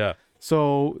know. Yeah.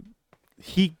 So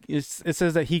it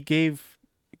says that he gave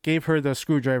her the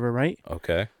screwdriver, right?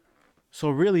 Okay. So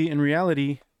really, in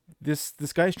reality, this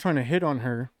guy's trying to hit on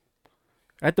her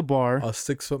at the bar. A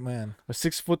 6 foot man. A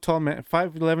 6 foot tall man,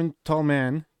 5'11" tall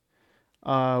man,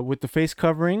 with the face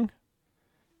covering.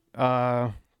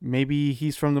 Maybe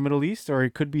he's from the Middle East, or he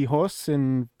could be Hos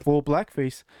in full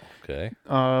blackface. Okay.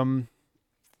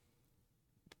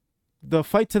 The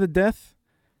fight to the death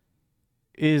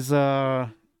is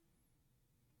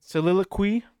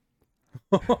soliloquy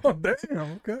Oh,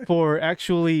 damn. Okay. for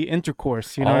actually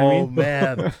intercourse. You know what I mean?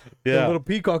 man. The Yeah. little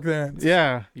peacock dance.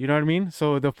 Yeah, you know what I mean?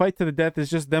 So the fight to the death is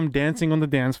just them dancing on the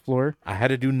dance floor. I had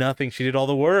to do nothing. She did all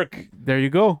the work. There you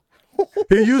go.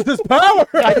 He used his power.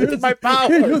 I used my power.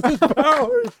 He used his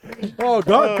powers. Oh,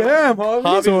 goddamn.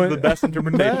 Hobbies So is the best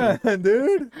interpretation. man,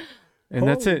 dude. And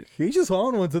that's Oh, it. He just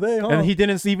on one today, huh? And he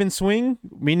didn't even swing,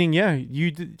 meaning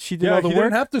she did yeah, all the he work.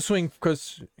 didn't have to swing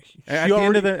because At the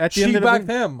end of the- at the she end of the backed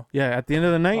night- him. Yeah, at the end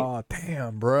of the night, Oh,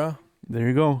 damn, bruh. there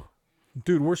you go.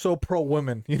 Dude, we're so pro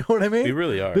women. You know what I mean? We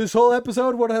really are. This whole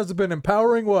episode, what has it been?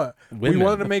 Empowering what? Women. We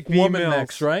wanted to make women Females.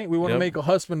 next, right? We want to Yep. make a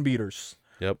husband beaters.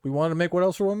 Yep. We want to make what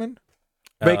else for women?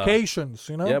 Uh, Vacations,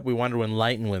 you know? Yep. We wanted to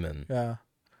enlighten women. Yeah.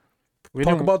 We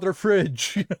Talk didn't- about their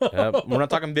fridge. you know? Yep. We're not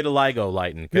talking vitiligo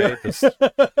lighten, okay? Just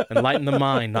enlighten the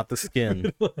mind, not the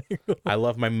skin. I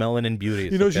love my melanin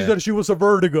beauties. You know, she okay? said she was a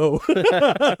vertigo.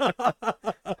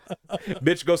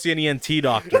 Bitch, go see an ENT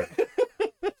doctor.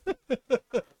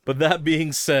 But that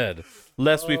being said,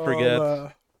 lest we forget,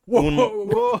 Whoa, Un- whoa,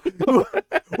 whoa.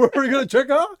 Where are we going to check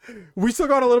out? We still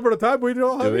got a little bit of time. We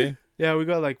don't have do it. we? Yeah, we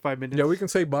got like 5 minutes. Yeah, we can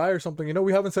say bye or something. You know,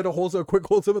 we haven't said a quick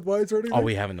wholesome advice or anything. Oh,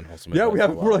 we haven't done wholesome. Yeah, we advice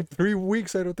haven't in a for while. like 3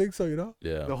 weeks. I don't think so, you know?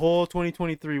 Yeah. The whole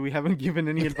 2023, we haven't given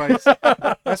any advice.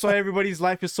 That's why everybody's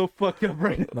life is so fucked up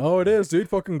right now. No, it is, dude.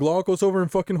 Fucking Glauco's over in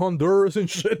fucking Honduras and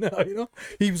shit now, you know?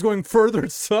 He was going further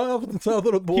south of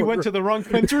the border. He went to the wrong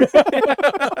country.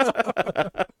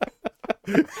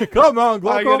 Come on,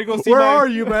 Glauco. gotta go see Where my- are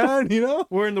you, man? You know?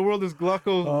 Where in the world is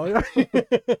Glauco? Oh, yeah.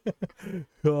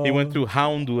 He went to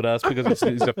Honduras because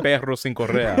he's a perro sin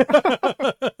correa.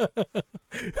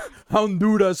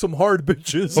 Honduras, some hard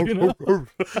bitches, you know?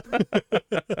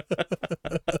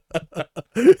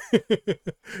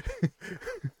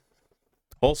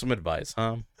 Wholesome advice,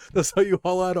 huh? That's how you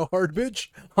haul out a hard bitch?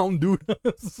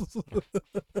 Honduras.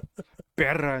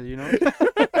 Perra, you know?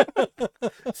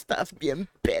 Estás bien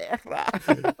perra.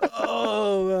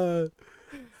 Oh, man.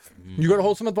 You got a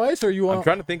wholesome advice, or you I'm want?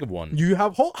 trying to think of one. You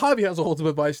have Javi has a wholesome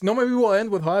advice. No, maybe we'll end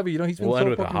with Javi. You know, he's been We'll so end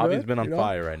with fucking Hobby's good, been on you know?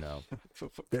 fire right now.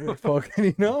 They're fucking,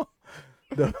 you know,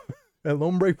 the El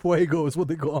Hombre Fuego is what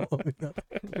they call him. You know?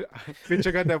 Bitch,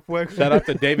 I got that fuego. Shout out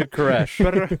to David Koresh,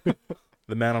 Perra.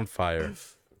 the man on fire.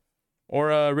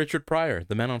 Or Richard Pryor,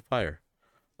 the man on fire.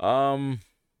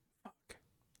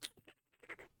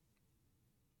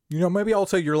 You know, maybe I'll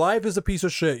say your life is a piece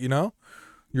of shit. You know,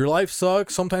 your life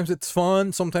sucks. Sometimes it's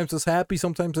fun. Sometimes it's happy.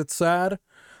 Sometimes it's sad.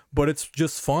 But it's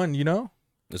just fun. You know.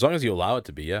 As long as you allow it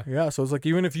to be, yeah. Yeah. So it's like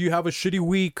even if you have a shitty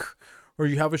week or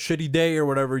you have a shitty day or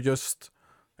whatever, just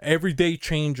every day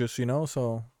changes. You know.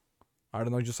 So I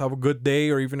don't know. Just have a good day,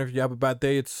 or even if you have a bad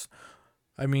day, it's.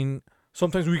 I mean,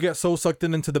 sometimes we get so sucked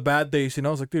into the bad days. You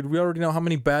know, it's like, dude, we already know how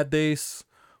many bad days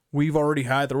we've already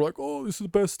had. They're like, oh, this is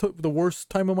the worst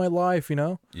time of my life. You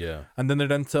know. Yeah. And then it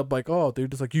ends up like, oh,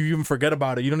 dude, it's like you even forget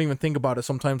about it. You don't even think about it.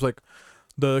 Sometimes like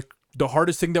the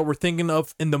hardest thing that we're thinking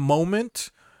of in the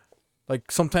moment, like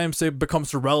sometimes it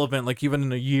becomes irrelevant, like even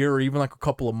in a year or even like a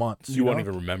couple of months. You won't know?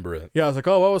 even remember it. Yeah, I was like,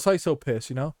 oh, why was I so pissed?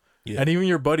 You know? Yeah. And even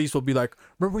your buddies will be like,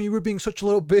 remember when you were being such a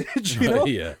little bitch, you know?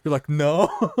 Yeah. You're like, no.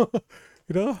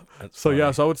 You know? That's So yeah,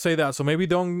 funny. so I would say that. So maybe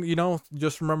don't,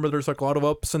 just remember there's like a lot of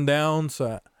ups and downs.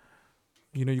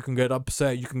 You can get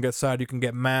upset, you can get sad, you can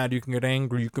get mad, you can get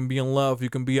angry, you can be in love, you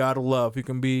can be out of love, you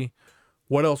can be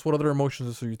what else? What other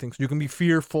emotions do you think? You can be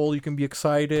fearful, you can be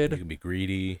excited. You can be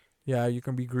greedy. Yeah, you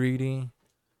can be greedy.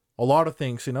 A lot of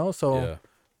things, So Yeah.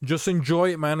 just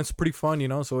enjoy it, man. It's pretty fun,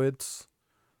 So it's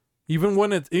even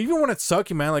when it's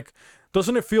sucky, man, like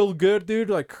doesn't it feel good, dude?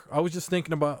 Like I was just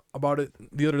thinking about it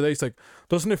the other day. It's like,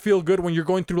 doesn't it feel good when you're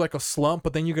going through like a slump,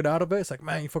 but then you get out of it? It's like,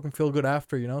 man, you fucking feel good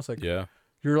after, It's like Yeah.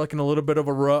 you're like in a little bit of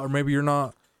a rut, or maybe you're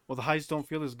not. Well, the highs don't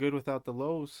feel as good without the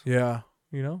lows. Yeah,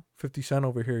 50 Cent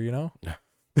over here, Yeah.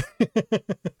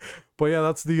 But yeah,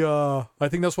 that's the I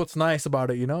think that's what's nice about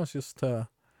it, It's just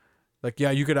like,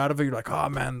 yeah, you get out of it, you're like, oh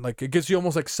man, like it gives you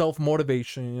almost like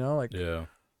self-motivation, like Yeah.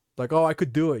 like, oh, I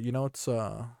could do it, it's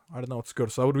I don't know, it's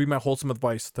good. So that would be my wholesome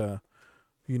advice to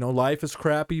life is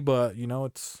crappy, but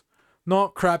it's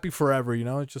not crappy forever,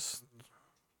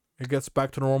 it gets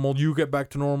back to normal, you get back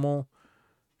to normal,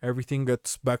 everything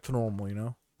gets back to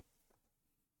normal,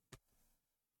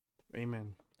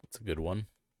 Amen. That's a good one.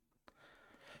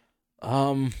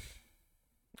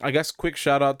 I guess quick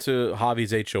shout out to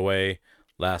Javi's HOA.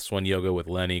 Last one, Yoga with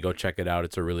Lenny. Go check it out.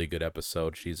 It's a really good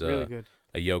episode. She's Really good.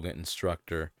 a yoga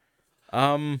instructor.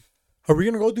 Are we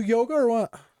gonna go do yoga or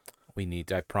what? We need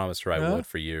to, I promised her I Yeah? would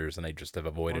for years, and I just have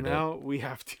Well, avoided now we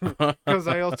have to, because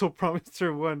I also promised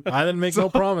her one. I didn't make no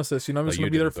promises, I'm it. just Oh, gonna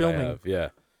you be there didn't, but I filming. have, yeah.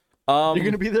 You're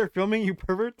gonna be there filming, you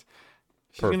pervert.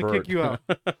 She's gonna Pervert. kick you out.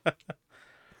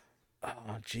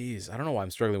 Oh, jeez. I don't know why I'm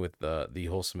struggling with the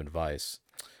wholesome advice.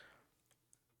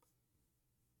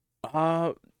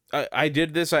 I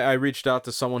did this. I reached out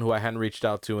to someone who I hadn't reached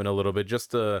out to in a little bit,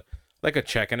 just to like a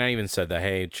check-in. I even said that,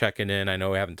 hey, checking in. I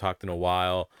know we haven't talked in a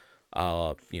while.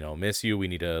 Miss you. We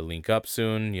need to link up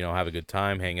soon. Have a good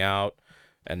time, hang out.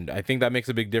 And I think that makes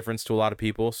a big difference to a lot of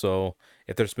people. So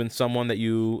if there's been someone that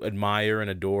you admire and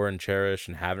adore and cherish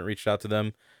and haven't reached out to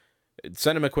them,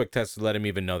 send them a quick text to let them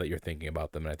even know that you're thinking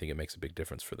about them. And I think it makes a big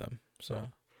difference for them. So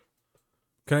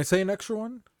Can I say an extra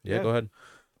one? yeah. Yeah. Go ahead.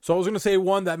 So I was gonna say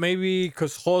one that maybe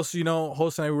because Host and I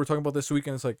we were talking about this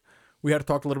weekend. It's like we had to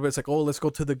talk a little bit. It's like, oh, let's go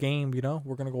to the game.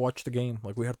 We're gonna go watch the game.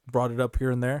 Like we had brought it up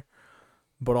here and there,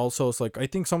 but also it's like I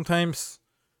think sometimes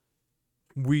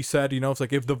we said it's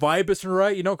like if the vibe isn't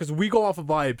right, because we go off of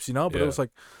vibes, but Yeah. it was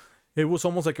like it was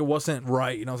almost like it wasn't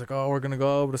right. I was like, oh, we're gonna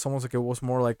go, but it's almost like it was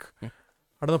more like.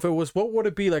 I don't know if it was, what would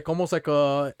it be like? Almost like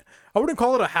I wouldn't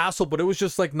call it a hassle, but it was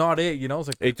just like not it, It's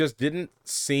like It just didn't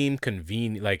seem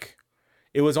convenient. Like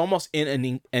it was almost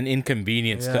an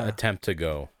inconvenience to Yeah. attempt to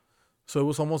go. so it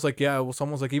was almost like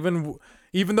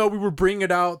even though we were bringing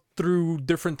it out through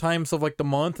different times of like the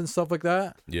month and stuff like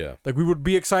that. Yeah. Like we would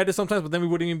be excited sometimes, but then we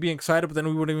wouldn't even be excited, but then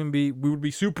we would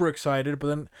be super excited, but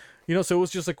then so it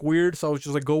was just like weird. So I was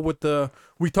just like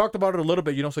we talked about it a little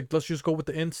bit, it's like let's just go with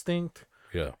the instinct.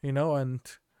 Yeah. And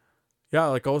yeah,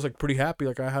 like I was like pretty happy.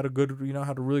 Like I had a good,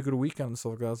 had a really good weekend and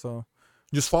stuff like that. So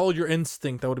just follow your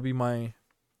instinct. That would be my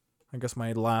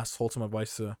last wholesome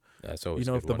advice to, That's always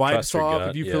a if good the one. vibe's Trust your off, gut,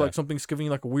 if you yeah. feel like something's giving you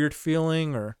like a weird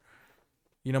feeling or,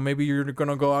 maybe you're going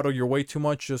to go out of your way too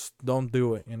much, just don't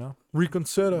do it,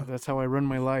 Reconsider. That's how I run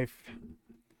my life.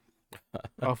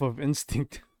 Off of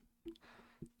instinct.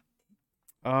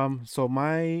 So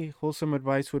my wholesome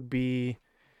advice would be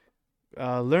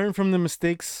learn from the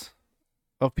mistakes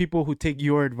of people who take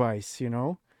your advice,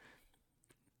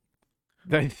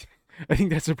 I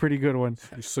think that's a pretty good one.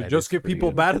 So That just is give pretty people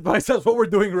good. bad advice. That's what we're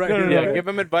doing right No, no, here. no. Yeah, give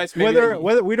them advice. Maybe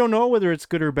Whether we don't know whether it's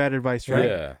good or bad advice, right?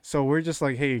 Yeah. So we're just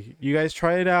like, hey, you guys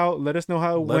try it out. Let us know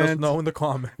how it Let us went. know in the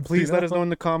comments. Please let us know in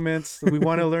the comments. We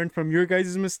want to learn from your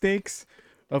guys' mistakes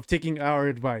of taking our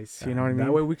advice. You know what I mean?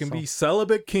 That way we can So, be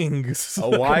celibate kings. A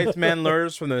wise man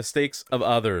learns from the mistakes of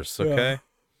others. Okay.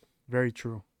 very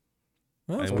true.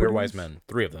 That's And we're pretty wise nice. men.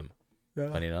 3 of them.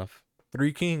 Yeah. Funny enough.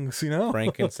 3 kings,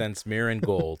 Frankincense, myrrh, and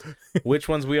gold. Which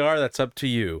ones we are, that's up to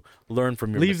you. Learn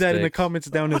from your Leave that in the mistakes. comments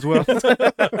down as well.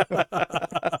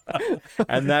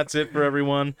 And that's it for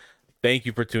everyone. Thank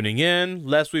you for tuning in.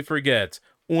 Lest we forget,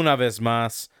 una vez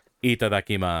más,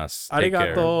 itadakimasu. Take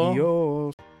care. Arigato.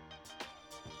 Adios.